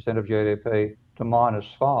 15% of GDP to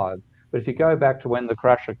 -5. But if you go back to when the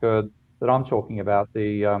crash occurred that I'm talking about,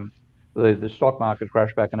 the stock market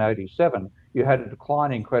crash back in 87, you had a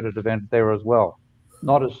declining credit event there as well.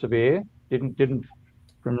 Not as severe, didn't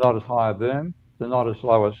from not as high a boom to not as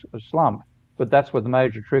low as a slump, but that's what the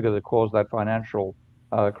major trigger that caused that financial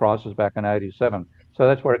crisis back in 87. So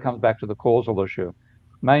that's where it comes back to the causal issue.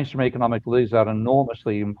 Mainstream economics leaves out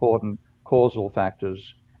enormously important causal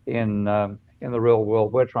factors in the real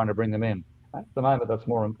world. We're trying to bring them in. At the moment, that's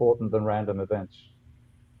more important than random events.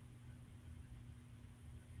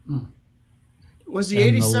 Was the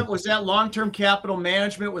 87, was that long-term capital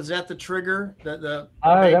management? Was that the trigger? That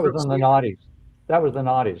was in the 90s. That was the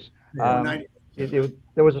 90s.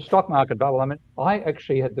 There was a stock market bubble. I mean, I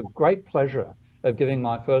actually had the great pleasure of giving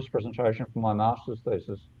my first presentation for my master's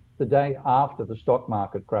thesis the day after the stock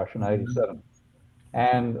market crash in 87.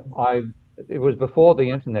 And it was before the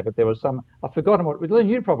internet, but there was I've forgotten what, Lynn,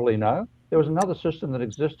 you probably know, there was another system that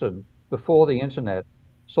existed before the internet,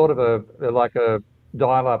 sort of like a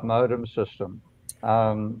dial-up modem system,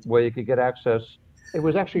 where you could get access. It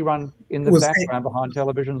was actually run in the background behind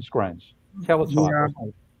television screens.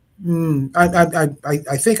 Teletype. Yeah.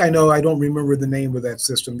 I think I know. I don't remember the name of that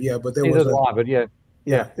system. Yeah, but there was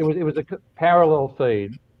yeah. It was a parallel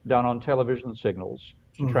feed done on television signals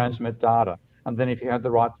to transmit data, and then if you had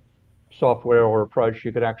the right software or approach,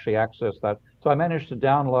 you could actually access that. So I managed to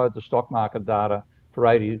download the stock market data for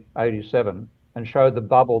 87 and show the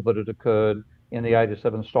bubble that had occurred in the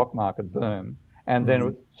 87 stock market boom. And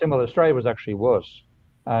then similar, Australia was actually worse.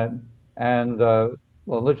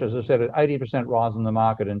 Well, literally, as I said, an 80% rise in the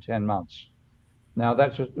market in 10 months. Now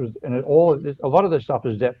that's just, and a lot of this stuff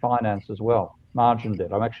is debt finance as well, margin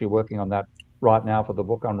debt. I'm actually working on that right now for the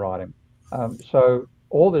book I'm writing. So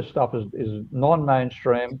all this stuff is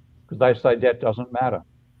non-mainstream because they say debt doesn't matter.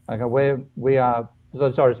 Okay,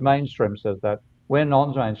 it's mainstream says that. We're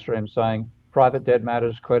non-mainstream saying private debt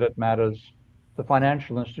matters, credit matters, the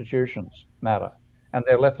financial institutions matter, and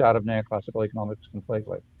they're left out of neoclassical economics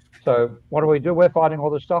completely. So what do? We're fighting all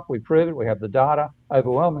this stuff. We prove it. We have the data,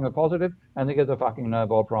 overwhelmingly positive, and they get the fucking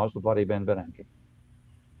Nobel Prize for bloody Ben Bernanke.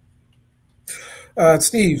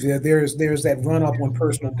 Steve, there's that run up on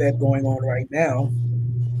personal debt going on right now.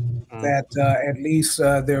 That at least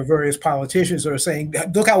there are various politicians that are saying,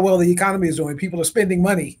 look how well the economy is doing. People are spending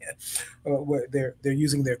money. They're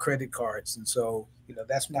using their credit cards, and so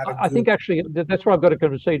that's not. I think actually that's where I've got to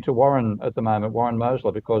concede to Warren at the moment, Warren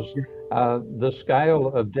Mosler, because the scale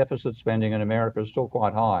of deficit spending in America is still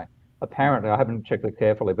quite high. Apparently, I haven't checked it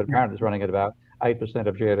carefully, but apparently it's running at about 8%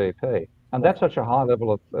 of GDP, and that's such a high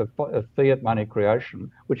level of fiat money creation,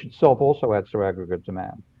 which itself also adds to aggregate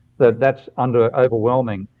demand. That's under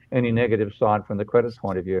overwhelming any negative side from the credit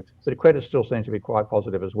point of view. But credit still seems to be quite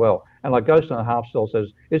positive as well. And like Ghost and a Half still says,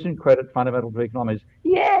 isn't credit fundamental to economics?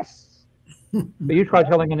 Yes. But you try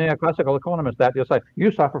telling a neoclassical economist that, you'll say,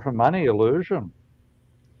 you suffer from money illusion.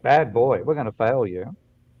 Bad boy, we're going to fail you.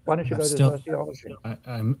 Why don't you go to sociology?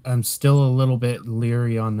 I'm still a little bit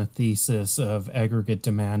leery on the thesis of aggregate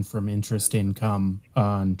demand from interest income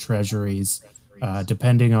on treasuries,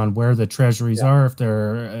 depending on where the treasuries are. If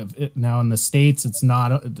they're now in the States, it's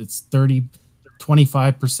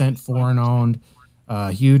 25% foreign owned.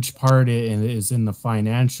 A huge part is in the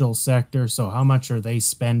financial sector. So how much are they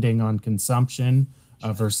spending on consumption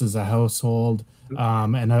versus a household?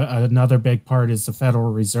 And another big part is the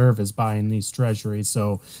Federal Reserve is buying these treasuries.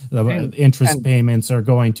 So the interest payments are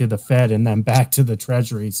going to the Fed and then back to the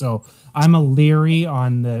Treasury. So I'm a leery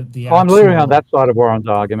on the I'm leery on that side of Warren's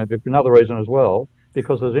argument, but for another reason as well,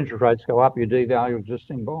 because as interest rates go up, you devalue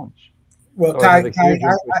existing bonds. Well, So I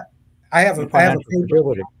have a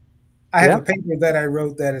paper that I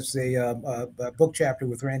wrote that is a book chapter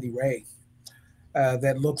with Randy Ray.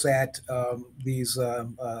 That looks at these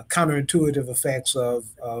counterintuitive effects of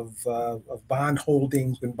bond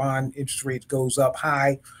holdings when bond interest rates goes up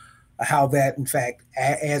high, how that in fact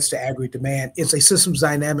adds to aggregate demand. It's a systems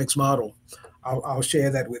dynamics model. I'll share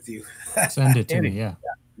that with you. Send it to me. Yeah.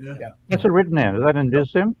 What's it written in? Is that in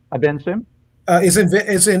DizSim? BenSim?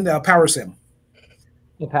 It's in PowerSim.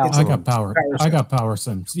 I got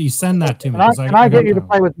PowerSim. So you send that to me. Can I get you to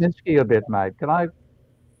play with Minsky a bit, mate? Can I?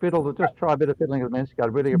 Just try a bit of fiddling with Minsky.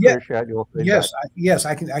 I'd really appreciate your feedback. Yes,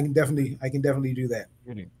 I can definitely do that.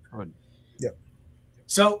 Good. Yeah.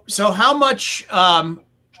 So how much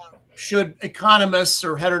should economists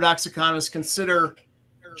or heterodox economists consider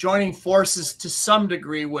joining forces to some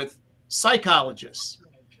degree with psychologists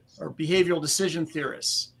or behavioral decision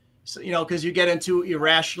theorists? So, because you get into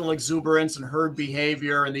irrational exuberance and herd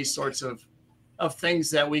behavior and these sorts of things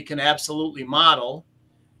that we can absolutely model.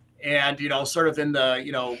 And, sort of in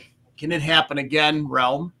the, can it happen again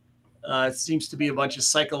realm? It seems to be a bunch of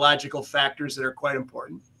psychological factors that are quite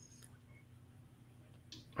important.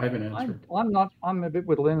 I have an answer. I'm a bit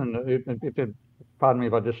with Lynn, and pardon me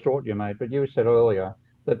if I distort you, mate, but you said earlier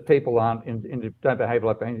that people don't behave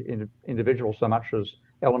like individuals so much as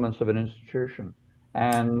elements of an institution.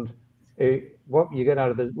 And what you get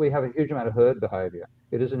out of this, we have a huge amount of herd behavior.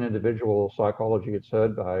 It isn't individual psychology, it's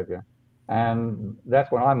herd behavior. And that's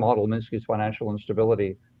when I model Minsky's financial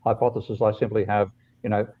instability hypothesis. I simply have,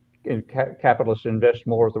 capitalists invest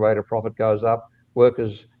more as the rate of profit goes up,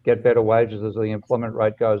 workers get better wages as the employment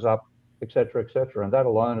rate goes up, et cetera, and that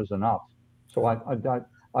alone is enough. So I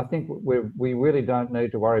think we really don't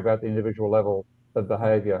need to worry about the individual level of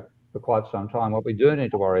behavior for quite some time. What we do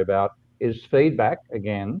need to worry about is feedback,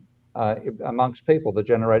 again, amongst people that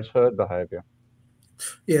generates herd behavior.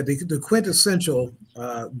 Yeah, the quintessential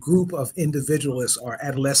group of individualists are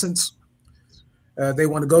adolescents. They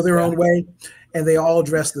want to go their own way, and they all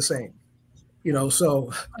dress the same.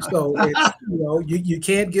 So it's, you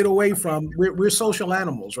can't get away from. We're social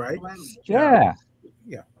animals, right? Yeah.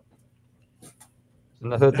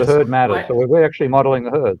 And the herd matters. So we're actually modeling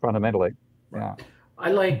the herd fundamentally. Yeah. I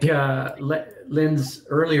like Lynn's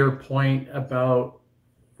earlier point about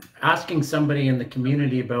asking somebody in the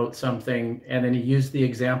community about something, and then he used the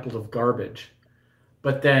example of garbage,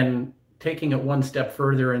 but then taking it one step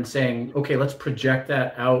further and saying, okay, let's project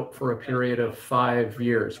that out for a period of 5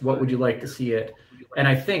 years. What would you like to see it? And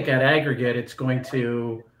I think at aggregate, it's going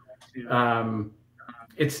to,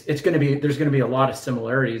 there's going to be a lot of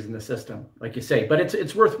similarities in the system, like you say, but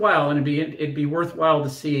it's worthwhile, and it'd be worthwhile to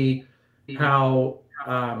see how,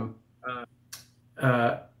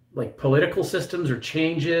 like political systems or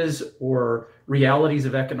changes or realities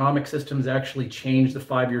of economic systems actually change the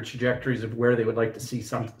 5-year trajectories of where they would like to see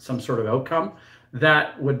some sort of outcome.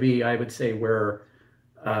 That would be, I would say, where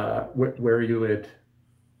you would,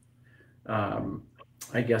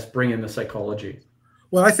 I guess, bring in the psychology.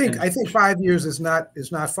 Well, I think 5 years is not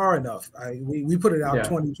far enough. We put it out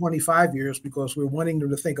 25 years because we're wanting them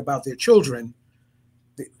to think about their children.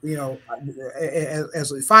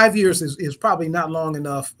 As 5 years is probably not long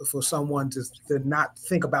enough for someone to not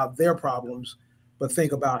think about their problems, but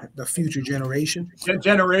think about the future generation.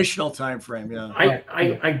 Generational time frame, yeah.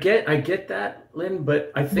 I get that, Lynn,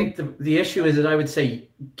 but I think the issue is that I would say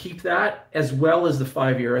keep that as well as the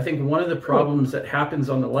 5 year. I think one of the problems that happens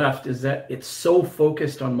on the left is that it's so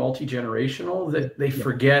focused on multi-generational that they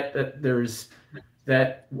forget that there's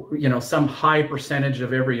some high percentage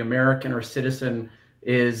of every American or citizen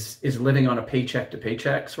is living on a paycheck to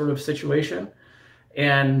paycheck sort of situation.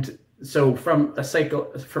 And so from a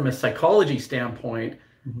psychology standpoint,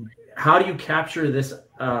 how do you capture this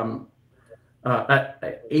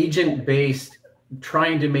agent-based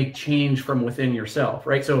trying to make change from within yourself,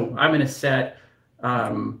 right? So I'm going to set a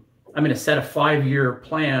 5-year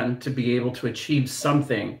plan to be able to achieve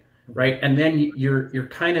something, right? And then you're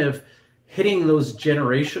kind of hitting those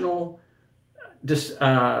generational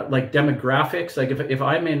like demographics. Like if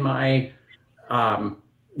I'm in my I'm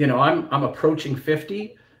approaching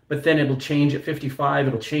 50, but then it'll change at 55,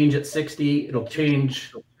 it'll change at 60, it'll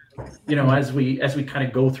change as we kind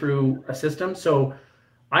of go through a system. So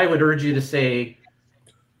I would urge you to say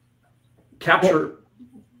capture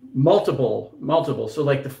multiple. So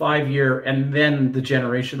like the 5-year and then the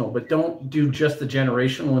generational, but don't do just the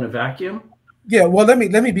generational in a vacuum. Yeah, well, let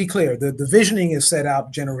me be clear. The visioning is set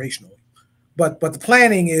out generationally, but the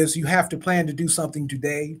planning is you have to plan to do something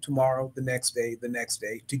today, tomorrow, the next day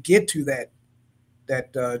to get to that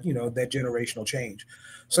generational change.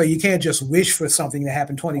 So you can't just wish for something to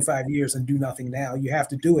happen 25 years and do nothing now. You have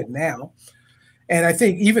to do it now. And I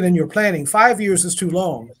think even in your planning, 5 years is too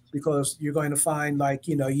long, because you're going to find, like,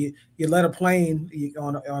 you let a plane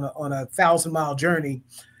on a 1,000-mile journey,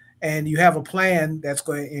 and you have a plan that's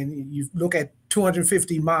going, and you look at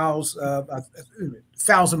 250 miles,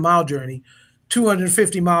 1,000-mile journey,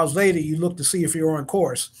 250 miles later, you look to see if you're on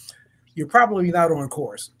course. You're probably not on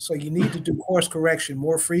course. So you need to do course correction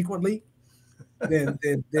more frequently than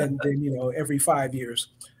every 5 years.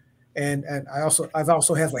 And I've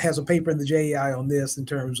also has a paper in the JEI on this in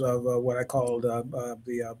terms of what I called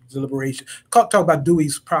the deliberation. Talk about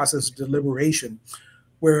Dewey's process of deliberation,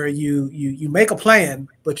 where you make a plan,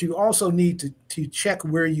 but you also need to check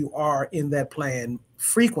where you are in that plan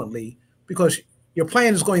frequently, because your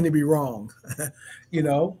plan is going to be wrong. You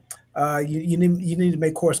need to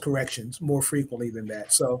make course corrections more frequently than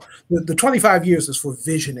that. So the 25 years is for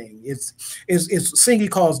visioning. It's Singy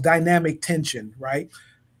calls dynamic tension, right?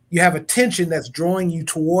 You have a tension that's drawing you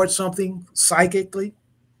towards something psychically,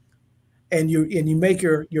 and you make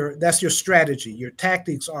your that's your strategy. Your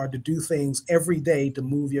tactics are to do things every day to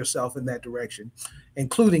move yourself in that direction,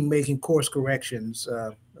 including making course corrections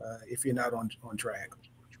if you're not on track.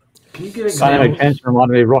 Can you give dynamic tension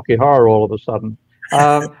reminded me of Rocky Horror all of a sudden.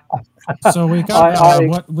 So we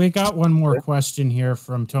got one more question here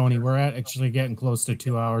from Tony. We're actually getting close to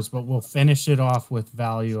 2 hours, but we'll finish it off with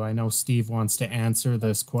value. I know Steve wants to answer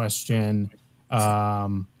this question.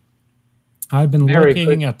 I've been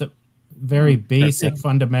looking at the very basic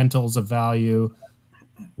fundamentals of value.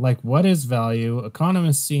 Like, what is value?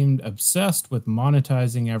 Economists seemed obsessed with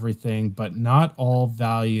monetizing everything, but not all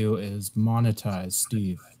value is monetized,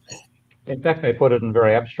 Steve. In fact, they put it in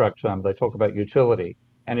very abstract terms. They talk about utility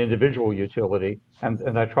and individual utility, and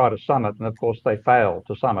they try to sum it, and of course they fail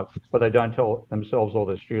to sum it, but they don't tell themselves or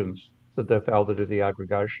their students that they failed to do the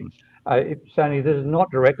aggregation. Sandy, this is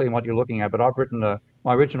not directly what you're looking at, but I've written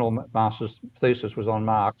my original master's thesis was on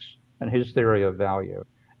Marx and his theory of value,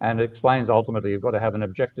 and it explains ultimately you've got to have an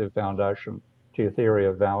objective foundation to your theory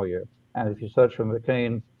of value. And if you search for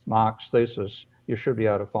McKean Marx thesis, you should be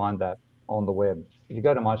able to find that on the web. If you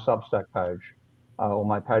go to my Substack page or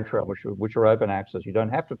my Patreon, which are open access, you don't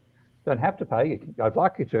have to pay. I'd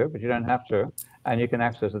like you to, but you don't have to, and you can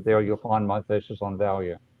access it there. You'll find my thesis on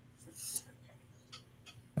value.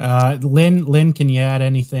 Lynn, can you add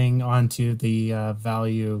anything onto the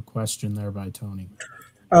value question there by Tony?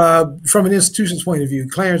 From an institution's point of view,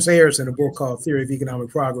 Clarence Ayers, in a book called Theory of Economic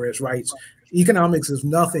Progress, writes, economics is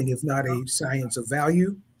nothing if not a science of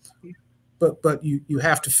value. But you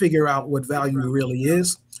have to figure out what value really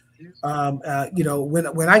is.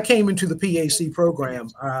 When I came into the PhD program,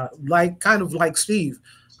 kind of like Steve,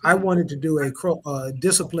 I wanted to do a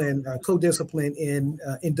co-discipline in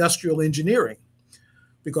industrial engineering,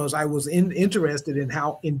 because I was interested in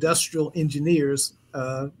how industrial engineers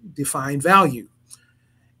define value,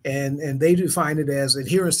 and they define it as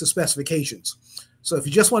adherence to specifications. So if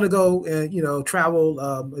you just want to go, travel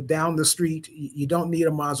down the street, you don't need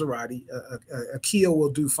a Maserati. A Kia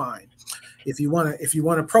will do fine. If you want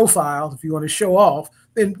to profile, if you want to show off,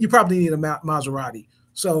 then you probably need a Maserati.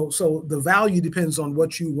 So the value depends on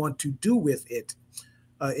what you want to do with it.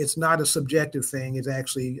 It's not a subjective thing. It's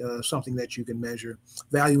actually something that you can measure.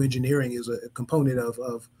 Value engineering is a component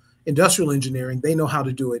of industrial engineering. They know how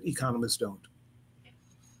to do it. Economists don't.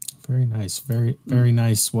 Very nice. Very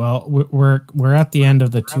nice. Well, we're at the end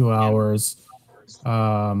of the 2 hours.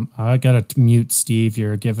 I got to mute Steve.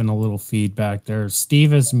 You're giving a little feedback there.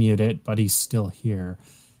 Steve is muted, but he's still here.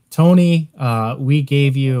 Tony, we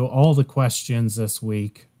gave you all the questions this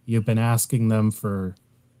week. You've been asking them for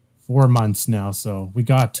 4 months now, so we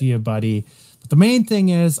got to you, buddy. But the main thing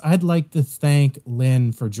is, I'd like to thank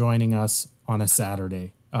Lynn for joining us on a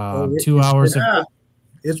Saturday. 2 hours of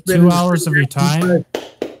it's been 2 hours of your time.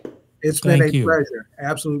 It's been Thank a you. pleasure,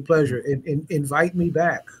 absolute pleasure. Invite me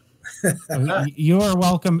back. You are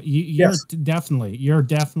welcome. Yes. You're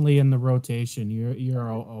definitely in the rotation. You're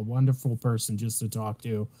a wonderful person just to talk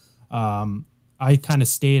to. I kind of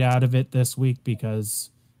stayed out of it this week because,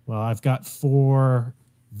 well, I've got 4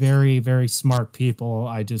 very, very smart people.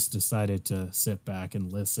 I just decided to sit back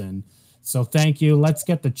and listen. So thank you. Let's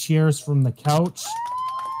get the cheers from the couch.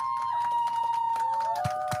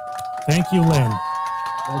 Thank you, Lynn.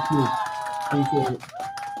 Thank you. Appreciate it.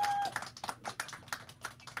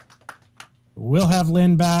 We'll have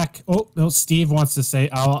Lynn back. Oh, no, Steve wants to say,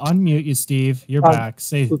 I'll unmute you, Steve. You're back.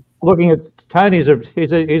 Say, looking at Tony, he's an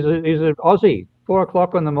Aussie. 4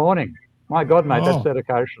 o'clock in the morning. My God, mate, that's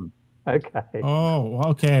dedication. Okay. Oh,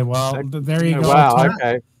 okay. Well, there you go. Wow.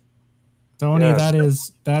 Okay. Tony, Yeah.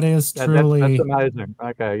 that is truly that's amazing.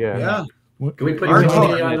 Okay. Yeah. Can we put Hardcore.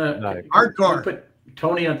 Tony on the Hardcore. Put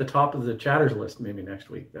Tony at the top of the chatters list maybe next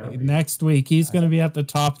week. Next week he's going to be at the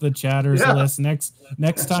top of the chatters list.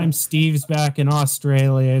 Next time Steve's back in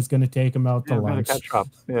Australia, is going to take him out to lunch. Catch up.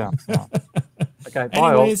 Yeah. Okay.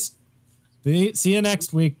 Anyways, see you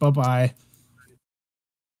next week. Bye bye.